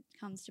and when it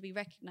comes to be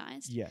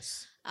recognised.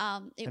 Yes.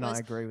 I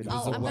agree with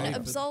that. that. I'm going to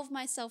absolve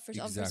myself of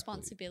Exactly.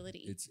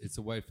 responsibility. It's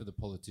a way for the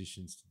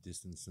politicians to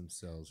distance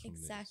themselves from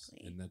Exactly.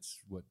 this. And that's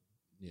what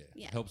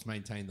helps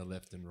maintain the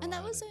left and right. And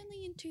that was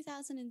only in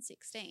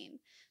 2016.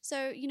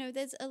 So,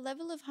 there's a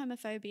level of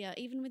homophobia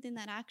even within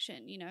that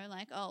action,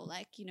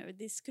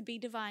 this could be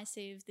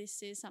divisive.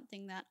 This is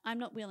something that I'm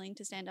not willing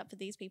to stand up for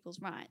these people's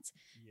rights.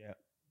 Yeah.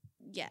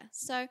 Yeah.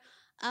 So,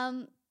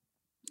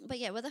 but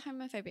yeah, whether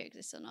homophobia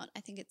exists or not, I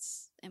think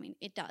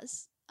it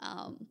does.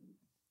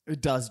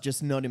 It does,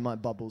 just not in my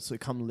bubble, so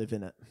come live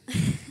in it.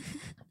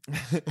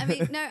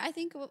 No, I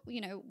think,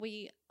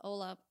 we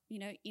all are,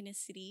 inner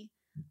city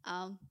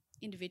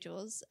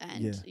individuals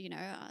and,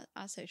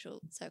 our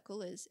social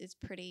circle is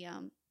pretty,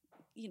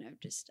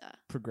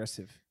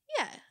 progressive.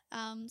 Yeah.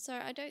 So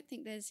I don't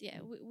think there's,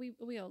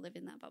 we all live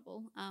in that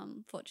bubble,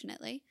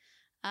 fortunately.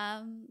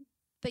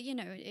 But,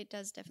 it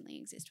does definitely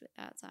exist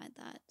outside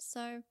that.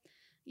 So,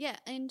 yeah,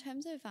 in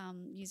terms of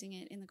using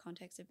it in the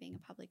context of being a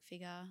public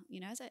figure,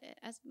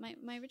 as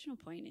my original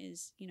point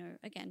is,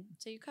 again,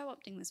 so you're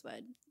co-opting this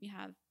word. You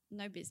have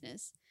no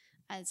business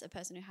as a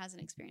person who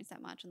hasn't experienced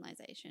that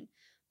marginalisation.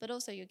 But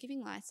also you're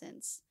giving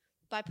license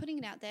by putting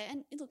it out there.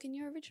 And look, in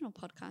your original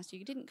podcast,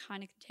 you didn't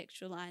kind of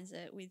contextualise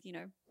it with,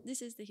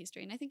 this is the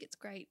history. And I think it's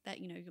great that,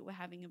 we're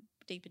having a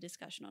deeper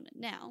discussion on it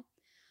now.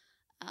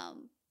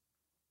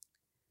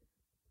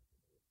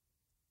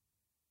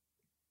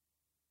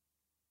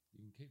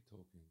 You can keep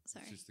talking.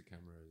 Sorry. It's just the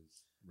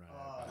camera's run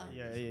out of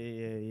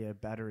Yeah, battery.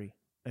 battery.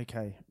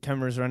 Okay,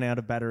 cameras run out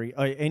of battery.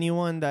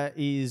 Anyone that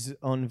is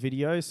on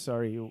video,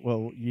 sorry.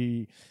 Well,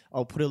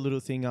 I'll put a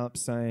little thing up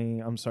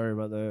saying I'm sorry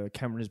about the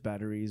camera's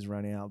batteries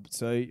run out.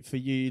 So for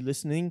you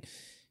listening,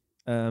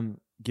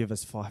 give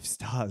us 5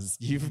 stars.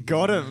 You've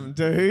got them,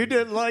 dude.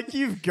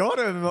 You've got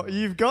them.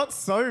 You've got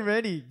so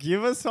many.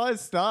 Give us 5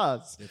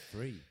 stars. They're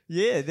free.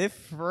 Yeah, they're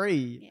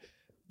free.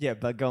 Yeah,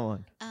 but go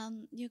on.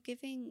 You're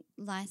giving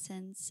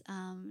license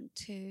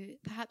to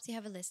perhaps you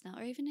have a listener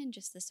or even in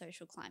just the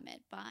social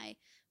climate by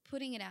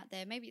putting it out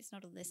there. Maybe it's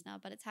not a listener,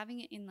 but it's having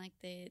it in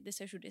the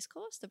social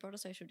discourse, the broader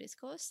social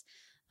discourse.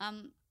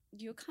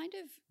 You're kind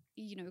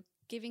of,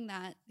 giving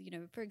that,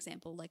 for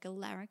example, like a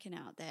larrikin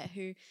out there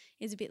who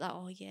is a bit like,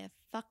 oh yeah,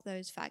 fuck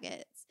those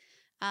faggots.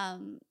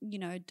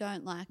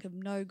 Don't like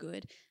them, no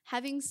good.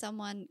 Having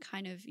someone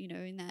kind of,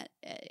 in that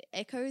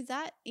echo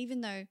that, even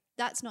though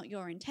that's not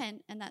your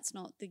intent and that's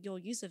not your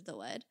use of the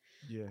word.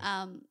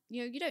 Yeah.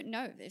 You don't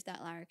know if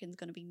that larrikin's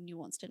going to be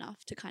nuanced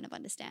enough to kind of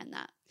understand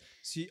that.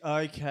 See,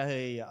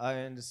 okay,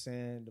 I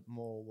understand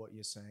more what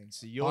you're saying.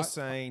 So you're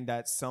saying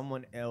that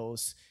someone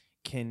else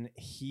can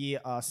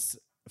hear us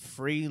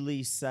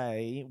freely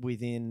say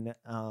within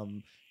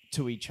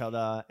to each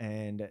other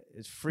and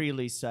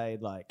freely say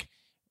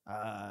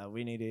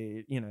we need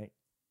to,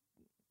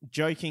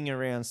 joking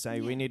around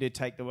say we need to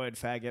take the word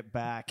faggot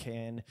back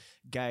and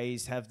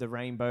gays have the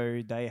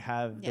rainbow, they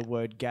have the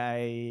word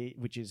gay,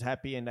 which is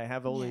happy, and they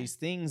have all these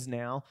things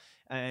now,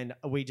 and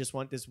we just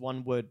want this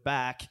one word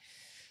back.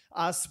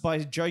 Us, by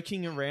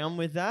joking around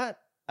with that,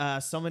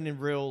 someone in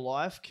real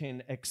life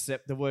can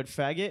accept the word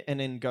faggot and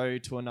then go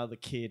to another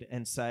kid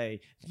and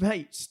say,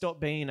 mate, stop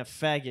being a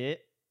faggot.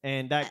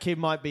 And that kid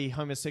might be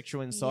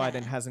homosexual inside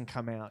and hasn't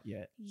come out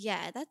yet.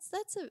 Yeah,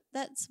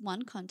 that's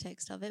one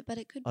context of it, but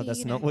it could be. Oh,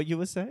 that's not what you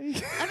were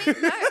saying? I mean,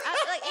 no,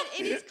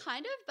 it is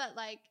kind of, but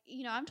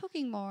I'm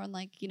talking more on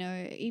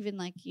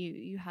even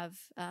you have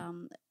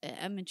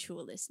a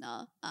mature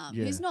listener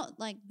who's not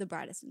the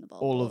brightest in the bowl.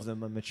 All of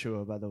them are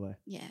mature, by the way.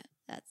 Yeah,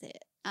 that's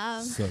it.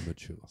 So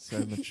mature. So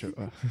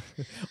mature.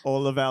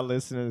 All of our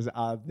listeners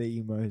are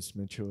the most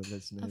mature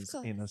listeners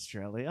in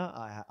Australia.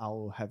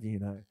 I'll have you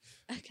know.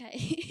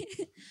 Okay.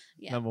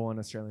 Yeah. Number 1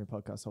 Australian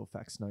podcast, all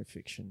facts, no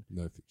fiction.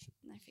 No fiction.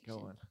 No fiction. Go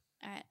on.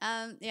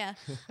 All right. Yeah.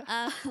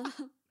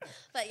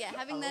 But yeah,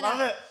 having that love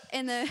it.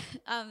 in the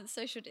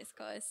social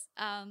discourse,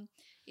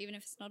 even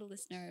if it's not a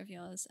listener of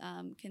yours,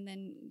 can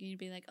then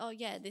be like, oh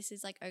yeah, this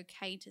is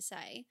okay to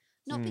say.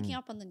 Not picking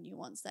up on the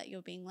nuance that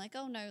you're being like,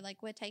 oh no,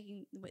 we're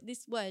taking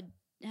this word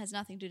has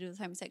nothing to do with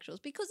homosexuals,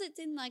 because it's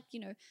in like,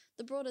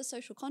 the broader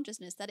social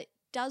consciousness that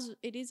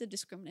it is a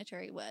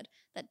discriminatory word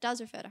that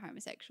does refer to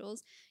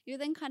homosexuals. You're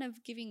then kind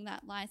of giving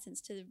that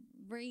license to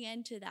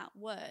re-enter that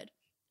word,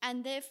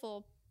 and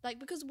therefore, like,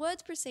 because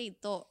words precede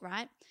thought,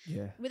 right?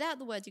 Yeah. Without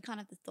the words, you can't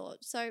have the thought.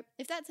 So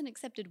if that's an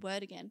accepted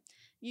word again,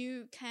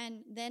 you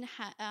can then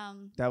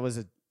That was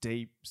a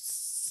deep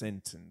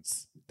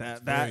sentence.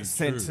 That very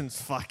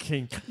sentence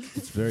fucking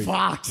It's very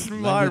fucked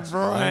my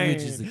brain.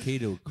 Language is the key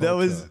to a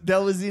culture. That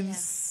was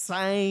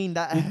insane.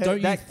 Don't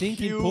you that think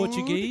in killed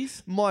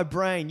Portuguese? my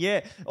brain,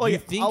 yeah. Oh, You yeah.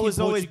 think I in was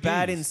always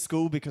bad in Portuguese?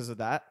 school because of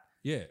that.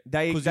 Yeah,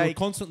 They- because they- you're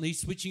constantly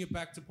switching it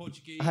back to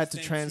Portuguese. I had to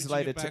then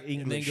translate switching it to back, and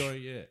English. then go,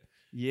 yeah.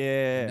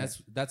 Yeah. And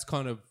that's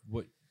kind of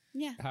what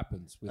yeah,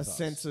 happens with A us.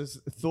 sense of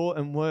thought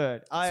and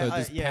word. So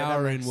there's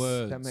power in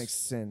words. That makes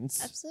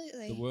sense.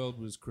 absolutely. The world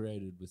was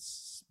created with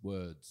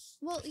words.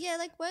 Well, yeah,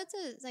 like words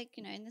are like,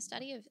 in the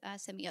study of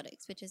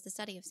semiotics, which is the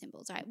study of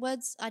symbols, right?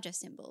 Words are just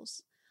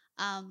symbols.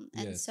 And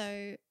Yes.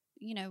 so,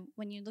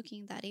 when you're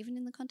looking at that, even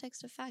in the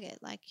context of faggot,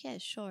 like, yeah,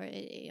 sure,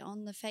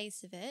 on the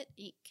face of it,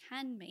 it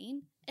can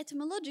mean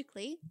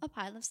etymologically a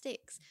pile of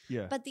sticks.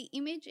 Yeah. But the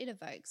image it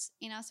evokes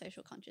in our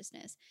social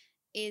consciousness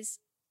is,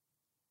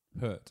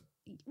 Hurt.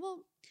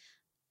 well,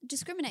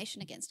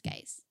 discrimination against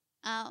gays.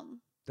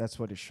 That's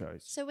what it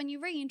shows. So when you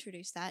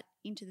reintroduce that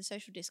into the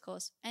social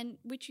discourse, and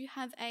which you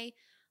have a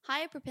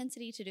higher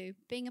propensity to do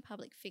being a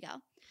public figure,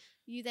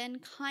 you then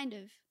kind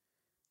of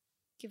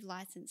give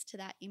license to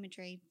that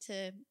imagery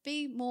to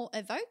be more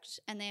evoked,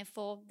 and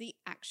therefore the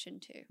action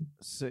too.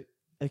 So,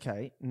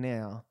 okay,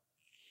 now,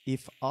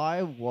 if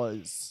I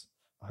was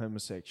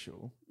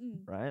homosexual,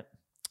 right,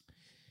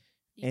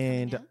 You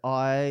coming and out?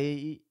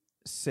 I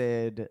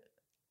said,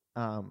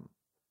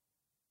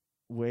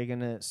 we're going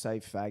to say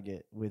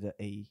faggot with an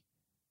E,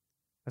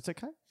 that's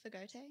okay?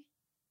 Forgote?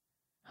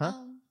 Huh?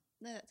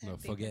 No, that's No, a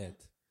big forget. one.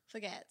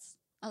 Forgets.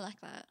 I like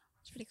that.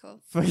 It's pretty cool.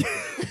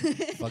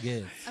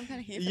 Forget. I'm kind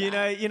of here for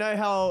that. You know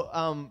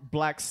how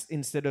blacks,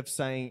 instead of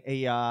saying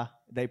ER,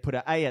 they put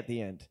an A at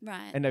the end,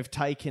 Right. and they've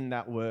taken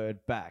that word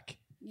back.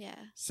 Yeah.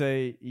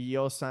 So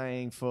you're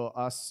saying for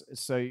us,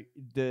 so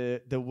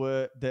the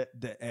word,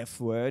 the F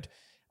word,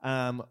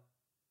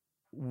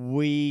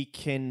 we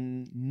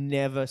can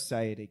never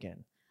say it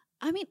again.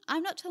 I mean,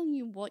 I'm not telling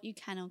you what you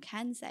can or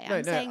can say. No,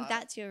 I'm no, saying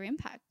that's your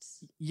impact.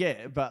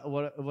 Yeah, but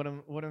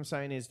what I'm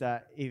saying is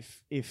that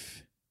if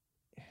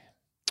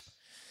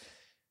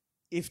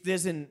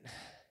there's an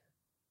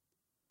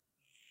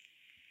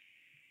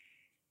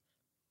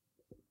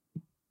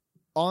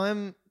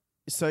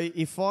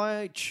if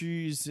I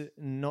choose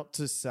not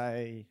to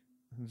say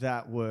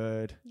that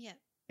word Yeah.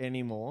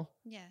 anymore,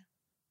 Yeah.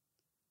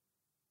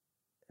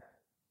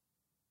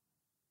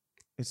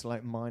 it's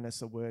like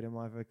minus a word in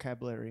my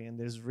vocabulary, and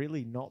there's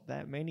really not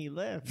that many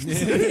left.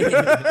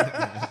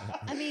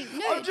 I mean,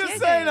 no. I'm just Diogo.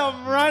 saying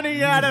I'm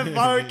running out of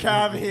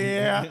vocab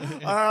here.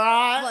 All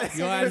right. What, so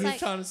You're there's out here like-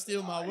 trying to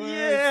steal my words.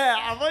 Yeah,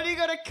 I've only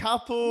got a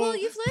couple. Well,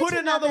 you've learnt Put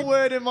another another-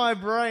 word in my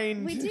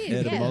brain. We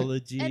did.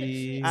 Etymology.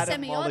 Yeah.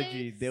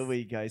 Etymology. Semiotics. There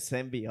we go.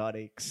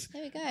 Symbiotics.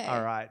 There we go.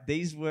 All right.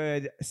 These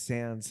words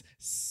sounds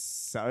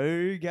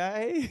so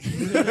gay.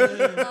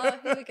 Oh,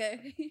 here we go.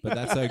 But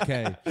that's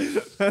okay.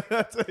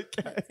 That's okay.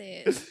 That's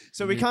it.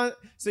 So we can't.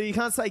 So you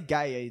can't say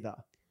gay either.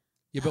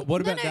 Yeah, but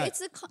what No, about no, that?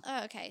 it's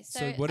okay. So,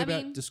 So what I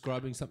about mean,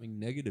 describing something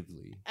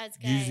negatively as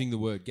gay? using the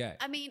word gay?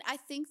 I mean, I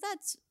think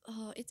that's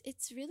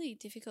it's really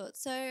difficult.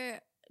 So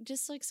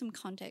just like some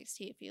context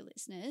here for your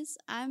listeners,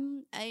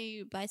 I'm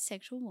a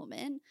bisexual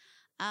woman.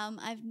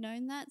 I've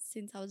known that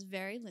since I was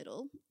very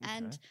little,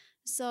 and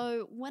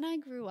so when I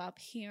grew up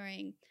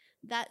hearing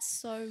that's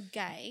so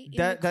gay, in the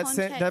That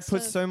context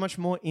puts of- so much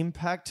more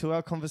impact to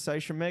our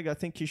conversation, Meg. I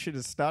think you should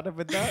have started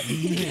with that.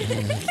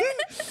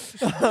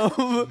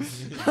 well,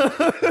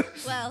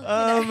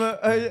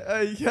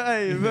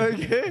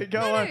 okay, go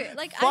No, on.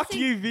 like, I Fuck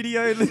think- you,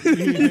 video.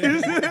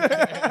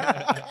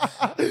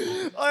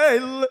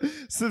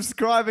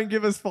 Subscribe and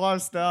give us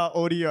 5-star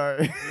audio.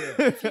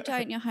 if you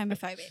don't, you're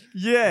homophobic.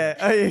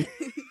 Yeah.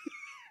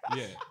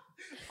 Yeah.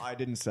 I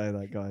didn't say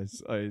that,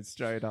 guys.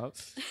 Straight up.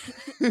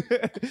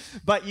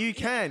 But you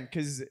can,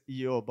 because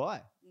you're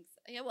bi.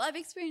 Yeah, well, I've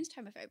experienced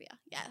homophobia.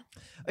 Yeah.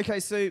 Okay,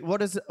 so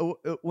what is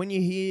when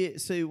you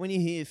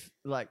hear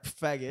like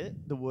faggot,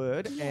 the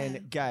word, Yeah.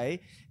 and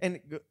gay, and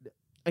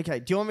okay,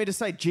 do you want me to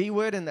say G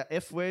word and the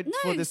F word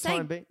for this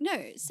time being?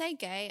 No, say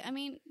gay. I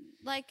mean,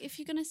 like, if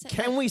you're gonna say,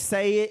 Can we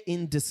say it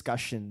in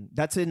discussion?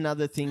 That's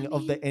another thing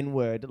of the N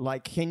word.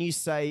 Like, can you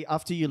say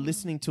after you're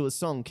listening to a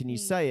song? Can you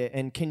say it?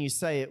 And can you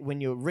say it when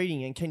you're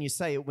reading? And can you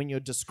say it when you're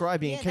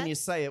describing? Yeah, and can you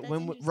that's- say it that's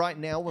when interesting. right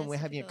now when That's we're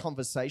having a difficult.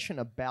 conversation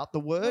about the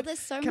word? there's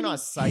so can I many-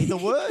 say the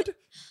word?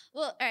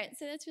 Well, all right.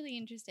 So that's really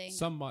interesting.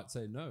 Some might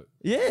say no.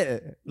 Yeah.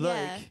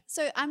 Yeah.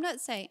 So I'm not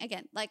saying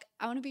again. Like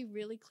I want to be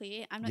really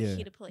clear. I'm not Yeah.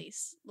 here to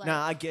police. Like, No,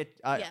 I get.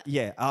 yeah.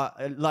 Yeah.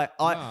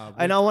 Nah,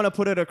 And I want to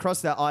put it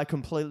across that I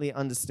completely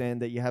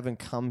understand that you haven't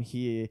come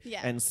here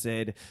Yeah. and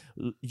said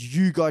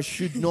you guys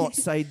should not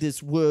say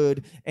this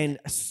word and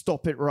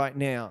stop it right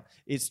now.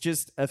 It's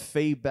just a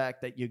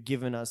feedback that you're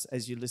giving us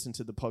as you listen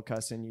to the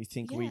podcast, and you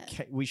think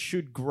Yeah. we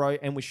should grow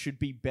and we should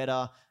be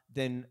better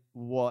than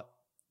what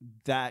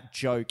that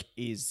joke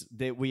is.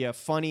 That we are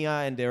funnier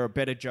and there are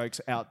better jokes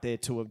out there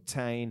to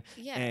obtain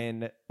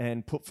Yeah.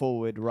 and put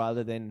forward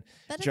rather than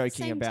But joking at the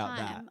same about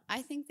time, that.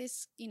 I think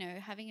this,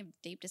 having a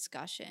deep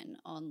discussion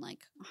on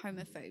like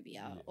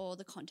homophobia or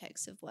the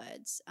context of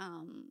words,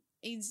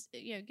 is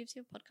gives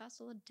your podcast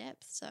a lot of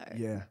depth. So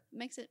Yeah.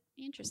 makes it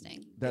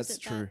interesting. That's Gives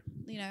it true.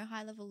 That,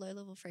 high level, low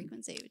level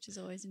frequency, which is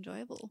always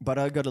enjoyable. But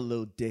I got a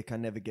little dick. I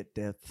never get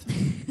depth.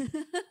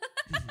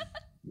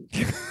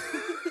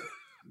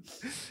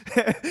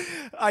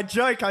 I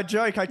joke,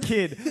 I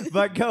kid.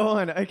 But go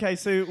on. Okay,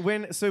 so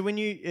when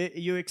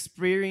you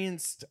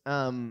experienced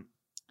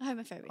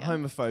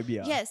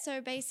homophobia. Yeah.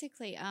 So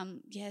basically,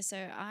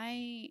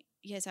 I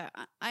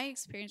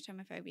experienced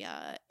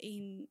homophobia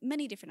in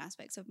many different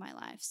aspects of my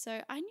life.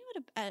 So I knew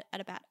at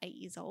about 8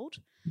 years old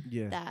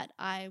that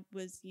I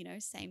was,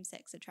 same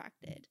sex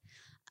attracted.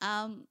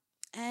 So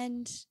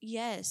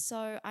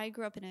I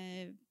grew up in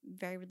a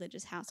very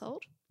religious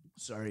household.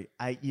 Sorry,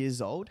 8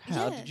 years old?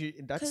 How Yeah, did you?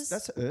 That's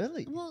 'cause-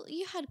 early. Well,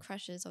 you had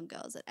crushes on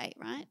girls at 8,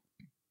 right?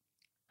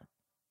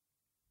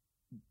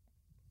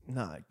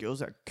 No,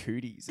 girls are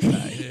cooties.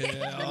 Okay.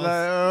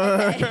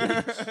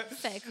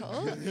 Fair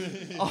call.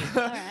 All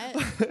right.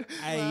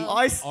 Well,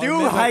 I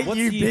still hate what's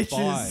you year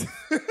bitches.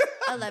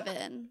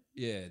 11.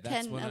 Yeah,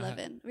 that's 10, when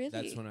 11. Really?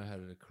 That's when I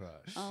had a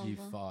crush. Oh, Year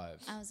well,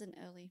 5. I was an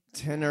early.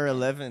 10 or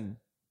 11.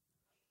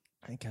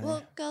 Okay.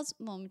 Well, girls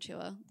more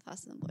mature,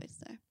 faster than boys,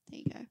 so there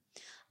you go.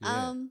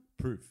 Yeah.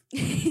 Proof.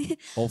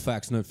 All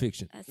facts, no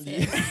fiction. That's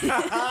it.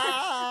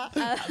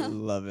 I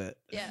love it.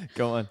 Yeah.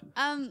 Go on.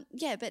 But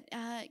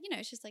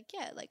it's just like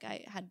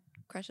I had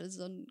crushes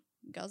on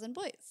girls and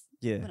boys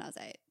Yeah. when I was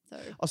 8. So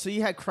Oh, so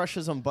you had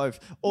crushes on both.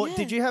 Or Yeah.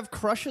 did you have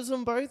crushes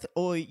on both,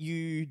 or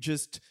you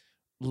just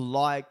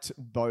liked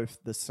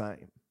both the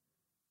same?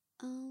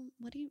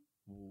 what do you?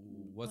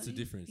 What's the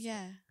difference?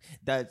 Yeah.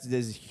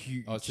 There's a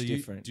huge Oh, so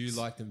difference. do you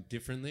like them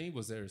differently?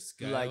 Was there a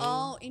scale? Like-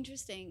 Oh,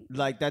 interesting.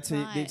 Like that's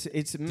Right.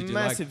 it's Did you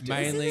massive like difference.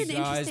 mainly This is an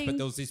guys, but interesting-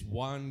 there was this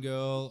one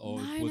girl,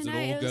 or No, was no, it no,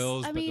 all it was-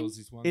 girls, I but mean, there was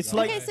this one it's guy?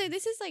 like- Okay, so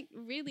this is like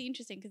really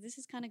interesting because this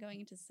is kind of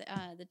going into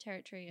the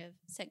territory of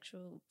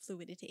sexual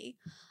fluidity.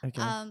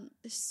 Okay.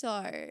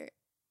 So,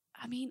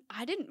 I mean,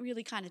 I didn't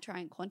really kind of try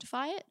and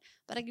quantify it,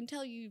 but I can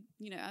tell you,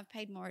 I've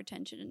paid more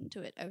attention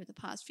to it over the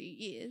past few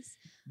years.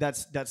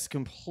 That's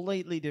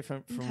completely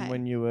different from Okay.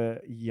 when you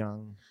were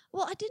young.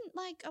 Well, I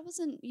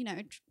wasn't,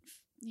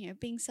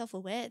 being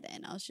self-aware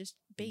then. I was just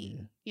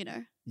being,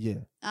 Yeah.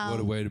 What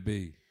a way to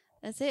be.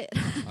 That's it.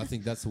 I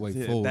think that's the way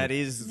Yeah, forward. that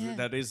is Yeah.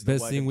 that is the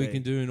Best way thing to we be.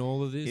 can do in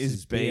all of this Is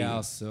is be be.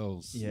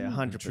 ourselves. Yeah, And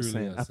 100%,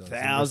 truly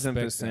 1,000%.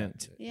 respect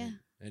that. Yeah.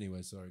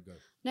 Anyway, sorry, go.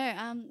 No,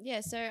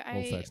 so All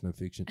I facts, no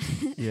fiction.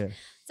 Yeah.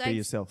 so Be I-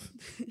 yourself.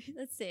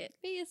 That's it.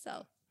 Be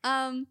yourself.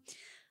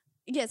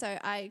 So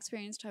I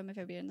experienced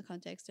homophobia in the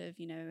context of,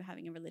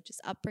 having a religious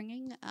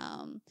upbringing.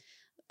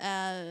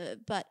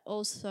 But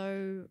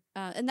also,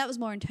 and that was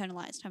more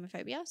internalized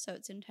homophobia. So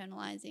it's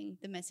internalizing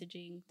the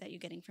messaging that you're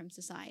getting from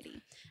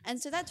society.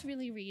 And so that's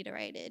really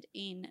reiterated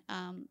in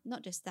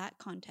not just that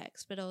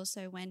context, but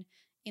also when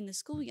in the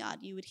schoolyard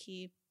you would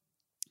hear,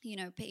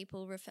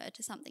 people refer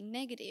to something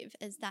negative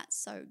as that's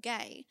so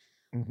gay.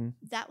 Mm-hmm.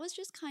 That was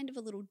just kind of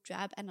a little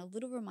jab and a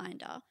little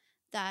reminder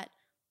that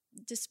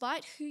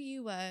despite who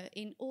you were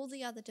in all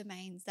the other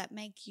domains that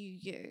make you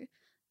you,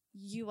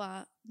 you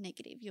are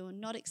negative. You're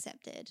not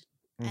accepted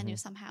and you're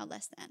somehow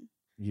less than.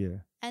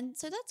 Yeah. And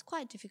so that's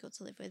quite difficult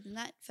to live with, and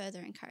that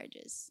further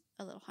encourages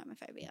a little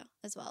homophobia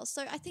as well.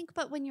 So I think,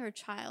 but when you're a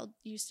child,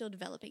 you're still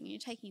developing and you're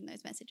taking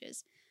those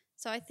messages.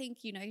 So I think,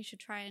 you should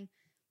try and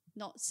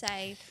not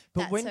say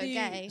But that's when so do you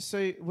gay.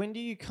 so when do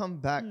you come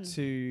back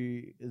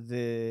to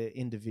the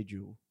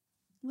individual?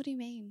 What do you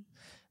mean?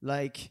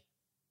 Like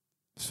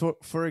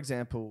for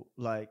example,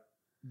 like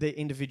the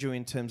individual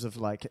in terms of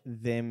like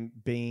them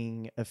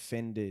being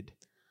offended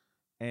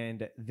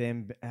and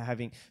them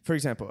having, for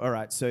example, all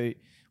right, so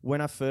when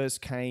I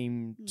first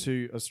came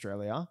to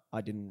Australia,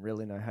 I didn't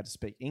really know how to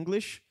speak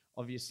English.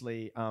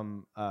 Obviously,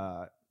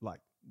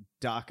 like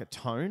darker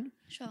tone,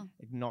 Sure.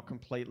 not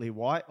completely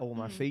white. All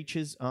my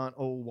features aren't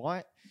all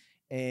white.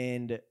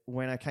 And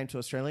when I came to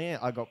Australia,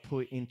 I got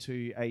put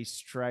into a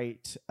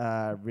straight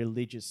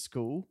religious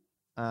school.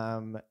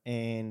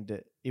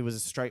 And it was a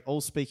straight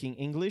all speaking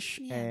English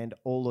and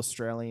all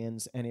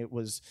Australians. And it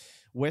was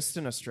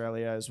Western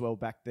Australia as well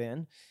back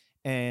then.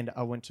 And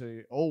I went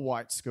to all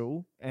white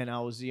school and I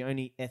was the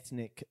only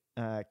ethnic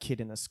kid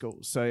in the school.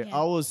 So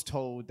I was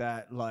told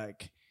that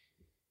like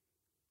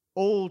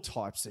all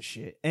types of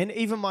shit. And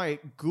even my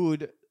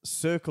good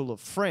circle of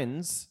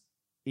friends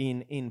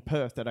in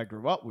Perth that I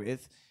grew up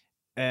with,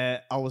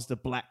 I was the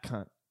black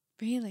cunt.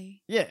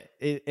 Really? Yeah,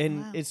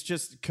 Wow. it's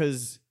just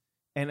because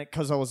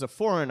I was a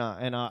foreigner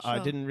and I Sure.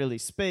 didn't really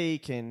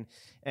speak and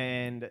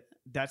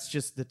that's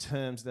just the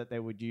terms that they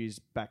would use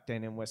back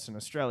then in Western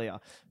Australia.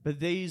 But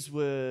these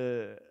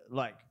were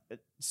like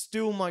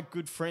still my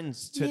good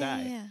friends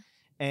today, Yeah.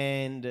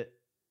 and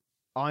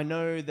I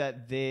know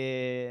that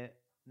they're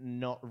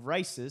not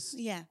racist,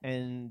 Yeah.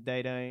 and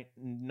they don't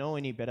know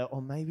any better.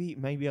 Or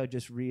maybe I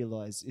just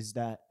realized is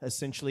that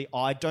essentially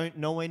I don't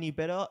know any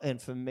better,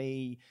 and for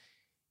me,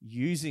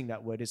 using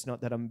that word, it's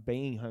not that I'm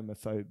being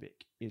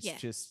homophobic. It's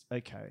just,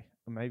 okay,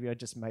 maybe I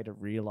just made a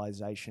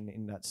realization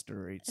in that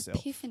story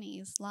itself.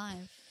 Epiphanies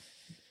live.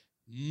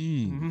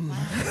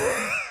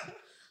 Wow.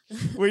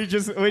 we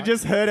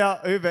just heard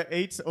our Uber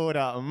Eats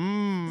order.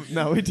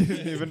 No, we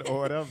didn't even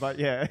order, but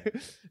yeah,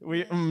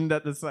 we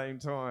at the same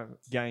time.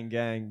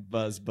 Gang,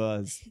 buzz.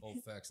 All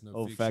facts, no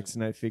All fiction. facts,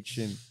 no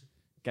fiction.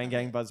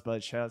 Gang, buzz.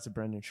 Shout out to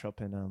Brendan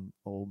Shop and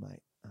all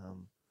mate.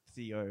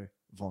 Theo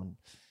Von.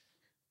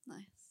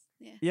 Nice.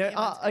 Yeah.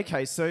 Yeah.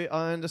 Okay. So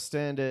I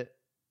understand it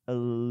a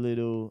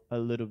little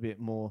bit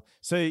more.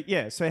 So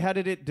yeah. So how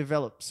did it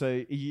develop?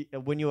 So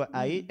when you were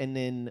 8, and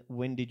then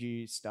when did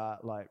you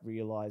start like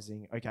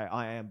realizing, okay,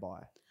 I am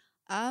bi?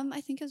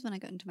 I think it was when I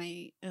got into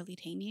my early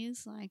teen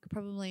years, like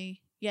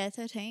probably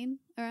 13,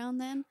 around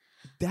then.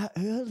 That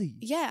early?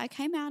 Yeah, I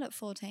came out at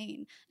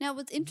 14. Now,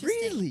 what's interesting?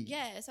 Really?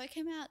 Yeah. So I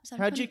came out. So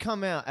How'd you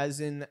come out? As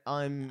in,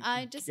 I'm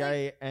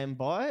gay and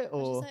bi,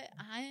 or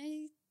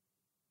I'm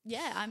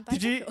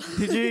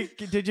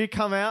bisexual. did you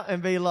come out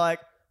and be like,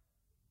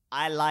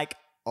 I like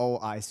all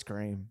ice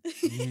cream.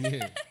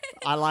 Yeah.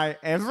 I like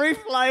every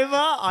flavor.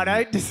 I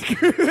don't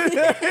discriminate.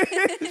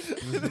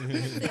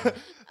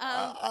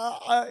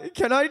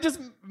 Can I just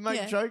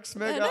make jokes,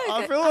 Meg?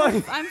 I feel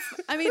like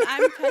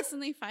I'm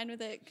personally fine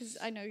with it because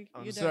I know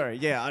I'm sorry.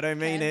 Yeah, I don't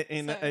mean it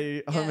in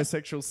a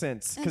homosexual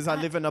sense because I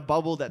live in a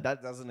bubble that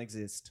doesn't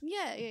exist.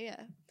 Yeah.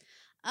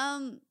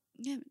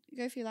 Yeah,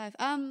 go for your life.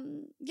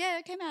 Yeah,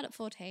 I came out at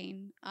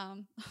 14.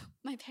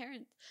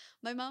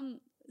 My mum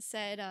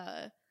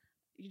said,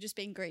 "You're just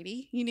being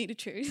greedy. You need to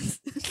choose."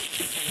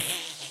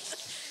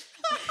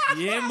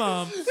 Yeah,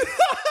 Mum.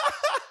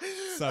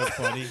 So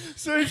funny.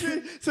 So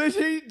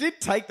she did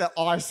take the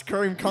ice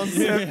cream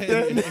concept.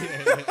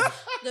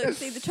 Look,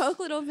 see the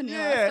chocolate or vanilla.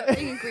 Yeah. Stop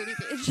being a greedy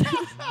bitch.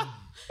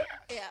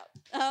 Yeah.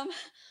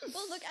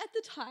 Well, look, at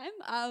the time,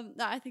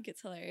 no, I think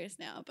it's hilarious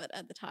now, but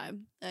at the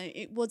time,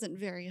 it wasn't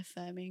very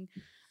affirming.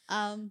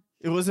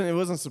 It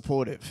wasn't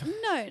supportive.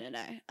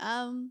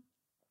 No.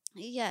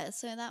 Yeah,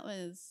 so that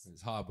was...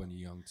 It's hard when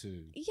you're young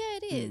too. Yeah,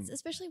 it is.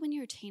 Especially when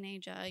you're a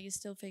teenager, you're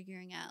still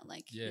figuring out,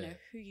 like, Yeah.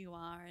 who you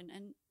are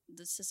and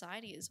the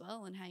society as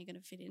well and how you're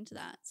going to fit into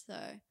that.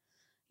 So,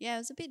 yeah, it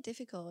was a bit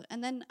difficult.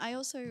 And then I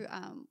also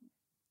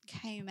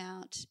came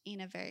out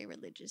in a very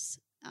religious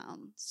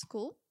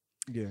school.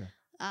 Yeah.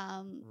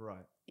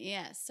 Right.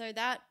 Yeah, so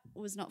that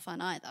was not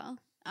fun either.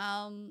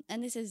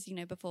 And this is,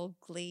 before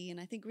Glee, and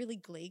I think really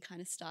Glee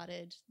kind of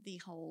started the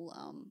whole,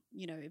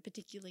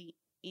 particularly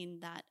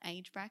in that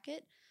age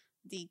bracket,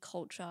 the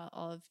culture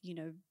of,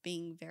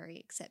 being very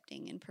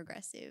accepting and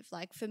progressive.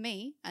 Like for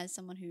me, as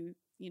someone who,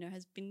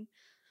 has been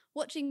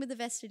watching with a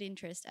vested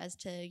interest as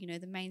to,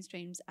 the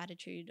mainstream's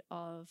attitude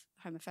of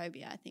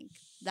homophobia, I think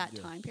that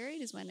time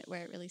period is where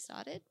it really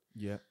started.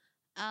 Yeah.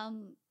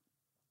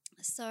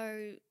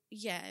 So,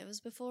 yeah, it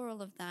was before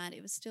all of that.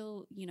 It was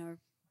still,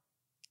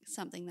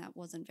 something that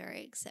wasn't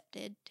very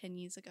accepted 10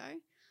 years ago.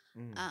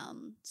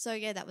 So,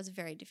 yeah, that was a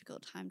very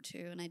difficult time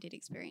too, and I did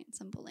experience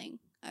some bullying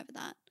over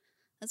that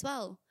as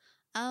well.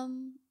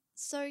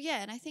 So,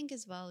 yeah, and I think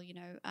as well,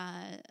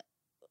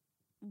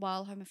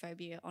 while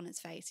homophobia on its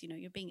face,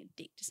 you're being a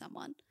dick to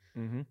someone,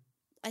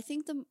 I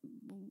think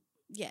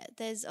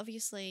there's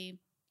obviously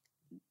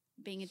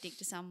being a dick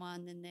to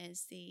someone, then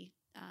there's the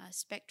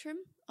spectrum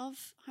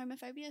of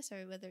homophobia.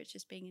 So whether it's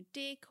just being a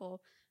dick or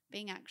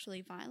being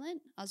actually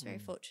violent, I was very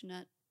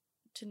fortunate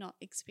to not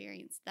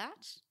experience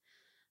that.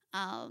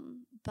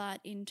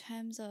 But in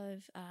terms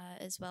of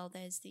as well,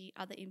 there's the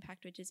other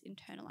impact, which is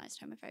internalized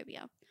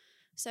homophobia.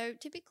 So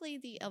typically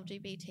the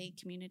LGBT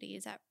community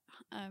is at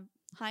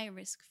higher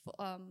risk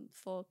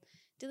for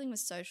dealing with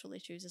social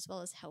issues as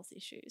well as health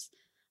issues.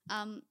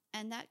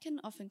 And that can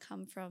often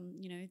come from,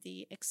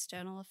 the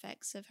external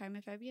effects of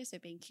homophobia, so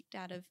being kicked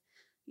out of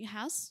your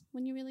house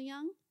when you're really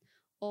young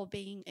or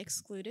being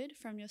excluded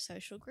from your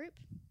social group.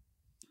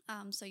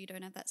 So you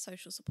don't have that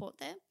social support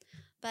there.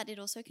 But it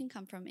also can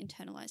come from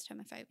internalized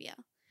homophobia.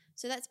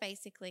 So that's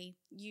basically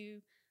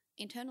you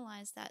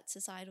internalize that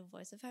societal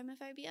voice of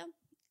homophobia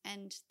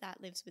and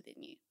that lives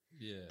within you.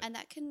 Yeah. And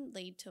that can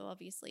lead to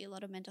obviously a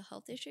lot of mental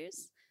health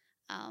issues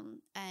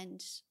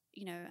and,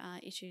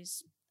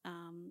 issues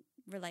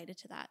related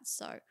to that.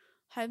 So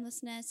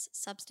homelessness,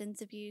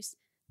 substance abuse,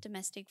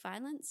 domestic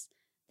violence,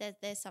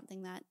 there's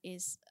something that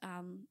is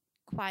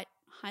quite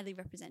highly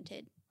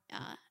represented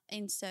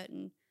in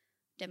certain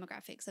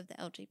demographics of the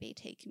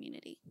LGBT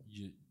community.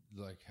 You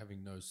like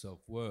having no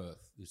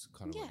self-worth is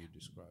kind of what you're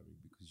describing,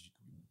 because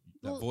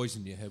that voice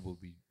in your head will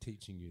be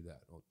teaching you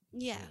that, or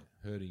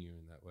hurting you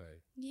in that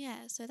way.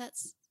 Yeah, so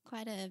that's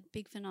quite a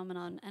big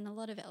phenomenon, and a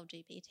lot of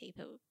LGBT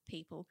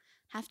people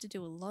have to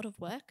do a lot of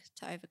work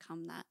to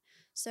overcome that.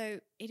 So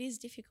it is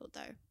difficult,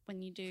 though,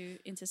 when you do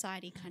in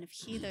society kind of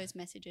hear those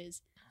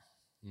messages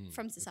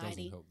from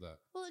society. It doesn't help that.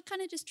 Well, it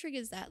kind of just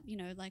triggers that,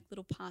 like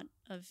little part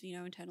of,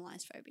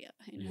 internalized phobia,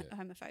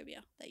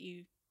 homophobia that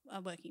you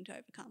are working to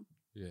overcome.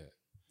 Yeah.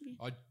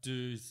 I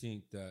do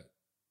think that,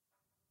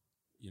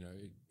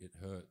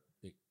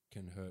 it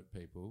can hurt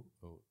people,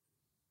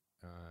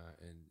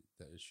 and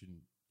that it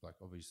shouldn't, like,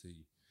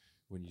 obviously,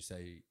 when you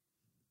say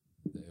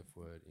the F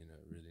word in a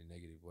really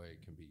negative way,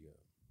 it can be,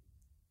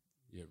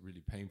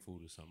 really painful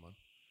to someone.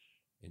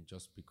 And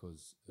just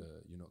because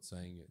you're not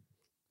saying it.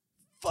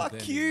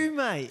 Fuck you,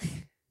 mate.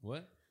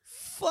 What?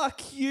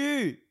 Fuck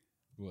you.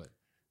 What?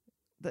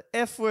 The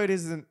F word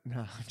isn't...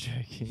 No, I'm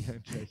joking.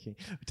 We're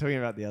talking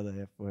about the other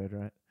F word,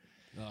 right?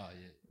 Oh,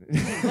 yeah.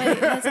 Wait,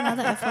 there's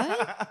another F word?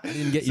 I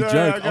didn't get your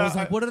joke. I was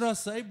like, what did I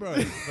say, bro?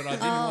 But I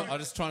didn't I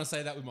was just trying to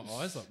say that with my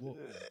eyes. Like, what?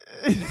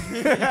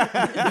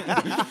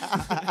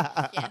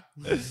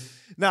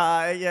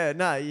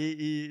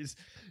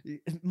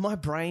 My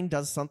brain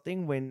does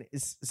something when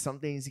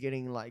something's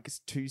getting like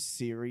too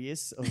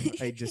serious of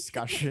a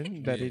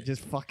discussion that it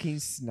just fucking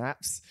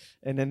snaps,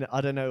 and then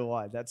I don't know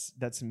why.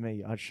 That's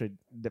me. I should,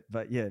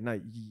 but you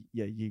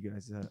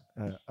guys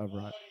are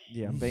right.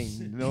 Yeah, I'm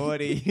being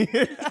naughty.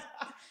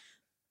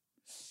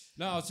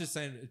 No, I was just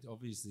saying.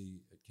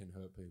 Obviously, it can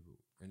hurt people,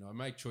 and I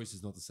make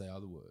choices not to say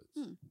other words.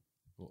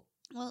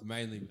 Well,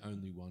 mainly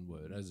only one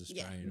word. As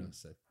Australian, I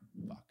say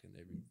fucking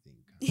everything.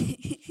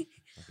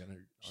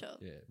 Sure.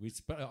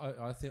 But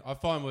I think I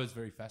find words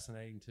very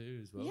fascinating too,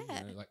 as well.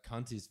 Yeah. Like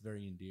cunt is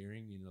very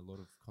endearing in a lot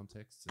of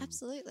contexts. And,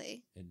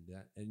 Absolutely. And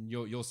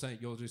you're saying,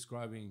 you're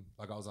describing,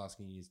 like I was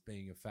asking you, as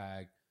being a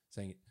fag,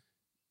 saying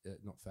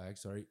not fag.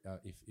 Sorry,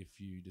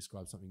 if you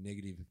describe something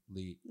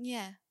negatively,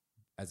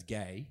 as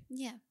gay,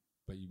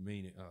 but you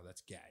mean it. Oh,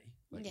 that's gay,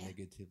 like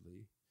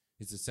negatively.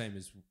 It's the same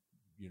as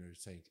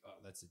saying, oh,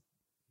 that's he's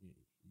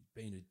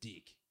being a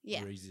dick,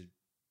 or he's a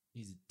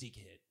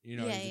dickhead.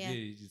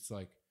 It's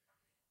like.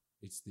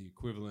 It's the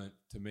equivalent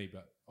to me,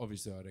 but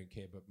obviously I don't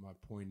care. But my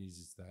point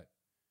is that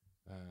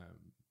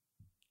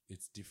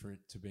it's different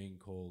to being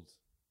called.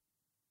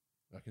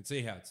 I can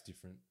see how it's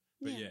different,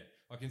 but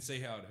I can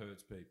see how it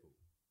hurts people.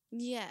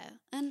 Yeah,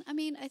 and I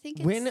mean, I think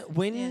when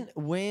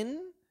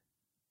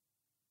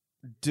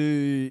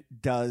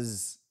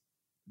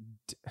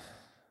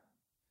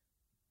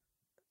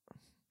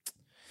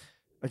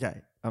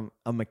okay,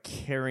 I'm a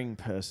caring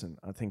person.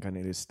 I think I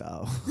need to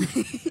start.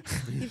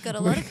 You've got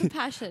a lot of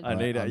compassion. I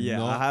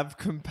have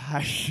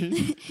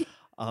compassion.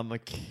 I'm a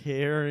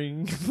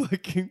caring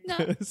fucking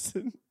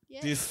person. Yeah.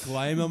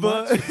 Disclaimer,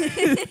 but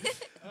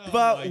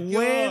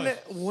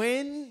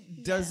when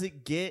does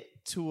it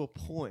get to a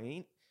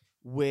point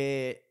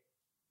where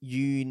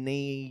you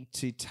need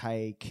to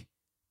take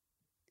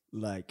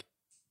like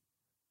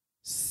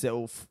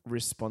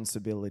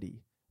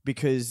self-responsibility?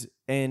 Because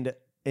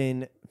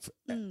the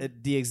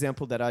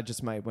example that I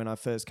just made when I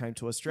first came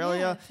to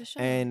Australia, for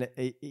sure. and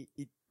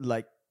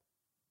like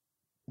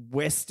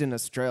Western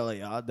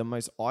Australia, the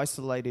most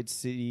isolated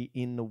city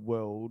in the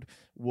world,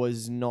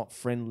 was not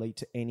friendly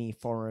to any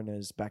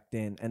foreigners back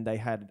then, and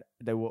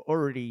they were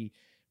already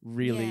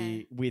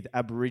really with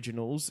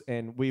Aboriginals,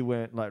 and we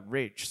weren't like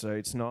rich, so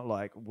it's not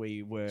like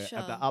we were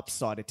at the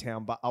upside of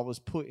town. But I was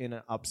put in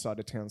an upside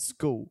of town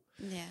school.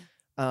 Yeah.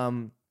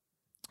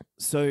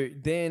 So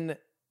then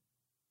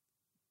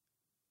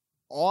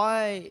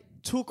I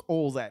took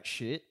all that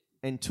shit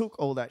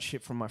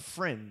from my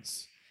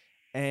friends,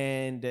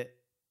 and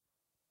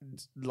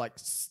like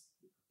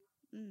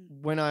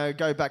when I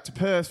go back to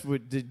Perth,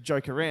 would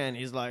joke around.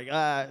 He's like,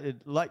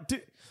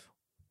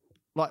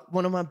 like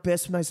one of my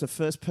best mates, the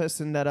first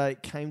person that I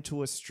came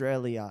to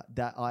Australia,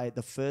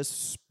 the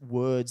first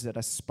words that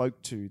I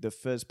spoke to, the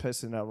first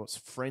person that I was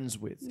friends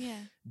with,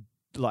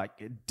 like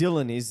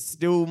Dylan is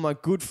still my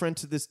good friend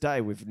to this day.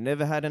 We've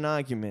never had an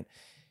argument.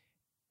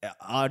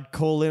 I'd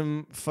call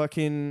him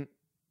fucking,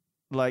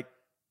 like,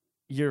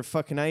 you're a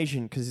fucking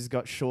Asian because he's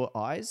got short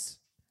eyes.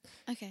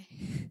 Okay.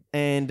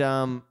 And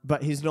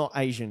but he's not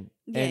Asian,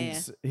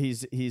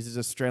 he's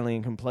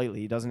Australian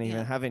completely. He doesn't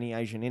even have any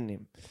Asian in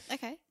him.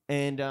 Okay.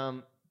 And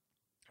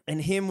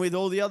him with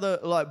all the other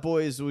like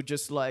boys would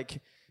just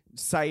like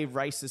say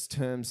racist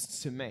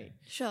terms to me.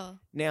 Sure.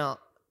 Now,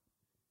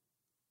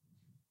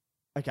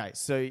 okay,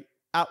 so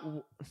at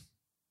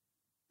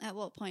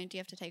what point do you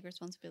have to take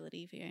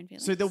responsibility for your own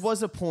feelings? So there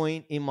was a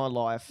point in my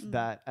life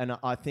that, and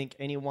I think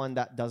anyone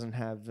that doesn't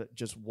have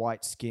just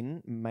white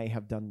skin may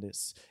have done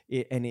this.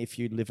 And if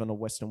you live in a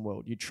Western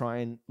world, you try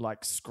and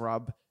like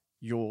scrub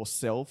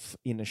yourself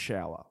in a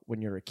shower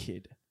when you're a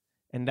kid.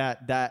 And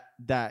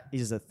that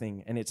is a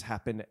thing, and it's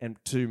happened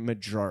to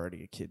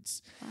majority of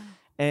kids. Wow.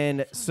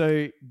 And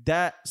so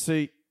that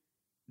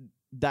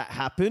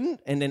happened,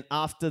 and then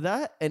after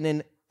that, and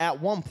then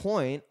at one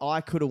point I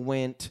could have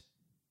went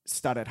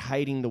started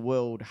hating the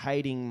world,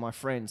 hating my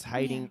friends,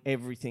 hating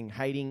everything,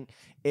 hating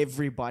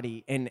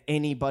everybody and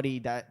anybody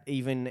that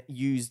even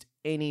used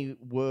any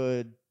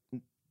word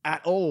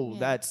at all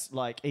that's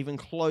like even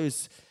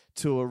close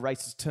to a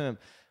racist term.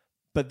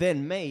 But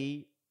then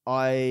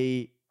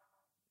I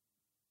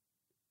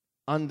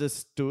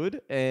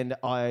understood and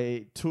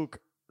I took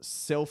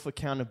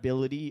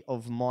self-accountability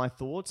of my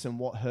thoughts and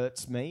what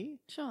hurts me.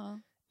 Sure.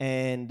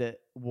 And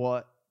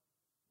what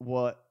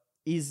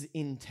is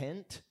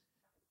intent,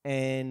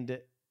 and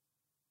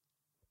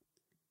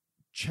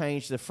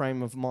change the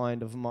frame of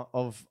mind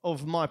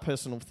of my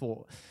personal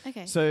thought.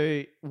 Okay.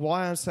 So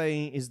why I'm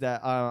saying is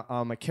that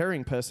I'm a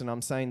caring person.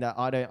 I'm saying that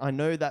I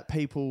know that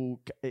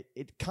people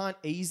it can't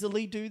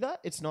easily do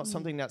that. It's not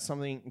something that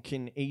something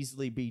can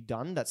easily be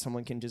done. That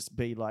someone can just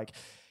be like,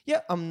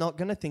 yeah, I'm not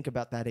gonna think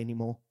about that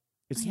anymore.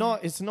 It's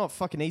not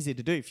fucking easy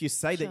to do. If you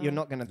say that you're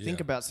not gonna think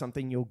about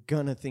something, you're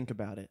gonna think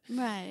about it.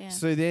 Right. Yeah.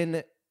 So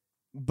then,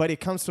 but it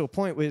comes to a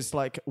point where it's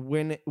like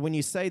when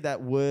you say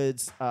that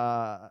words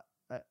are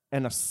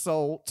an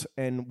assault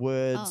and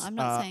words. Oh, I'm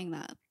not saying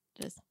that.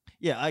 Just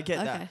I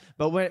get that.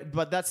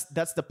 But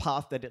that's the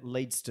path that it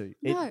leads to.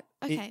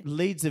 It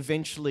leads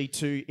eventually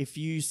to, if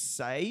you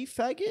say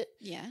faggot,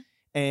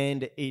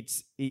 and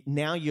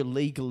now you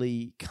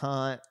legally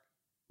can't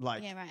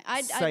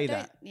say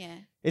that. Yeah.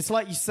 It's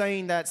like you're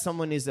saying that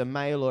someone is a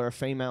male or a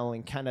female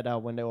in Canada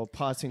when they were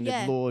passing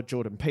the law,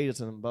 Jordan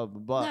Peterson, blah, blah,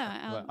 blah.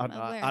 No,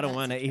 I don't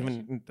want to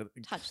even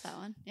touch that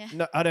one. Yeah.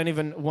 No, I don't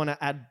even want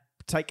to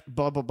take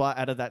blah, blah, blah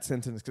out of that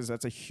sentence because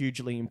that's a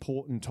hugely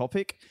important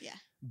topic. Yeah.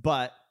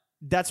 But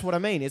that's what I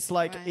mean. It's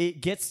like it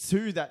gets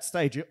to that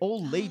stage. It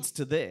all leads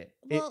to there.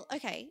 Well,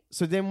 okay.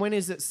 So then when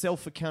is it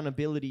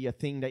self-accountability a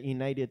thing that you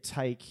need to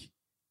take?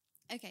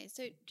 Okay,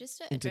 so just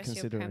to address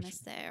your premise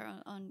there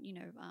on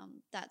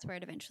that's where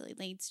it eventually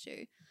leads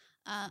to.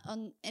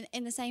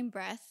 In the same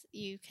breath,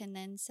 you can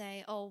then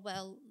say, oh,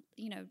 well,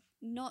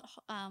 not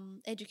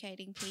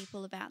educating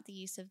people about the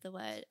use of the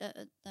word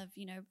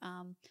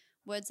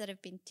words that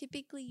have been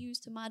typically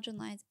used to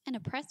marginalize and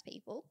oppress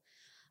people.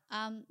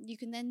 You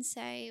can then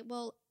say,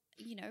 well,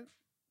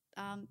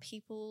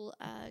 people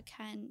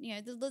can,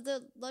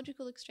 the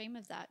logical extreme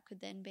of that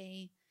could then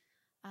be,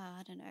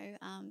 I don't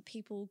know,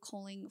 people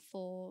calling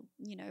for,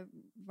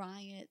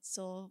 riots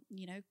or,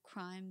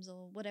 crimes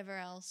or whatever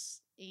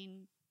else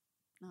in.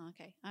 Oh,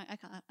 okay.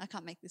 I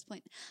can't make this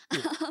point.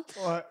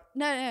 What?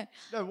 No.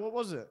 No, what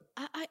was it?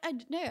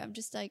 No, I'm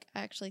just like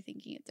actually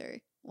thinking it through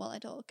while I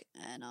talk,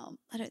 and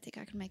I don't think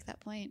I can make that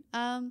point.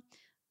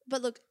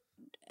 But look,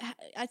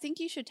 I think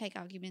you should take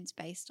arguments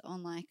based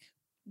on like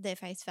their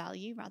face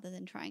value rather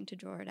than trying to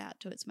draw it out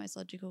to its most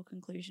logical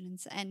conclusion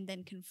and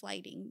then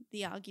conflating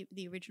the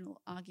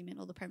original argument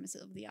or the premise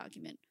of the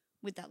argument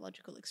with that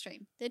logical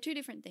extreme. They're two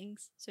different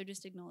things, so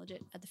just acknowledge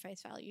it at the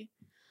face value.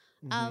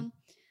 Mm-hmm.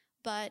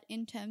 But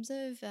in terms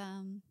of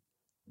I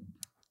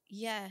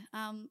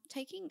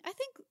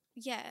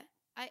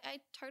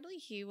totally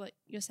hear what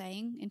you're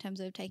saying in terms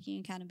of taking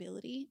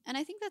accountability, and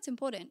I think that's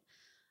important.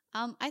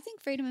 I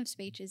think freedom of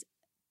speech is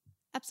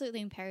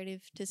absolutely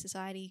imperative to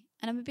society,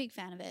 and I'm a big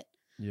fan of it.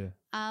 Yeah.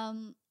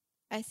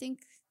 I think,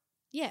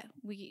 I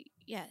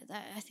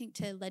think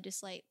to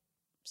legislate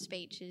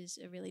speech is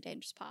a really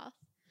dangerous path.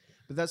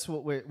 But that's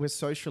what we're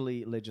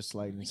socially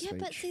legislating speech. Yeah,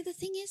 but see, the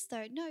thing is,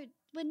 though, no,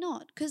 we're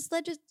not, because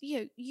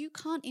you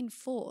can't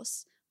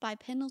enforce by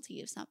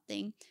penalty of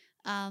something,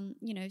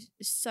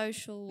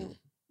 social,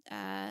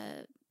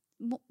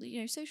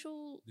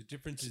 social. The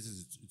difference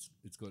is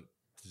it's got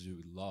to do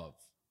with love.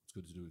 It's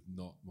got to do with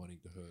not wanting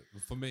to hurt.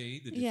 Well, for me,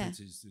 the difference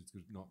is it's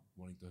not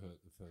wanting to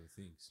hurt the fellow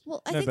things.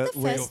 Well, I think the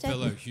first step,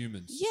 fellow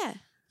humans. Yeah,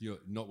 you're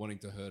not wanting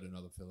to hurt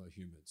another fellow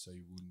human, so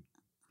you wouldn't.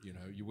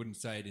 You wouldn't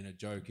say it in a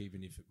joke,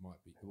 even if it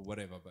might be or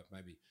whatever. But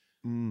maybe.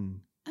 I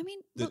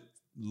mean, the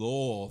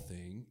law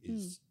thing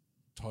is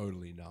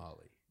totally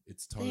gnarly.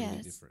 It's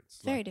totally different.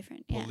 Very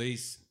different. Yeah.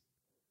 Police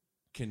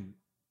can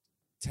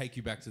take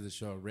you back to the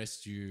show,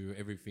 arrest you,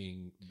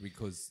 everything,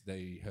 because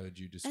they heard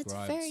you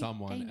describe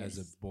someone as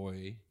a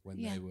boy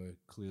when they were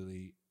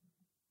clearly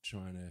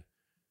trying to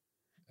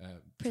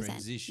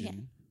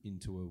transition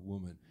into a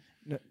woman.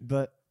 No,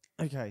 but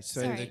okay,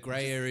 so the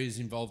grey areas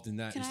involved in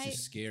that is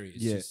just scary.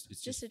 It's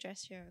just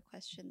address your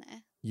question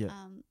there.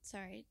 Yeah.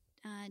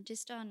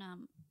 Just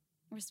on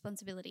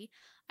responsibility.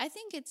 I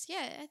think in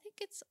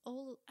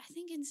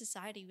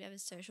society we have a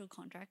social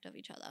contract of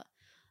each other.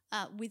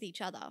 With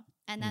each other,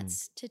 and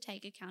that's to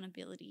take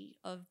accountability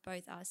of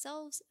both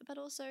ourselves but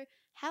also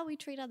how we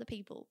treat other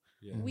people.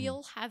 We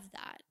all have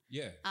that.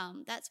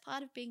 That's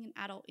part of being an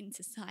adult in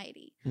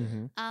society.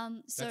 So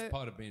that's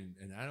part of being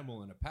an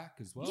animal in a pack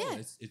as well.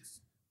 It's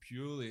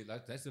purely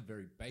that's a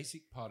very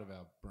basic part of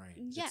our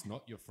brain. It's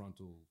not your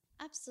frontal.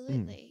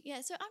 Absolutely.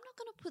 So I'm not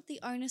going to put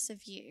the onus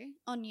of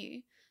on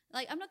you.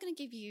 Like, I'm not going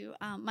to give you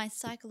my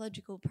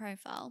psychological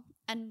profile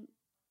and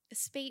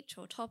speech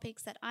or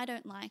topics that I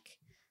don't like,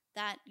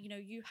 that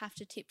you have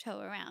to tiptoe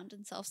around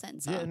and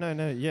self-censor.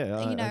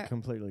 I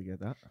completely get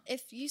that.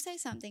 If you say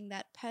something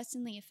that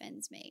personally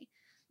offends me,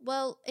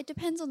 Well, it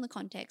depends on the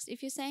context.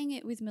 If you're saying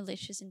it with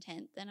malicious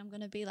intent, then I'm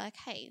going to be like,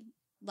 hey,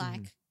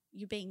 like,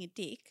 you're being a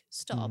dick,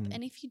 stop.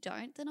 And if you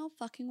don't, then I'll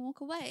fucking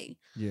walk away.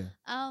 Yeah.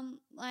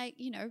 Like,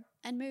 you know,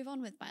 and move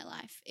on with my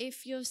life.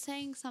 If you're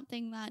saying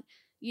something that,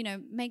 you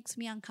know, makes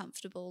me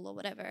uncomfortable or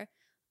whatever,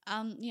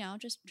 you know, I'll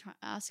just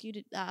ask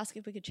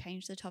if we could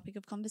change the topic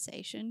of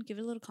conversation, give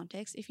it a little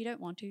context. If you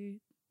don't want to,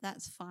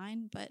 that's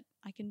fine, but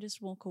I can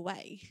just walk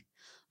away.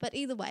 But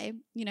either way,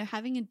 you know,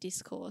 having a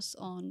discourse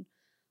on,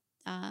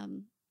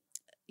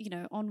 you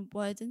know, on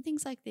words and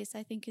things like this,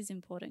 I think is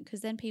important,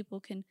 because then people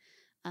can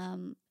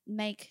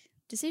make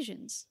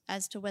decisions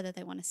as to whether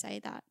they want to say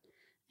that.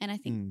 And I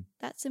think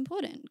that's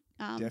important.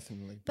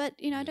 Definitely. But,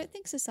 you know, I don't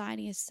think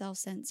society is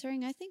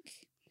self-censoring. I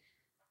think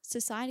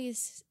society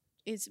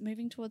is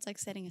moving towards like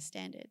setting a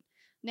standard.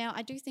 Now,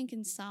 I do think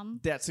in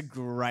some... That's a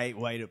great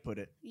way to put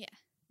it. Yeah.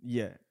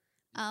 Yeah.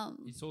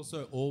 It's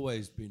also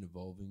always been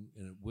evolving,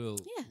 and it will,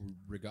 Yeah.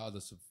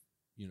 regardless of,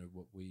 you know,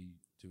 what we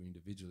do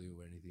individually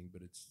or anything.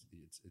 But it's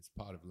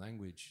part of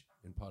language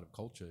and part of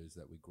culture is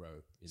that we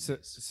grow.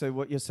 So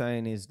what you're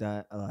saying is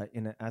that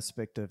in an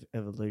aspect of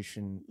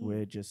evolution,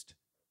 we're just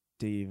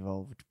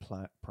de-evolved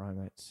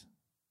primates.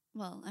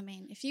 Well, I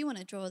mean, if you want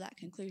to draw that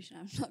conclusion,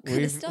 I'm not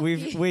going to stop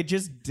you. We're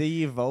just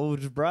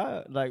de-evolved,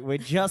 bro. Like, we're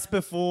just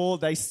before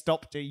they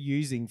stopped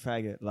using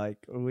faggot. Like,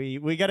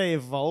 we got to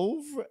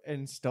evolve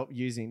and stop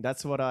using.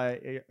 That's what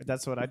I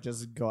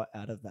just got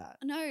out of that.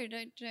 No,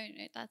 don't.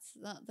 That's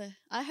not the...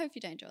 I hope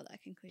you don't draw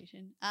that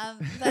conclusion.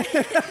 But,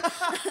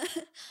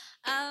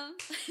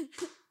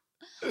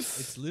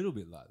 it's a little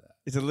bit like that.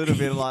 It's a little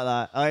bit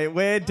like that.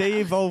 We're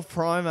de-evolved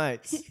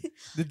primates.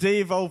 The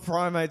de-evolved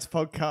primates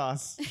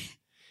podcast.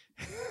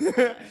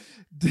 Got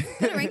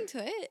a ring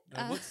to it.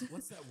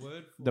 What's that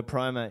word for? The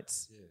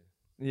primates.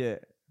 Yeah.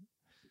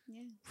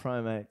 Yeah.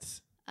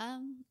 Primates.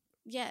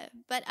 Yeah,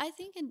 but I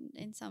think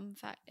in some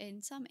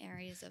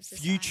areas of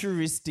society,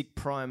 futuristic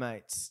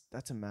primates.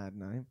 That's a mad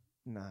name.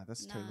 Nah,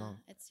 that's too long.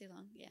 It's too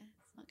long. Yeah,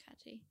 it's not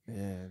catchy.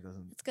 Yeah, it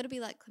doesn't. It's got to be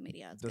like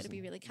chlamydia. It's got to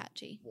be really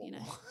catchy. You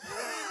know.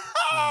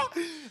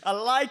 I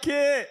like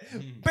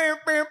it. Bear,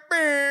 bear,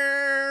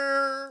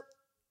 bear.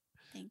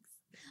 Thanks.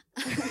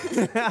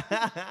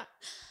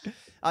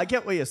 I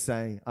get what you're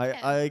saying.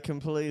 I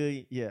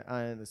completely,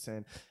 I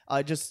understand.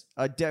 I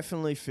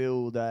definitely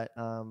feel that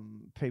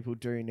people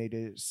do need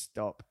to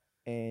stop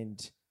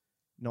and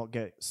not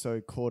get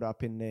so caught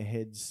up in their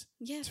heads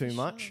too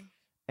much. Sure.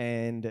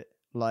 And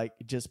like,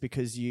 just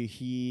because you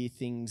hear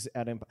things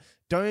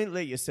don't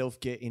let yourself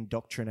get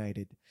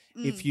indoctrinated.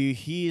 If you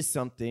hear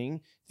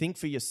something, think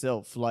for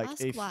yourself. Like,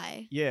 ask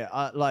why.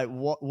 Yeah, like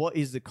what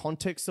is the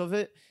context of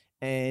it?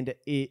 And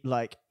it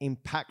like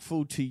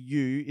impactful to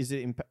you?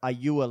 Are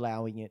you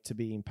allowing it to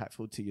be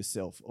impactful to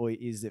yourself, or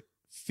is it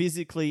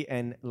physically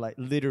and like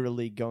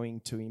literally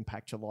going to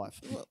impact your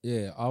life?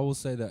 Yeah, I will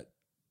say that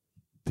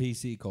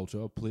PC culture,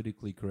 or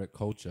politically correct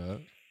culture,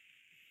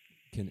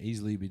 can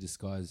easily be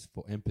disguised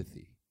for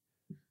empathy,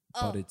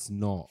 but it's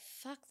not.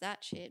 Fuck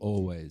that shit.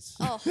 Always.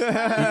 Oh,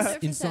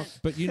 100%.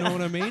 But you know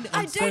what I mean?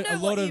 I don't know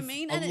what you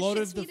mean, and a it lot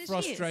shits of the me to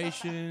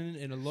frustration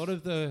and a lot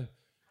of the,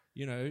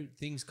 you know,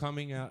 things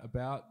coming out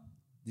about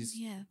this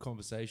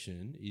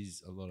conversation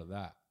is a lot of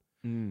that.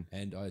 I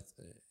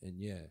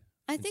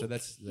think so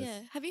that's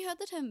Have you heard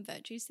the term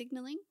virtue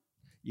signaling?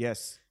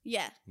 Yes.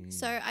 Yeah.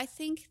 So I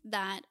think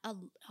that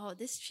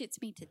this shits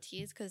me to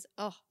tears because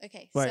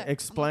okay. Wait, so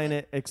explain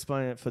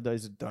it for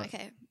those that don't.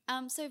 Okay.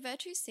 So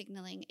virtue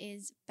signaling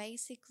is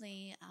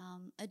basically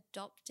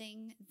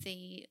adopting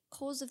the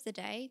cause of the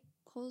day,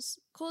 cause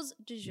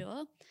du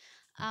jour,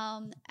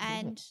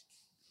 and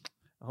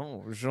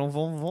oh, Jean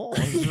Von,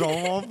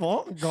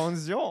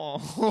 Gonzion.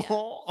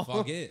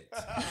 Fuck it.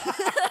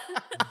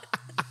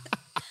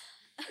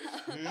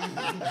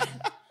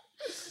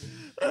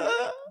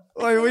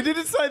 Wait, we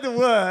didn't say the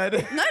word.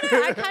 No,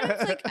 I kind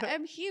of like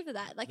I'm here for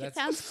that. Like it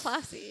sounds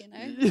classy, you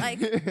know.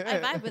 Like I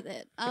vibe with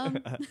it. No.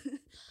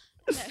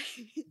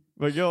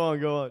 But go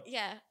on.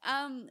 Yeah.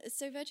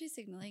 So virtue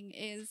signaling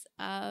is,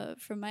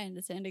 from my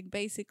understanding,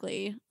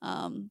 basically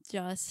so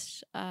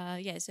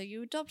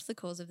you adopt the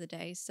cause of the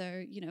day.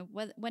 So, you know,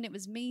 when it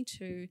was Me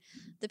Too,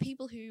 the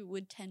people who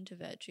would tend to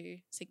virtue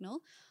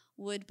signal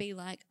would be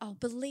like, oh,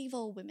 believe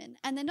all women.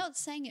 And they're not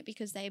saying it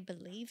because they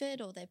believe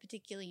it or they're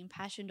particularly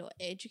impassioned or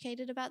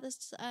educated about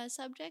this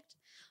subject,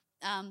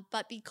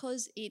 but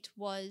because it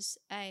was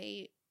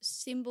a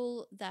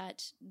symbol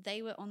that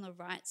they were on the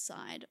right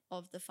side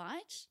of the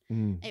fight.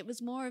 It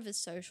was more of a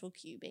social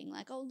cue, being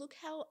like, oh, look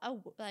how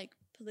like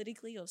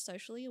politically or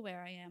socially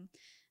aware I am.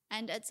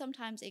 And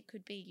sometimes it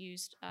could be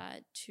used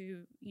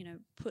to, you know,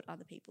 put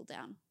other people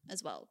down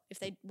as well if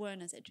they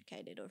weren't as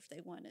educated or if they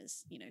weren't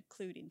as, you know,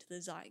 clued into the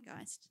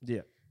zeitgeist,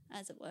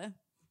 as it were.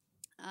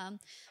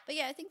 But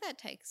yeah, I think that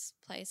takes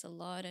place a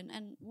lot.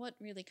 And what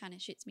really kind of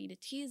shits me to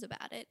tears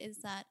about it is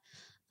that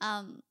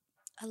a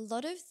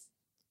lot of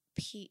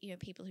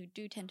people who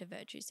do tend to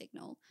virtue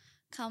signal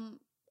come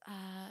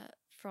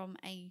from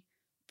a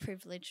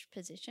privileged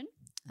position.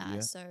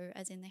 So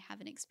as in they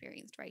haven't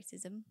experienced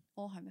racism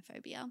or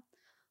homophobia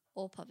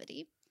or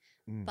poverty.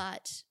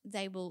 but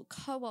they will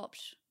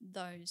co-opt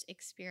those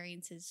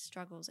experiences,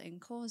 struggles,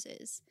 and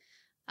causes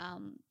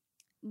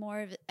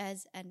more of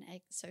as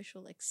a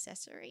social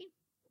accessory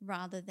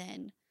rather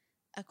than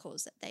a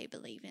cause that they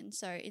believe in.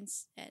 So,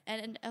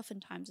 and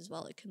oftentimes as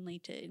well, it can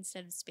lead to,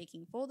 instead of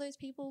speaking for those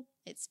people,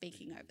 it's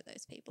speaking over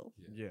those people.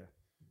 Yeah.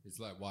 It's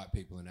like white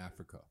people in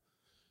Africa.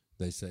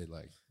 They say,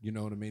 like, you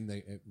know what I mean?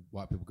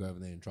 White people go over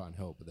there and try and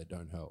help, but they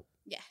don't help.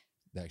 Yeah.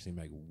 They actually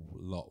make a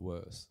lot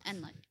worse.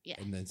 And like, yeah.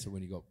 And then so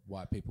when you got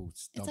white people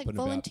stumping like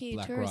about volunteer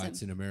black tourism.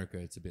 rights in America,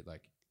 it's a bit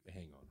like,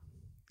 hang on.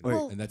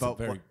 Well, and that's but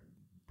very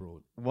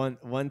broad.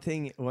 One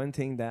thing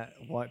that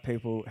white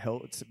people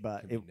helped,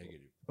 but Can be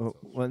negative.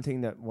 one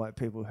thing that white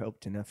people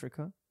helped in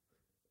Africa.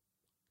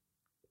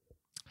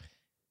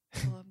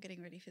 Oh, I'm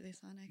getting ready for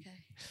this one.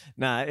 Okay.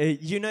 Nah,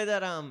 you know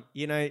that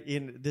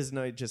there's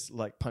no just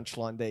like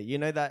punchline there. You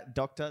know that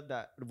doctor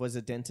that was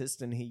a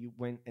dentist and he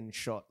went and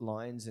shot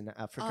lions in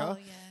Africa, Oh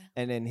yeah.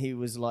 and then he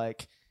was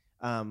like,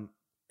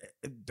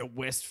 the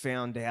West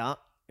found out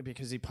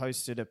because he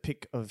posted a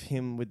pic of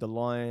him with the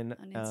lion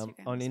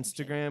on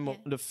Instagram or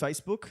the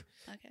Facebook,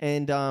 Okay.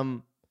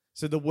 and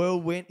so the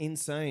world went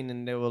insane,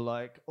 and they were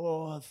like,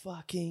 "Oh,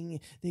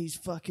 these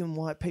fucking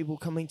white people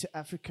coming to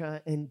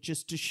Africa and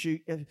just to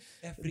shoot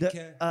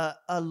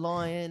a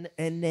lion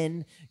and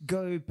then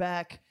go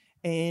back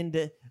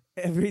and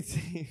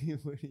everything."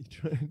 What are you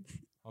trying?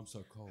 I'm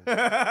so cold.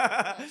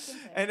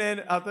 And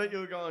then I thought you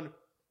were going.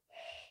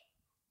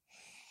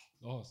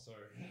 Oh,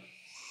 sorry.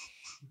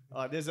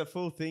 Oh, there's a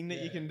full thing that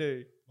you can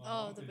do.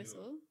 Oh, the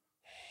whistle.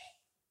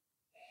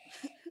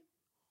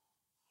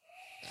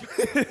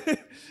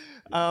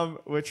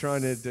 We're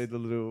trying to do the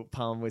little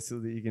palm whistle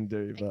that you can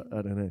do, but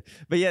I don't know.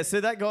 But yeah,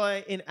 so that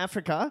guy in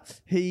Africa,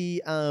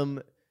 he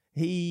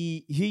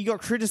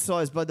got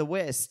criticized by the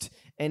West,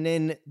 and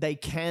then they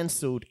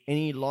cancelled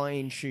any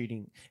lion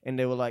shooting, and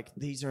they were like,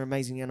 "These are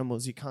amazing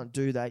animals. You can't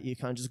do that. You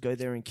can't just go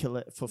there and kill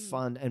it for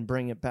fun and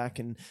bring it back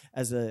and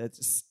as a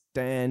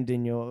stand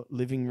in your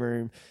living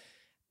room."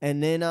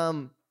 And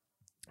then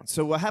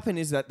so what happened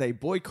is that they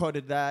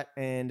boycotted that,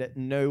 and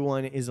no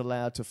one is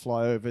allowed to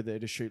fly over there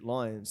to shoot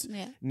lions.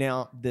 Yeah.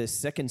 Now, the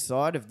second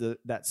side of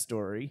that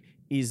story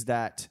is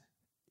that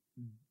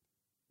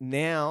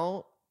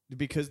now,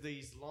 because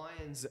these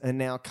lions are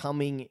now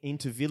coming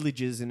into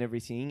villages and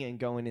everything and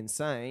going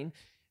insane,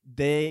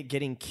 they're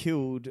getting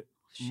killed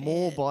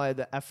more by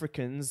the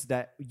Africans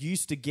that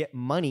used to get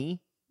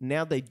money.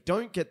 Now they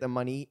don't get the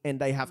money, and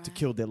they have to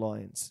kill their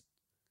lions.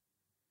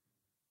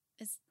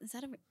 Is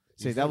that a...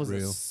 See, that was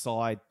a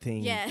side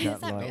thing. Yeah, is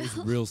that That was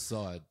real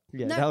side.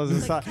 Yeah, No, that was a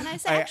like, side. can I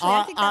say, actually,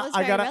 I think that was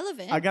very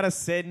relevant.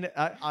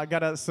 I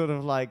gotta sort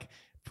of like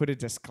put a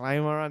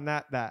disclaimer on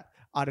that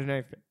I don't know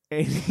if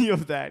any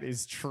of that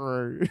is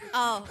true.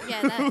 Oh,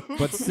 yeah. That.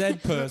 But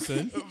said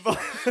person,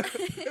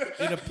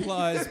 it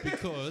applies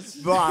because...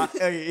 But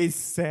it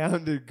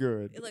sounded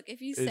good. Look,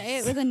 if you say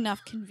it with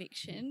enough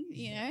conviction,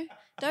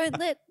 don't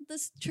let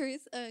this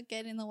truth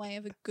get in the way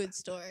of a good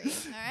story. All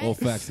right. All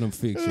facts, non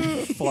fiction.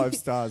 5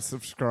 stars,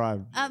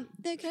 subscribe. Can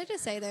I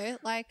just say though,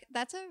 like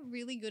that's a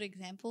really good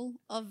example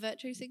of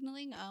virtue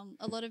signaling.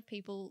 A lot of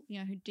people,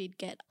 who did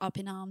get up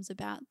in arms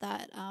about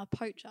that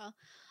poacher.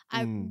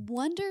 I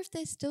wonder if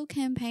they're still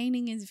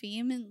campaigning as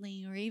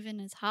vehemently, or even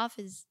as half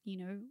as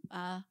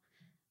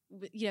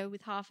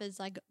with half as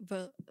like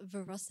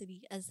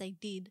veracity as they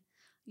did,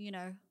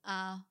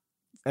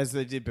 as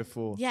they did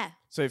before. Yeah.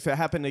 So if it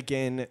happened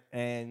again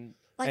and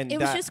it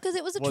was just because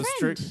it was a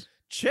trend.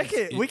 Check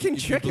it. We can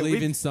check it. If you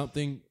believe in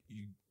something,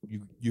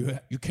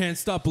 you can't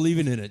stop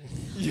believing in it.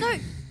 No,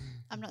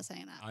 I'm not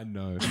saying that. I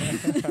know.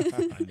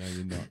 I know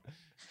you're not.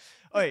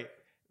 Wait,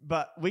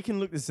 but we can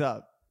look this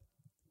up.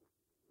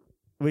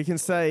 We can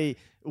say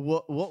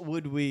what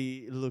would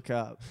we look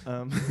up?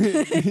 I'm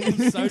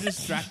so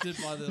distracted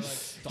by the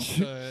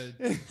doctor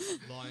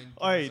line.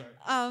 Wait,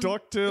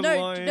 doctor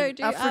lion,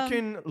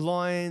 African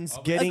lions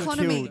getting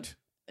killed.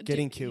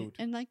 Getting killed.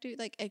 And do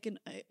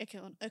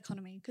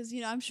economy, because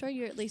I'm sure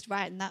you're at least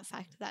right in that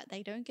fact that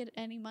they don't get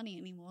any money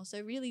anymore. So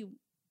really,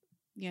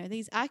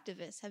 these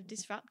activists have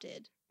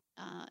disrupted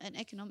an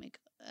economic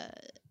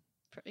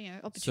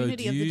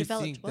opportunity of the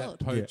developed world.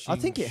 That poaching I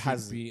think it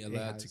has should be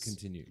allowed to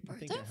continue. I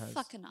think Don't it has.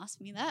 fucking ask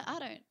me that. I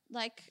don't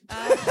like.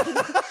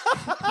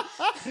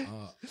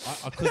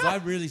 Because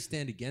I really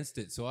stand against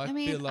it, so I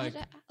feel like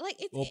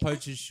it's all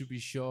poachers should be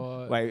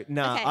shot. Wait,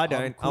 no, Okay. I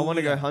don't. cool I want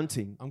to with go that.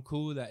 hunting. I'm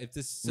cool with that. If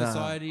the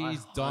society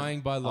is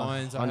dying by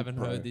lions, I hunt, haven't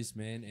bro. heard this,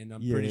 man, and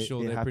I'm Yeah, pretty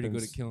sure it they're pretty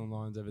good happens. at killing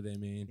lions over there,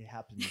 man. It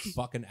happens.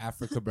 Fucking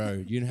Africa,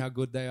 bro. You know how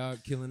good they are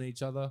at killing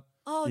each other?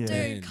 oh, Yeah. dude,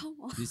 Man, come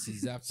on. This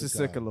is Africa. It's the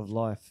circle of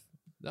life.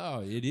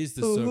 No, it is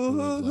the circle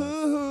of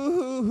life.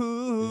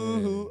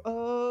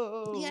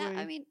 Yeah,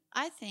 I mean,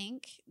 I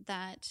think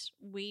that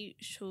we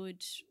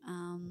should,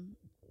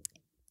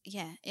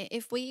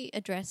 if we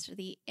address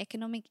the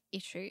economic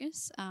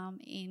issues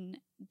in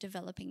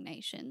developing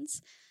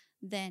nations,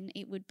 then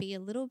it would be a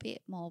little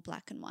bit more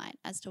black and white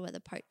as to whether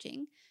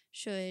poaching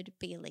should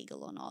be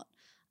illegal or not.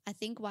 I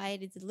think why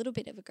it is a little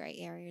bit of a grey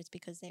area is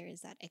because there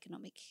is that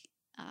economic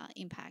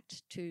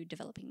impact to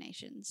developing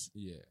nations.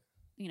 Yeah.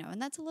 You know,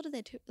 and that's a lot of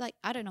their like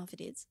I don't know if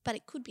it is, but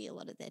it could be a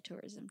lot of their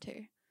tourism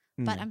too.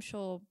 But I'm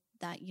sure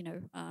that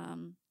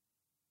in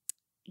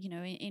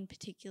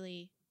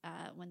particularly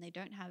when they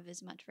don't have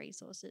as much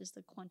resources,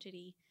 the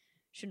quantity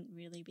shouldn't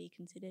really be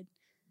considered.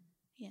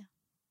 Yeah.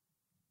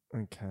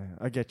 Okay,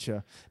 I get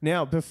you.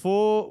 Now,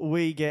 before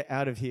we get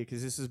out of here,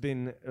 because this has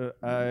been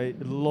a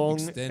long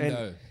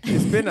Extendo.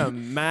 it's been a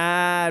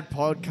mad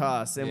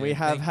podcast, and Yeah, we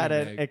have thank had you,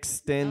 an Meg.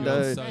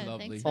 extendo. So Thanks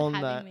lovely. for On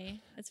having that.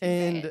 me. It's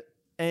been great.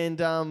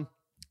 And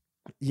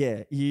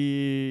yeah,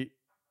 you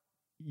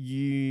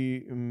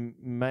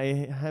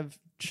may have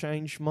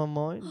changed my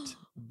mind,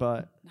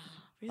 but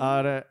Really?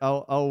 I don't.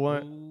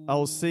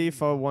 I'll see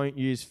if I won't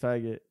use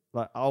faggot.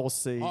 Like I'll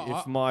see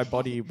if my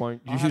body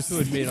won't I use. have to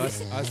admit,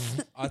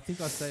 I think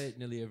I say it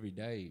nearly every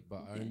day,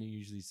 but I only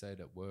usually say it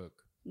at work.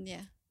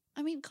 Yeah.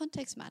 I mean,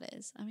 context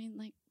matters. I mean,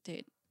 like,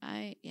 dude,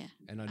 yeah.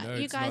 And I know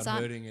you it's guys not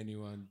aren't- hurting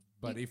anyone,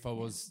 but if I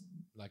was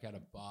like at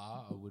a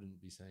bar, I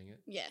wouldn't be saying it.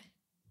 Yeah.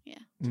 Yeah.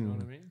 Do you know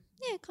what I mean?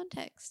 Yeah,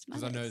 context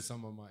Because matters. I know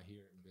someone might hear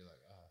it and be like,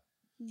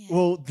 Yeah.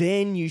 Well,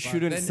 then you But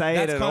shouldn't then say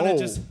it that's at kinda all.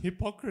 just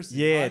hypocrisy.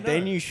 Yeah, I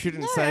then know. you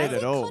shouldn't no, say I it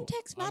think at all.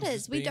 context I'm matters.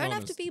 just We being don't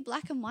have to honest. be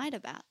black and white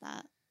about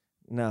that.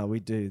 No, we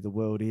do. The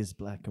world is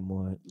black and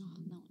white. Oh,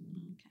 no.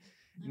 Okay.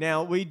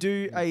 Now we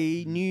do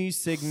a new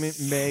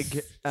segment,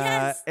 Meg,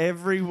 Yes!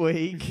 every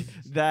week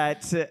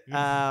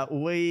that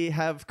we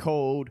have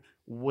called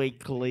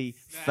Weekly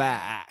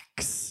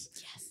Facts.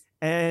 Yes.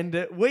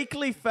 And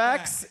Weekly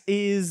Facts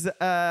is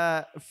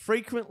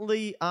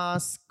frequently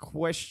asked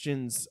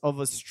questions of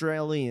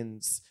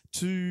Australians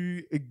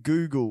to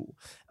Google.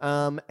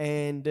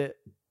 And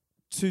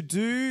to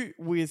do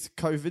with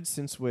COVID,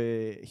 since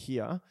we're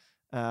here,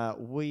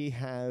 we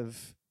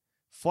have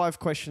 5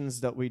 questions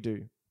that we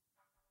do.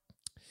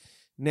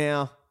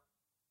 Now,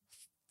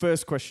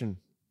 first question.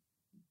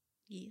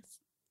 Yes.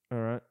 All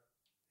right,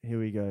 here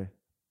we go.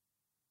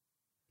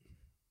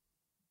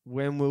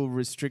 When will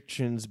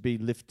restrictions be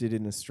lifted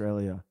in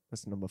Australia?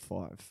 That's number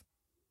 5. That's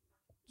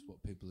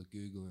what people are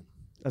Googling.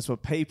 That's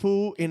what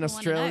people in People wanna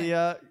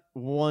Australia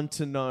want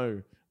to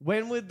know.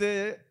 When would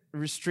the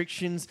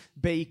restrictions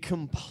be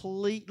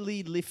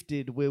completely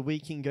lifted where we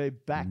can go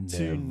back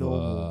to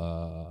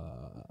normal?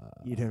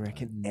 You don't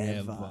reckon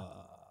ever?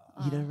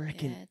 You don't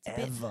reckon yeah, it's a bit-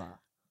 ever?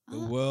 The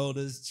world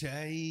has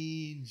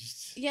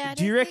changed. Yeah. I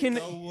Do you don't think-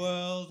 reckon- The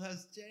world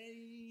has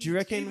changed. Do you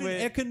reckon Even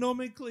we're-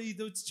 economically,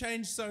 it's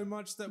changed so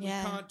much that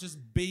Yeah. we can't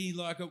just be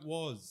like it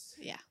was.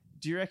 Yeah.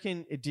 Do you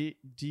reckon? Do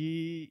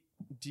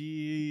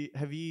you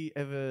have you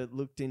ever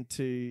looked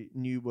into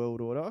New World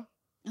Order?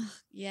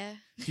 Yeah.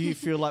 Do you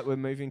feel like we're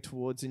moving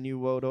towards a New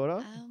World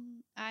Order?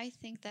 I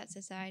think that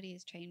society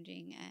is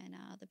changing and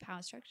the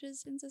power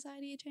structures in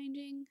society are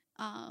changing.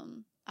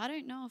 I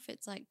don't know if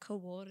it's like So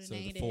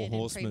coordinated the 4 and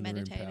horsemen are in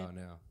premeditated. power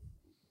now.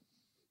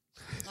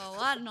 Oh,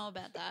 I don't know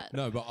about that.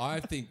 No, but I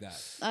think that.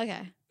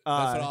 Okay.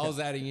 That's what I was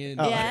adding in.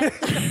 Yeah.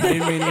 I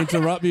didn't mean to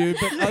interrupt you,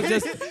 but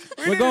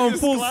we're going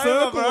full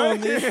circle on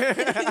this.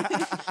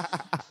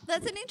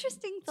 That's an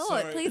interesting thought.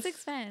 Sorry. Please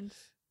expand.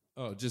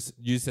 Oh, just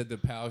you said the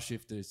power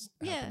shift is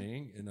Yeah.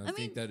 happening, and I I think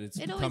mean, that it's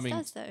it always becoming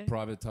does, though.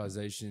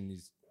 privatization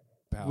is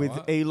power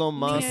With Elon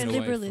Musk, Taken away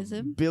from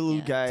Neoliberalism. Bill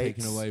Yeah. Gates,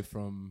 taken away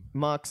from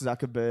Mark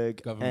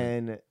Zuckerberg,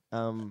 Government.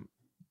 and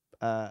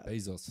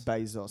Bezos.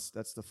 Bezos.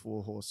 That's the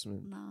 4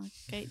 horsemen. No,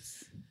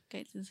 Gates.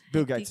 Gates is.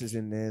 Bill hectic. Gates is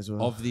in there as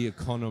well. Of the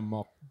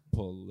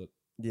economopolis.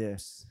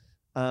 Yes.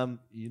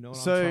 You know what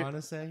So- I'm trying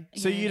to say?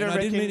 So Yeah. you And don't I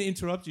reckon? didn't mean to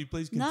interrupt you.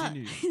 Please No.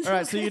 continue. All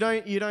right. So you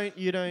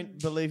don't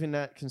believe in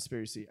that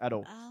conspiracy at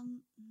all.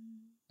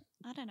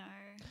 I don't know.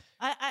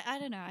 I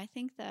don't know. I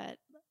think that,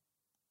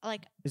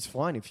 like, It's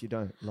fine if you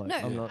don't. Like, No,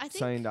 I'm I not think-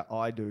 saying that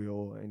I do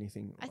or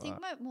anything. I think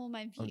like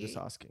my view. I'm just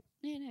asking.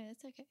 No,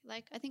 it's okay.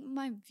 Like, I think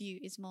my view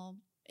is more.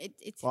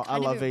 It's Well, I kind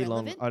of love Elon.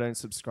 irrelevant. I don't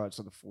subscribe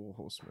to the 4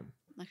 horsemen.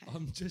 Okay.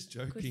 I'm just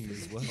joking for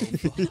as you.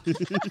 well.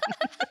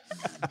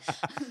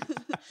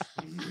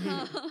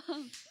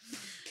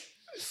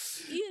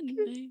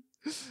 Ian,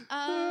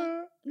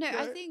 no,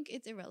 I think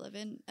it's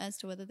irrelevant as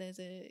to whether there's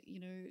a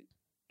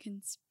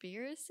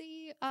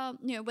conspiracy.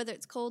 Whether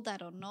it's called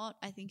that or not,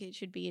 I think it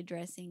should be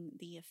addressing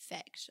the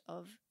effect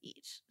of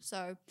it.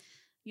 So,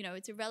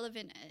 it's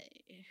irrelevant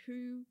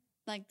who,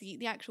 like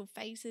the actual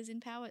faces in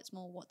power. It's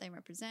more what they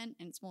represent,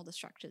 and it's more the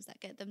structures that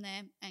get them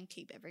there and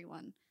keep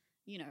everyone,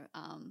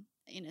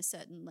 in a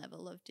certain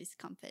level of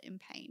discomfort and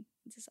pain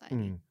in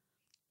society.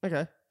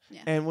 Okay.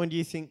 Yeah. And when do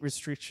you think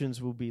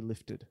restrictions will be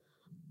lifted?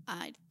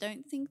 I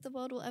don't think the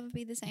world will ever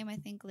be the same. I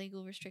think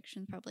legal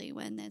restrictions probably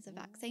when there's a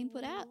vaccine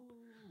put out.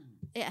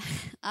 Yeah.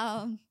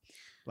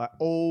 When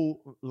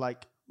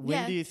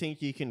Yeah. do you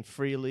think you can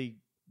freely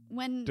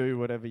When do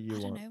whatever you I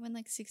don't want? know, when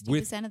like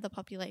 60% of the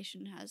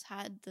population has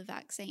had the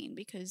vaccine,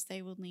 because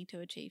they will need to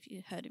achieve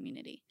herd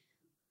immunity.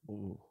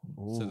 Ooh.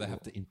 So they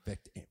have to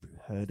infect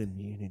everyone. herd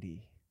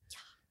immunity.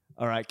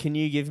 All right. Can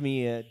you give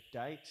me a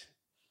date?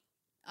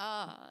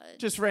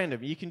 Just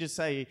random. You can just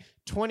say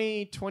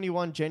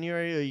 2021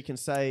 January, or you can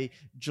say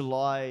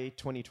July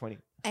 2020.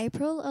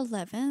 April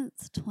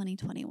 11th,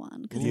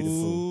 2021. 'cause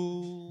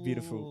Beautiful.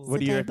 Beautiful. It's What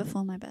the do you day reckon?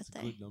 before my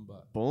birthday. Good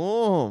number.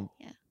 Boom.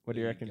 Yeah. What do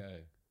you There reckon? go.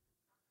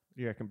 What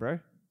do you reckon, bro?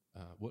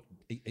 What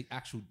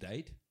actual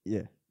date?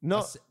 Yeah.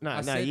 No,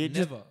 I no, said you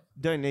just never.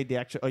 don't need the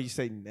actual. Oh, you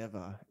say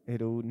never.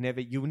 It'll never.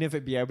 You'll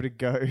never be able to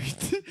go.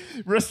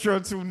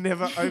 Restaurants will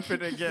never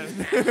open again.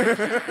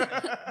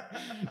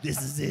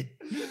 This is it.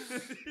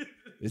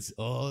 It's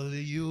all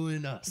you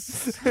and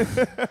us.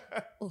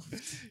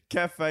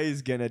 Cafe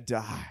is gonna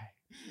die.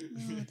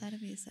 Oh,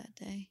 that'd be a sad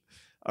day.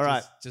 All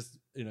right. Just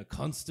in a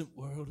constant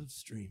world of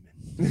streaming.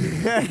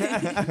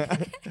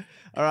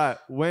 All right.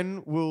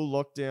 When will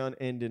lockdown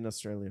end in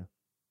Australia?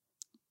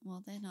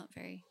 Well, they're not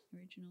very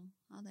original,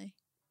 are they?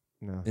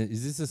 No.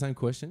 Is this the same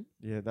question?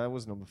 Yeah, that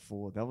was number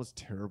 4. That was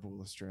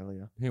terrible,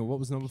 Australia. Here, what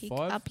was number Pick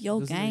 5? up your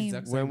Wasn't it the game.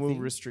 exact When same will thing?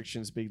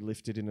 restrictions be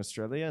lifted in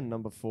Australia? And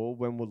number 4,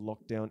 when will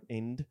lockdown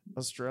end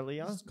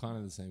Australia? It's kind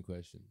of the same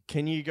question.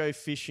 Can you go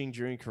fishing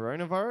during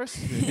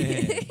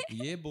coronavirus?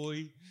 Yeah,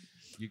 boy.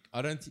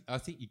 I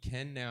think you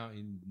can now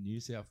in New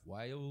South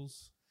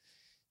Wales.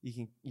 You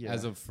can, yeah.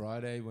 As of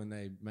Friday, when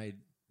they made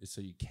it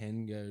so you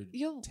can go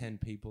You're 10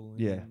 people.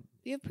 Yeah.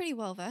 You're pretty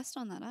well versed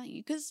on that, aren't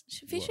you? Because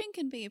fishing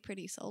can be a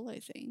pretty solo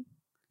thing.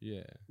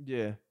 Yeah.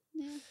 Yeah.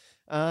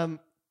 Yeah.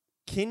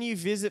 Can you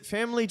visit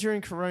family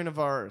during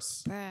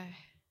coronavirus?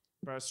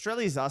 Bro,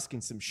 Australia's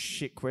asking some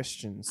shit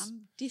questions.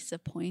 I'm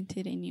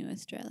disappointed in you,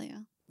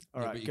 Australia.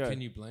 All right, but go.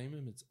 can you blame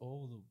them? It's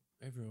all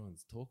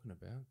everyone's talking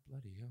about.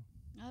 Bloody hell.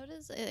 I would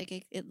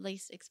at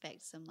least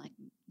expect some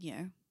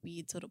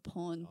weird sort of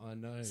porn I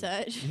know.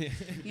 search, Yeah.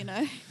 you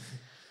know,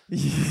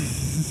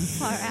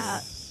 far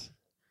out.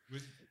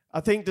 I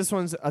think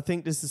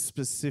this is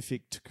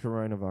specific to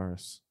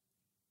coronavirus.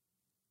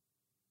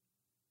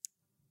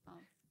 Oh.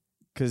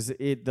 Because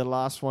the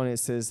last one, it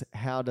says,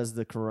 how does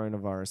the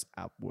coronavirus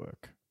app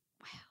work?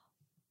 Wow.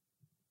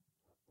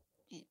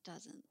 It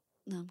doesn't.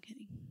 No, I'm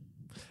kidding.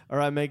 All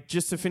right, Meg,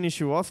 just to finish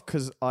you off,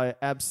 because I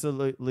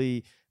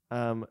absolutely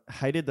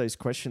hated those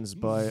questions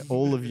by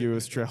all of you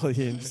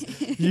Australians.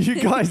 You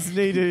guys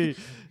need to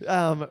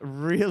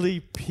really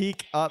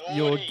pick up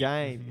your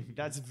game.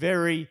 That's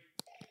very...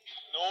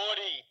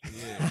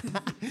 Yeah.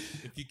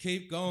 If you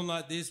keep going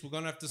like this, we're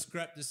going to have to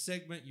scrap this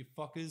segment, you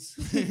fuckers.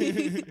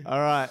 All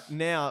right.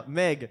 Now,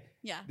 Meg,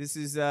 Yeah. this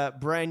is a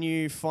brand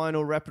new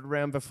final rapid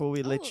round before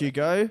we let you okay.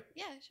 go.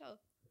 Yeah, sure.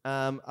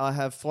 I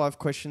have 5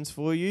 questions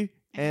for you.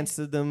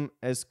 Answer them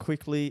as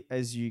quickly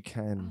as you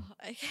can.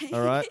 Oh, okay.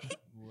 All right?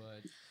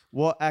 What?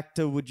 What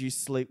actor would you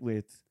sleep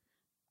with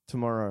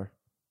tomorrow?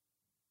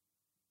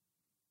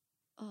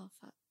 Oh,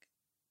 fuck.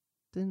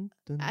 Dun,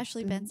 dun,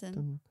 Ashley dun, Benson.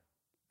 dun.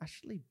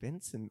 Ashley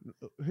Benson.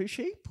 Who's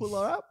she? Pull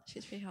her up.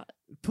 She's pretty hot.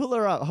 Pull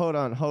her up. Hold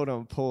on.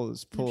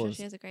 Pause. I'm sure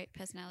she has a great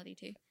personality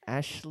too.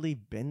 Ashley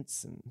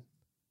Benson.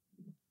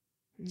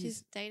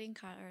 She's dating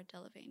Cara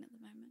Delevingne at the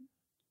moment.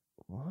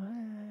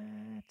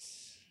 What?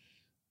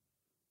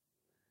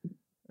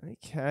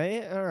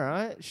 Okay, all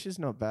right. She's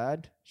not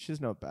bad.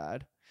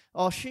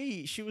 Oh,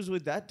 she was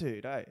with that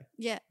dude, eh?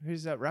 Yeah.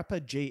 Who's that rapper?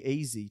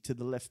 G-Eazy to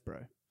the left,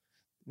 bro.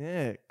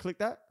 Yeah, click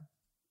that.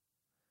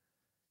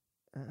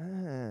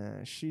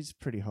 She's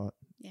pretty hot.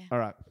 Yeah. All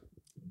right.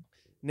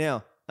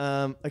 Now,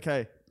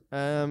 okay.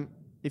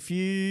 If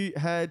you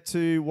had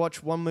to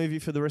watch one movie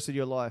for the rest of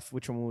your life,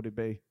 which one would it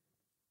be?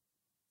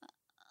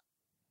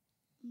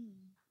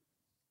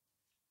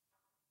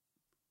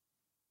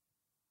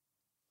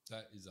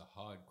 That is a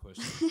hard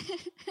question.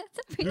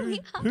 That's a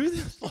really hard. Who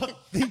the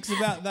fuck thinks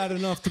about that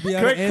enough to be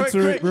able to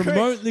answer it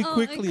remotely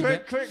quickly?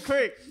 okay.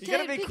 Quick. You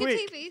Can gotta I be pick quick.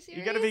 A TV series?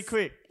 You gotta be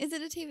quick. Is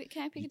it a TV?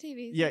 Can I pick a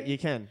TV? Yeah, series? you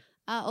can.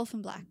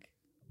 Orphan Black.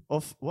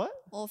 What?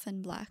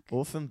 Orphan Black.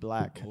 Orphan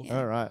Black. Orphan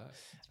All right.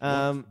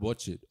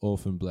 Watch it,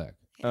 Orphan Black.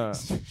 All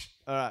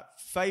right.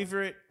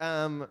 Favorite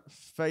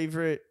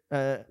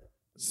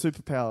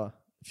superpower,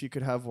 if you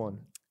could have one,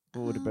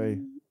 what would it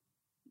be?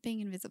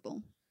 Being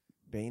invisible.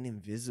 Being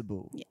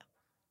invisible. Yeah.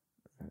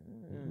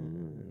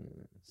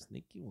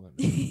 Sneaky one.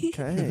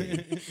 Okay.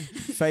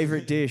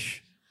 Favorite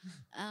dish.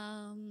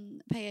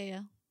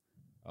 Paella.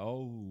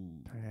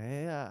 Oh.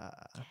 Yeah.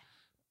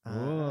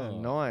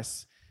 Whoa.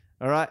 Nice.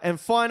 All right. And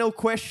final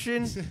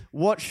question.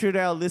 What should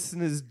our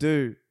listeners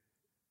do?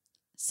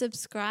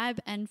 Subscribe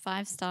and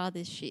 5-star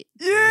this shit.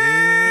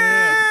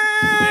 Yeah!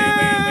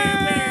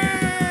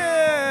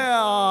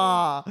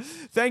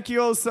 Thank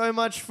you all so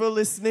much for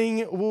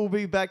listening. We'll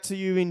be back to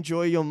you.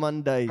 Enjoy your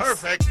Mondays.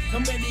 Perfect. How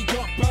many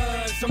got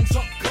buzz? I'm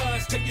top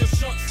class. Take your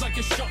shots like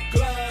a shot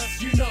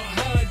glass. You not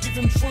heard. Give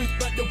him truth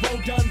like the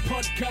Well Done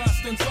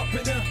podcast. On top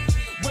of the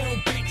well,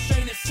 bitch,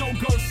 ain't it so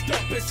gon'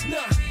 stop us?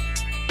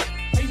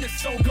 Nah. Ain't it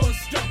so gon'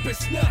 stop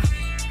us? Nah.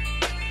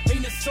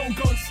 Ain't it so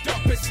gon'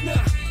 stop us?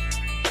 Nah.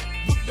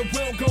 Look, the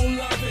world gon'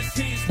 love us.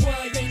 Here's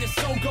why. Ain't it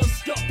so gon'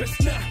 stop us?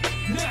 Nah.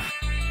 Nah.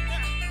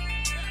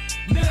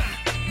 Nah.